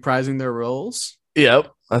be reprising their roles.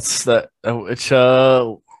 Yep, that's that.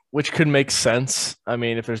 Which could make sense. I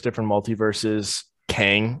mean, if there's different multiverses,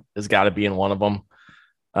 Kang has got to be in one of them.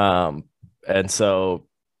 And so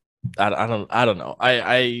I don't know.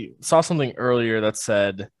 I saw something earlier that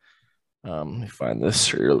said, let me find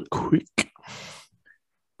this really quick.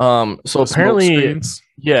 So apparently,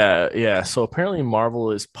 yeah. So apparently,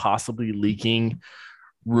 Marvel is possibly leaking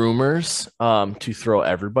rumors to throw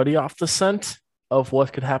everybody off the scent of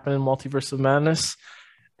what could happen in Multiverse of Madness,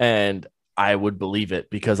 and I would believe it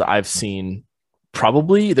because I've seen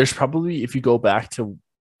there's probably if you go back to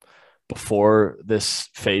before this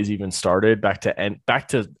phase even started, back to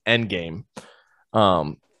Endgame,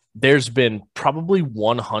 there's been probably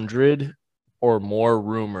 100 or more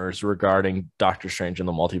rumors regarding Doctor Strange and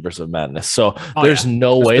the Multiverse of Madness. So there's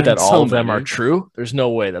no way that all of them are true. There's no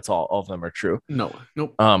way that's all of them are true. No,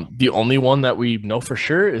 nope. The only one that we know for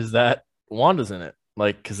sure is that Wanda's in it,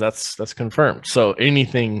 like, because that's confirmed. So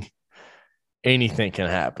anything can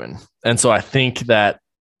happen. And so I think that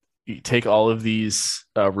you take all of these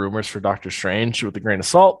rumors for Doctor Strange with a grain of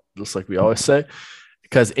salt, just like we always say,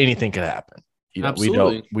 because anything could happen. You know,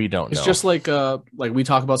 Absolutely. we don't know. It's just like we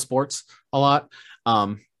talk about sports a lot.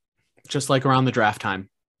 Just like around the draft time,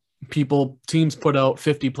 teams put out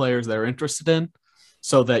 50 players they're interested in,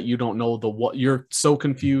 so that you don't know what you're so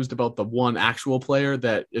confused about the one actual player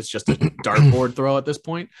that it's just a dartboard throw at this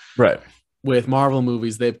point. Right. With Marvel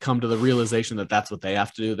movies, they've come to the realization that that's what they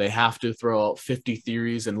have to do. They have to throw out 50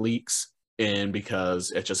 theories and leaks in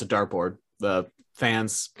because it's just a dartboard. The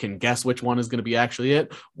fans can guess which one is going to be actually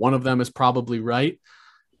it. One of them is probably right,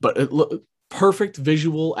 but perfect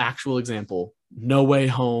visual, actual example. No Way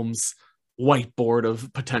Home's whiteboard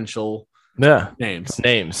of potential names.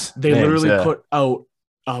 They literally put out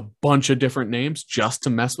a bunch of different names just to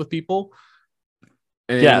mess with people.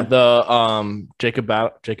 And the Jacob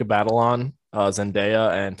Batalon,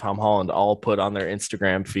 Zendaya, and Tom Holland all put on their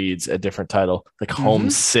Instagram feeds a different title, like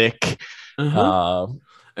Homesick.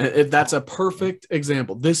 That's a perfect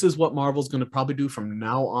example. This is what Marvel's going to probably do from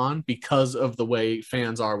now on because of the way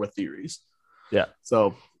fans are with theories. Yeah.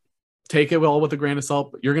 So take it all with a grain of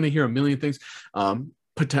salt. But you're going to hear a million things.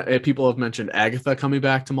 People have mentioned Agatha coming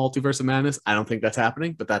back to Multiverse of Madness. I don't think that's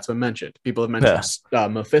happening, but that's been mentioned. People have mentioned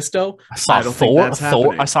Mephisto. I don't think that's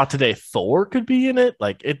happening. I saw today Thor could be in it.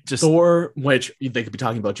 Like it just Thor, which they could be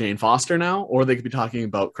talking about Jane Foster now, or they could be talking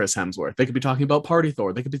about Chris Hemsworth. They could be talking about Party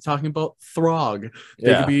Thor. They could be talking about Throg.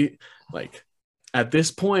 They could be like, at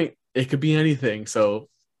this point, it could be anything. So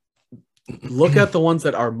look at the ones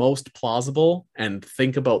that are most plausible and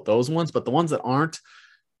think about those ones, but the ones that aren't,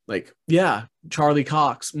 like, Charlie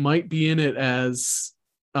Cox might be in it as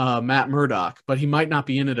Matt Murdock, but he might not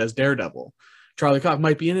be in it as Daredevil. Charlie Cox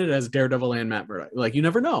might be in it as Daredevil and Matt Murdock. Like, you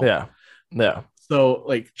never know. Yeah. So,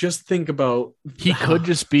 like, just think about he could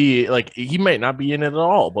just be like he might not be in it at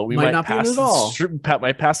all, but we might pass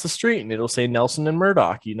the street and it'll say Nelson and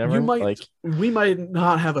Murdock. We might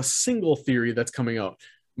not have a single theory that's coming out.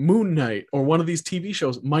 Moon Knight or one of these TV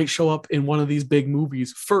shows might show up in one of these big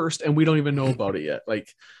movies first, and we don't even know about it yet.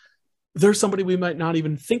 Like, there's somebody we might not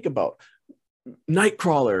even think about.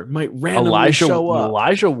 Nightcrawler might randomly show up.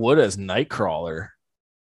 Elijah Wood as Nightcrawler.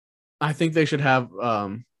 I think they should have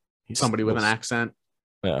somebody with an accent,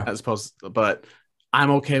 as opposed. But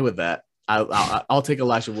I'm okay with that. I'll take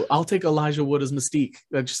Elijah Wood. I'll take Elijah Wood as Mystique.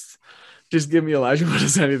 That just give me Elijah Wood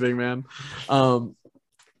as anything, man. But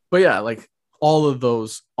yeah, like. All of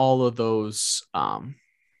those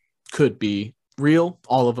could be real.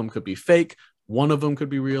 All of them could be fake. One of them could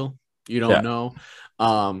be real. You don't know.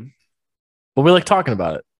 But we like talking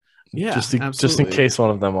about it. Yeah, just in case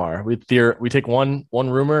one of them are. We take one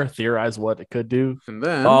rumor, theorize what it could do, and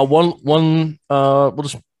then we'll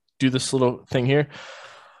just do this little thing here.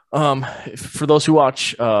 For those who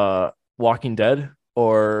watch Walking Dead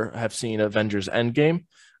or have seen Avengers Endgame,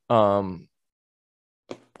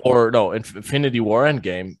 Infinity War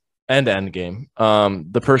Endgame.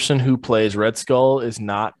 The person who plays Red Skull is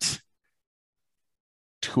not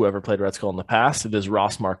whoever played Red Skull in the past. It is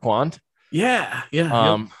Ross Marquand. Yeah. We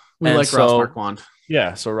like Ross Marquand.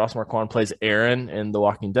 Yeah, so Ross Marquand plays Aaron in The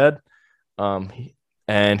Walking Dead.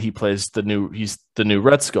 And he plays he's the new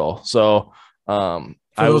Red Skull. So for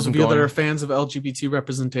those of you that are fans of LGBT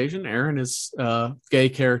representation, Aaron is a gay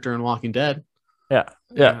character in Walking Dead. Yeah.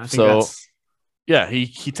 So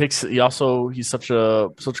he's such a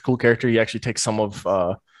cool character. He actually takes some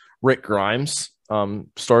of Rick Grimes'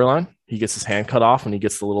 storyline. He gets his hand cut off and he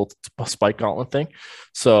gets the little spike gauntlet thing.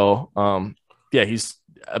 So he's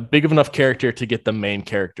a big of enough character to get the main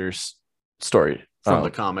character's story from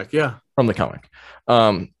the comic. Yeah. from the comic.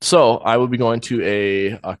 So I will be going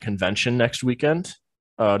to a convention next weekend.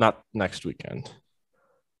 Not next weekend.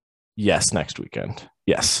 Yes, next weekend.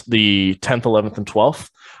 Yes, the 10th, 11th, and 12th.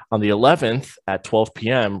 On the 11th at 12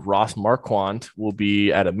 p.m., Ross Marquand will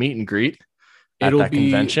be at a meet and greet at It'll that be,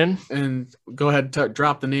 convention. and go ahead and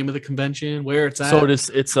drop the name of the convention, where it's at. So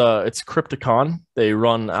it's Crypticon. They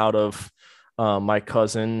run out of my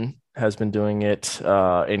cousin has been doing it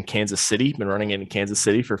in Kansas City, been running it in Kansas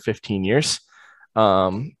City for 15 years.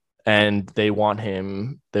 And they want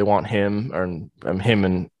him or him and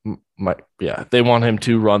they want him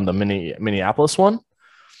to run the Minneapolis one.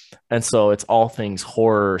 And so it's all things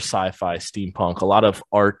horror, sci-fi, steampunk, a lot of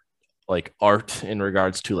art in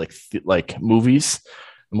regards to like movies,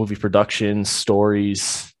 movie productions,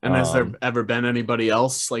 stories. And has there ever been anybody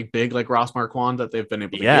else like big like Ross Marquand that they've been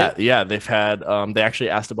able to Yeah, get? yeah. They've had they actually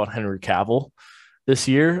asked about Henry Cavill this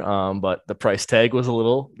year, but the price tag was a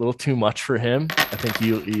little too much for him. I think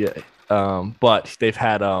but they've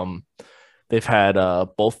had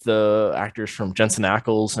both the actors from Jensen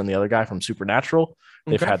Ackles and the other guy from Supernatural.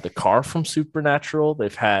 They've had the car from Supernatural.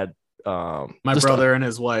 They've had my brother and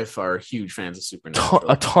his wife are huge fans of Supernatural.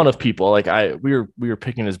 A ton of people. Like we were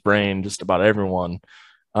picking his brain, just about everyone.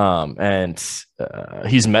 And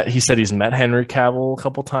he said he's met Henry Cavill a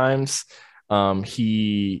couple times.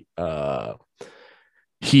 He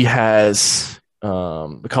has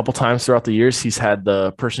a couple times throughout the years he's had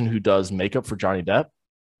the person who does makeup for Johnny Depp.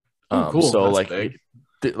 Cool. So That's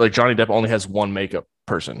like Johnny Depp only has one makeup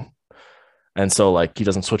person. And so like he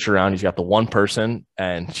doesn't switch around. He's got the one person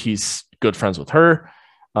and he's good friends with her.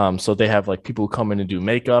 So they have like people who come in and do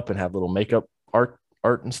makeup and have little makeup art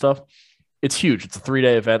and stuff. It's huge. It's a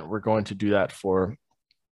 3-day event. We're going to do that for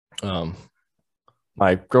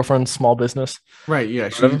my girlfriend's small business. Right. Yeah.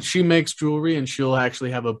 She makes jewelry and she'll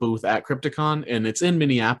actually have a booth at Crypticon and it's in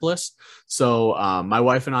Minneapolis. So my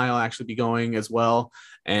wife and I will actually be going as well.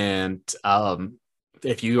 And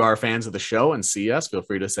if you are fans of the show and see us, feel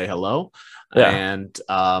free to say hello. Yeah. And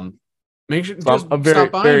make sure I'm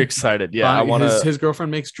very excited. Yeah. I want his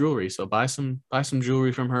girlfriend makes jewelry. So buy some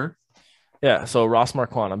jewelry from her. Yeah, so Ross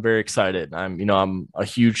Marquand, I'm very excited. I'm a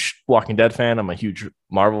huge Walking Dead fan. I'm a huge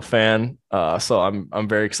Marvel fan. So I'm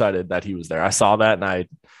very excited that he was there. I saw that and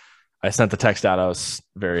I sent the text out. I was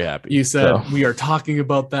very happy. You said we are talking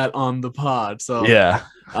about that on the pod. So yeah.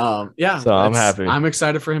 Yeah. So I'm happy. I'm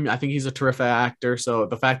excited for him. I think he's a terrific actor. So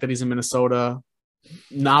the fact that he's in Minnesota,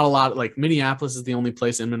 not a lot, like Minneapolis is the only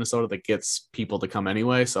place in Minnesota that gets people to come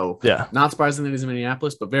anyway. So yeah, not surprising that he's in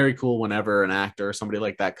Minneapolis, but very cool whenever an actor or somebody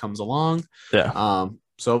like that comes along. Yeah.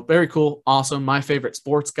 So very cool. Awesome. My favorite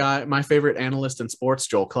sports guy, my favorite analyst in sports,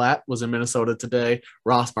 Joel Klatt, was in Minnesota today.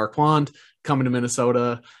 Ross Marquand coming to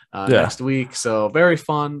Minnesota next week. So very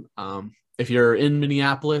fun. If you're in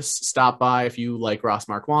Minneapolis, stop by. If you like Ross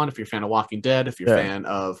Marquand, if you're a fan of Walking Dead, if you're a fan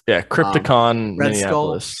of Crypticon Red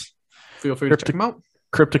Minneapolis. Skull, feel free to check them out.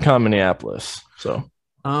 Crypticon Minneapolis. So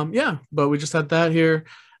yeah, but we just had that here.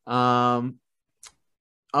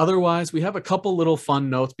 Otherwise, we have a couple little fun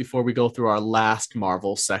notes before we go through our last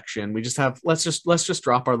Marvel section. We just have let's just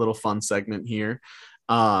drop our little fun segment here.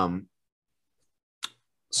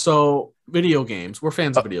 So video games. We're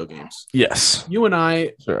fans of video games. Yes. You and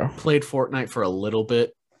I played Fortnite for a little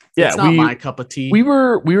bit. Yeah, it's not my cup of tea. We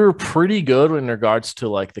were pretty good in regards to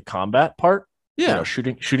like the combat part. Yeah,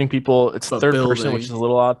 shooting people. It's third person, which is a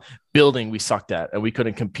little odd. Building, we sucked at, and we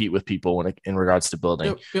couldn't compete with people in regards to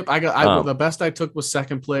building. Yep. I got the best I took was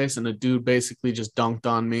second place, and a dude basically just dunked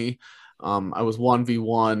on me. I was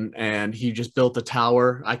 1v1, and he just built a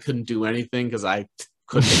tower. I couldn't do anything because I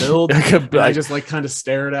couldn't build. I just like kind of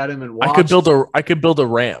stared at him and watched. I could build a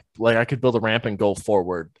ramp. Like I could build a ramp and go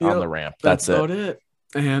forward on the ramp. That's about it.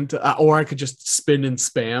 And or I could just spin and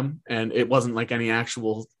spam, and it wasn't like any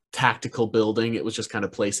actual tactical building. It was just kind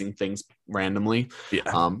of placing things randomly.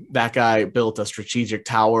 Yeah. That guy built a strategic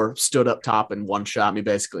tower, stood up top and one shot me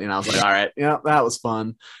basically. And I was like, all right, yeah, that was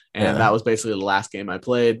fun. And that was basically the last game I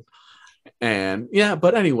played. And yeah,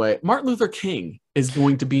 but anyway, Martin Luther King is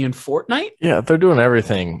going to be in Fortnite. Yeah, they're doing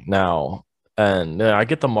everything now. And I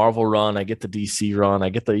get the Marvel run, I get the DC run, I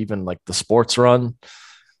get even like the sports run.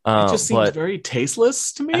 It just seems very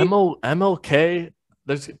tasteless to me. MLK.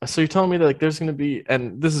 So you're telling me that like there's going to be,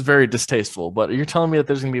 and this is very distasteful, but you're telling me that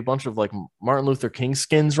there's going to be a bunch of like Martin Luther King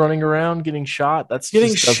skins running around getting shot? That's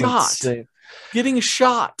getting shot.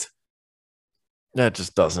 That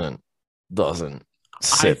just doesn't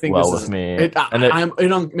sit well with me.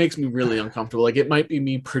 It makes me really uncomfortable. Like it might be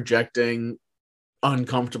me projecting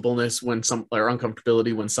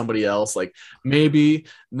uncomfortability when somebody else, like maybe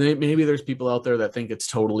there's people out there that think it's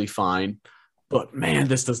totally fine. But man,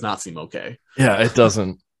 this does not seem okay. Yeah, it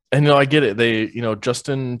doesn't. And I get it. They,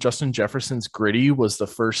 Justin Jefferson's Gritty was the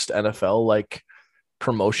first NFL like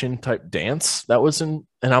promotion type dance that was in,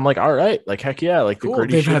 and I'm like, all right, like heck yeah, like Cool. the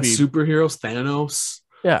Gritty They've should had be superheroes, Thanos.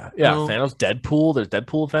 Yeah, Thanos, Deadpool. There's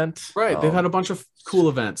Deadpool event. Right. They've had a bunch of cool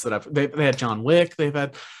events they had John Wick. They've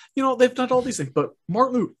had, they've done all these things. But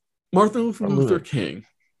Martin Luther King.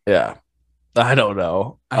 Yeah. I don't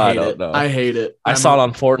know. I don't know. I hate it. I saw it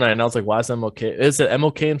on Fortnite and I was like, why is MLK? Is it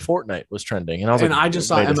MLK in Fortnite was trending? And I was like, I just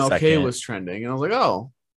saw MLK was trending. And I was like,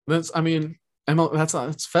 oh,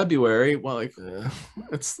 it's February. Well, like,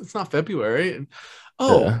 it's not February. And,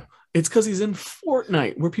 it's because he's in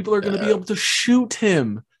Fortnite where people are going to be able to shoot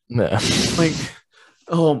him. Yeah. Like,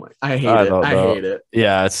 oh my, I hate it.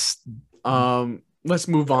 Yeah, it's. Let's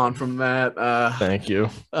move on from that. Thank you.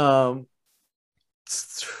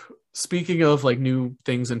 Speaking of like new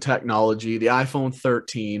things in technology, the iPhone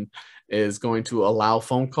 13 is going to allow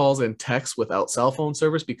phone calls and texts without cell phone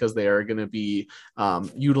service because they are going to be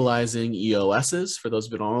utilizing EOSs. For those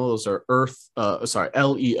who don't know, those are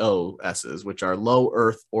LEOSs, which are low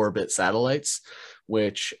Earth orbit satellites,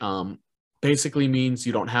 which basically means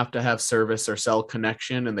you don't have to have service or cell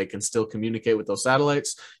connection and they can still communicate with those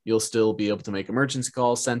satellites. You'll still be able to make emergency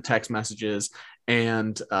calls, send text messages,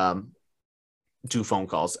 and do phone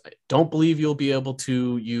calls. I don't believe you'll be able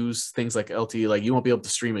to use things like LTE, like you won't be able to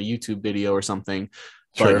stream a YouTube video or something,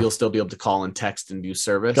 but you'll still be able to call and text and do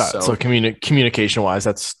service. So communication wise,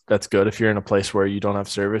 that's good if you're in a place where you don't have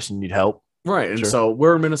service and need help. Right. And so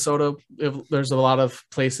we're in Minnesota. There's a lot of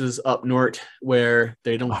places up north where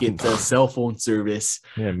they don't get the cell phone service.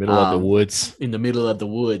 Yeah, middle of the woods. In the middle of the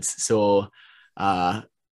woods. So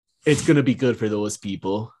it's going to be good for those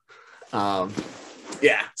people.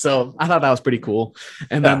 Yeah, so I thought that was pretty cool.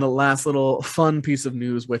 And then the last little fun piece of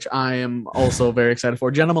news, which I am also very excited for,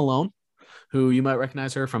 Jenna Malone, who you might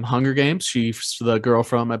recognize her from Hunger Games. She's the girl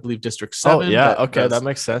from, I believe, District 7. Oh, yeah, okay, that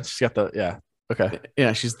makes sense. She's got okay.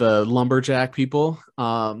 Yeah, she's the lumberjack people.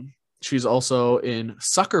 She's also in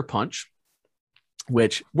Sucker Punch,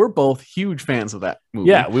 which we're both huge fans of that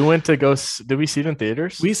movie. Yeah, we went to go. Did we see it in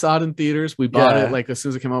theaters? We saw it in theaters. We bought it like as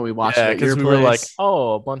soon as it came out. We watched it because we were like,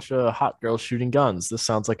 oh, a bunch of hot girls shooting guns. This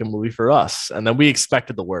sounds like a movie for us. And then we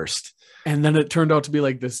expected the worst. And then it turned out to be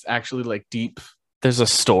like this actually like deep. There's a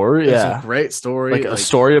story. There's a great story. Like a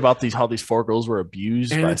story about how these 4 girls were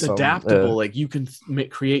abused. And it's adaptable. Like you can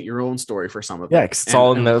create your own story for some of them. Yeah, because it's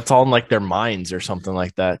all in like their minds or something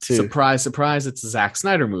like that too. Surprise, surprise! It's a Zack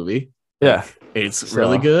Snyder movie. Yeah. It's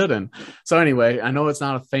really good. And so anyway, I know it's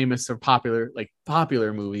not a famous or popular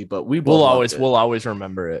movie, but we'll always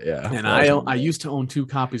remember it. Yeah. And I used to own 2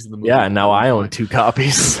 copies of the movie. Yeah, and now I own 2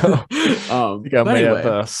 copies. So I think I may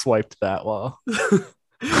have swiped that well.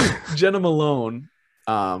 Jenna Malone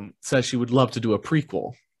says she would love to do a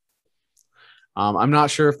prequel. I'm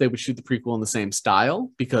not sure if they would shoot the prequel in the same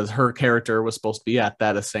style because her character was supposed to be at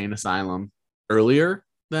that insane asylum earlier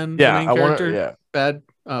than the main character.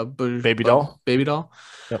 Baby doll.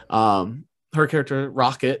 Yep. Her character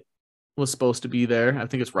Rocket was supposed to be there. I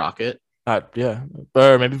think it's Rocket. Or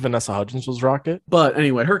maybe Vanessa Hudgens was Rocket. But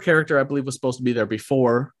anyway, her character I believe was supposed to be there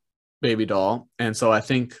before Baby Doll, and so I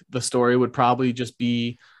think the story would probably just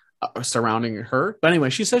be surrounding her. But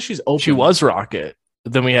anyway, she says she's open. She was Rocket.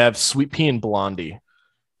 Then we have Sweet Pea and Blondie.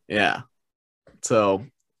 Yeah. So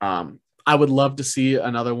I would love to see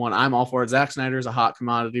another one. I'm all for it. Zack Snyder is a hot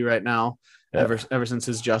commodity right now. Yeah. Ever since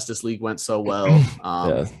his Justice League went so well.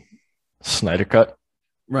 Snyder Cut.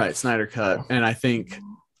 Right, Snyder Cut. And I think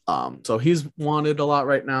so he's wanted a lot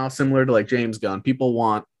right now, similar to like James Gunn. People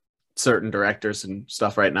want certain directors and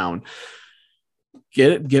stuff right now. And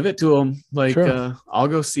give it to him. Like I'll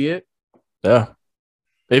go see it. Yeah.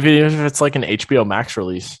 Maybe if it's like an HBO Max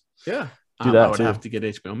release. Yeah. Do that I would have to get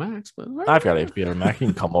HBO Max, but I've got HBO Max. You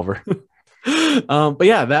can come over. But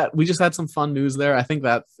yeah, that we just had some fun news there. I think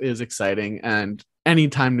that is exciting, and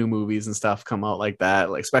anytime new movies and stuff come out like that,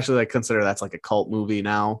 like especially like consider that's like a cult movie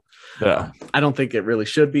now. Yeah, I don't think it really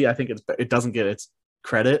should be. I think it doesn't get its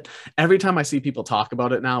credit. Every time I see people talk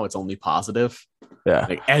about it now, it's only positive. Yeah,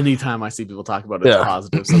 like anytime I see people talk about it, it's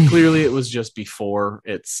positive. So clearly, it was just before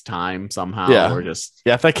its time somehow. Yeah, or just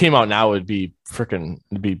if that came out now, it'd be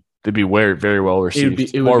very well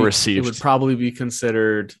received. It would probably be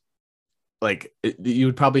considered. Like you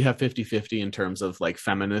would probably have 50-50 in terms of like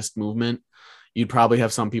feminist movement. You'd probably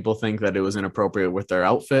have some people think that it was inappropriate with their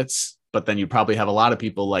outfits, but then you'd probably have a lot of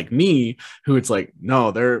people like me who it's like, no,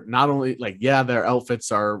 they're not only like, yeah, their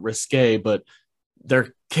outfits are risque, but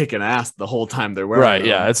they're kicking ass the whole time they're wearing them.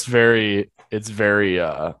 Yeah. It's very, and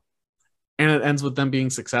it ends with them being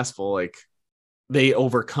successful. Like they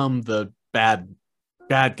overcome the bad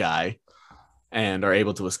guy and are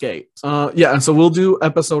able to escape. Yeah, and so we'll do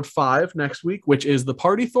episode 5 next week, which is the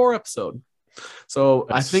Party Thor episode. So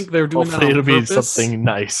I think they're doing that on it'll purpose. be something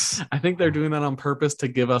nice. I think they're doing that on purpose to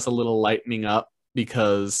give us a little lightening up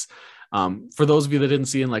because for those of you that didn't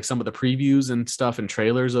see in like some of the previews and stuff and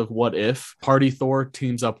trailers of What If, Party Thor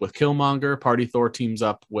teams up with Killmonger, Party Thor teams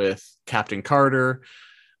up with Captain Carter.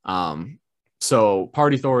 So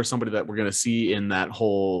Party Thor is somebody that we're going to see in that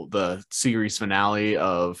the series finale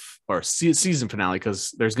season finale,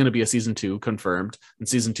 because there's going to be a season 2 confirmed, and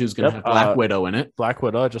season 2 is going to have Black Widow in it. Black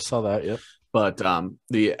Widow, I just saw that. Yep. But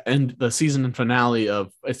the season finale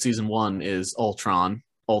of season 1 is Ultron,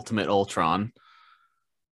 Ultimate Ultron.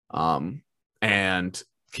 And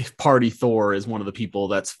Party Thor is one of the people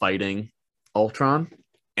that's fighting Ultron.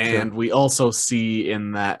 And we also see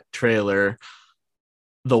in that trailer,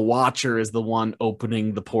 the Watcher is the one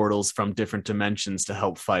opening the portals from different dimensions to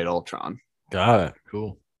help fight Ultron. Got it.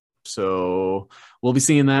 Cool. So we'll be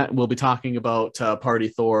seeing that. We'll be talking about Party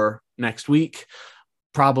Thor next week.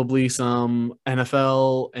 Probably some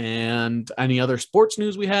NFL and any other sports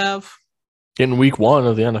news we have. In week 1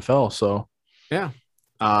 of the NFL, so. Yeah.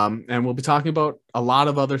 And we'll be talking about a lot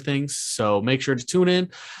of other things. So make sure to tune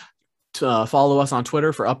in. To follow us on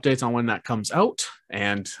Twitter for updates on when that comes out,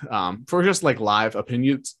 and for just like live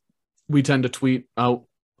opinions, we tend to tweet out.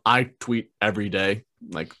 I tweet every day,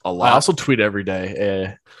 like a lot. I also tweet every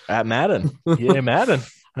day at Madden. Yeah, Madden.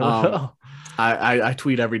 I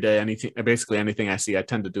tweet every day. Basically anything I see, I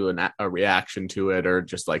tend to do a reaction to it or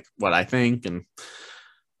just like what I think. And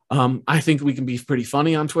I think we can be pretty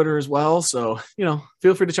funny on Twitter as well. So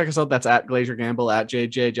feel free to check us out. That's at Glazier Gamble, at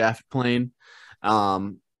JJ Jaffet Plain.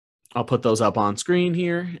 I'll put those up on screen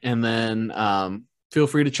here. And then feel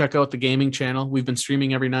free to check out the gaming channel. We've been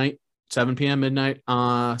streaming every night, 7 p.m. midnight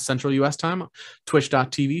Central US time,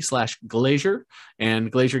 twitch.tv/Glazier, and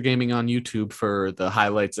Glazier Gaming on YouTube for the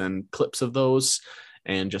highlights and clips of those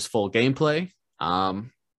and just full gameplay.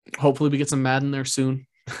 Hopefully we get some Madden there soon.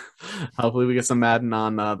 Hopefully we get some Madden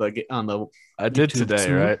on the I did YouTube today,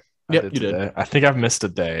 soon. Right? Yep, you did. I think I've missed a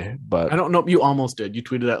day, but I don't know. You almost did. You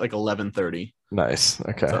tweeted at like 11:30. Nice.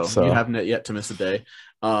 Okay. So you haven't yet to miss a day.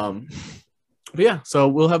 But yeah, so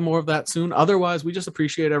we'll have more of that soon. Otherwise, we just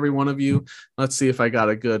appreciate every one of you. Let's see if I got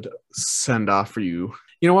a good send off for you.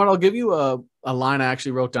 You know what? I'll give you a line I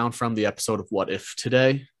actually wrote down from the episode of What If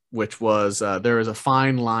today, which was there is a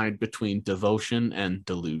fine line between devotion and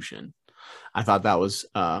delusion. I thought that was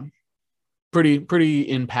pretty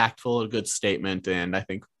impactful, a good statement, and I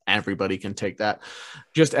think everybody can take that.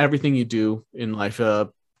 Just everything you do in life.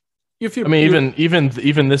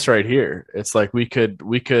 Even this right here, it's like we could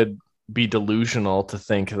be delusional to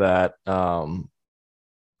think that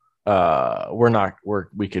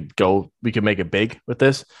we could make it big with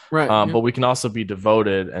this, right? But we can also be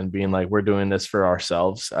devoted and being like we're doing this for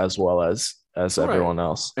ourselves as well as everyone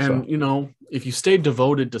else. And if you stay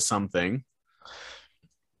devoted to something,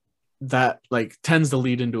 that like tends to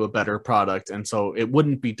lead into a better product, and so it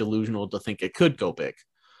wouldn't be delusional to think it could go big.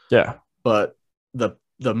 Yeah, but the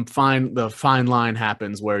fine line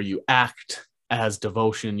happens where you act as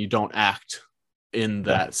devotion, you don't act in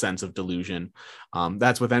that sense of delusion.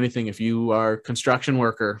 That's with anything. If you are a construction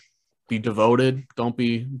worker, be devoted, don't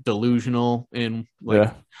be delusional in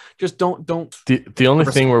just don't the only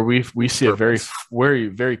thing where we see a very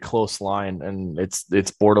very close line, and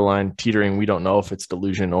it's borderline teetering, we don't know if it's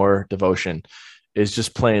delusion or devotion, is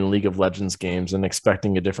just playing League of Legends games and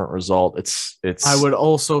expecting a different result. It's I would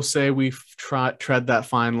also say we've tread that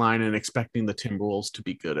fine line and expecting the Timberwolves to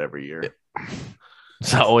be good every year.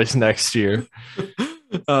 It's always next year.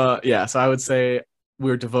 So I would say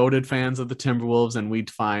we're devoted fans of the Timberwolves, and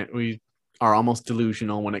we are almost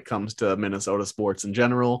delusional when it comes to Minnesota sports in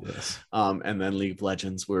general. Yes. And then League of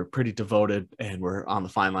Legends, we're pretty devoted, and we're on the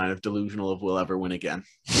fine line of delusional if we'll ever win again.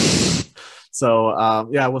 So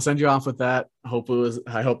we'll send you off with that. I hope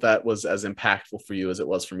that was as impactful for you as it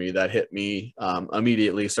was for me. That hit me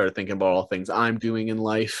immediately. Started thinking about all things I'm doing in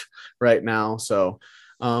life right now. So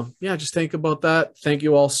just think about that. Thank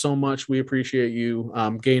you all so much. We appreciate you.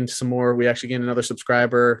 Gained some more. We actually gained another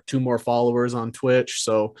subscriber, 2 more followers on Twitch.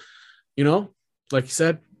 So, like you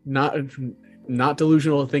said, not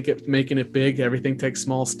delusional to think it making it big. Everything takes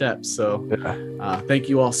small steps. So thank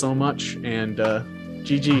you all so much. And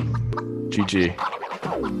GG.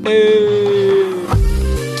 Hey.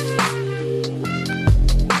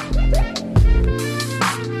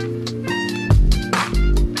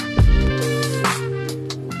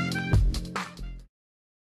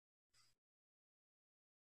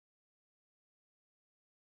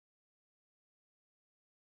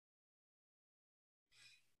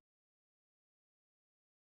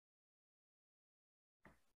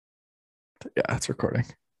 Yeah, it's recording.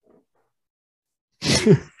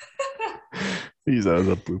 These are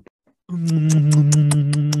the poop.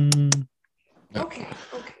 Okay.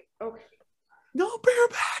 No, bring her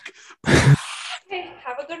back. Hey,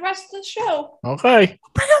 have a good rest of the show. Okay.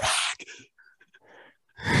 Bring her back.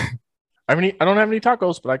 I don't have any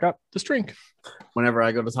tacos, but I got this drink. Whenever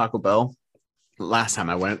I go to Taco Bell, last time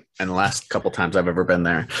I went and the last couple times I've ever been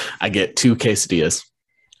there, I get 2 quesadillas.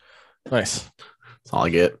 Nice. That's all I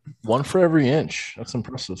get. 1 for every inch. That's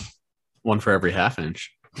impressive. 1 for every half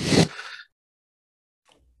inch.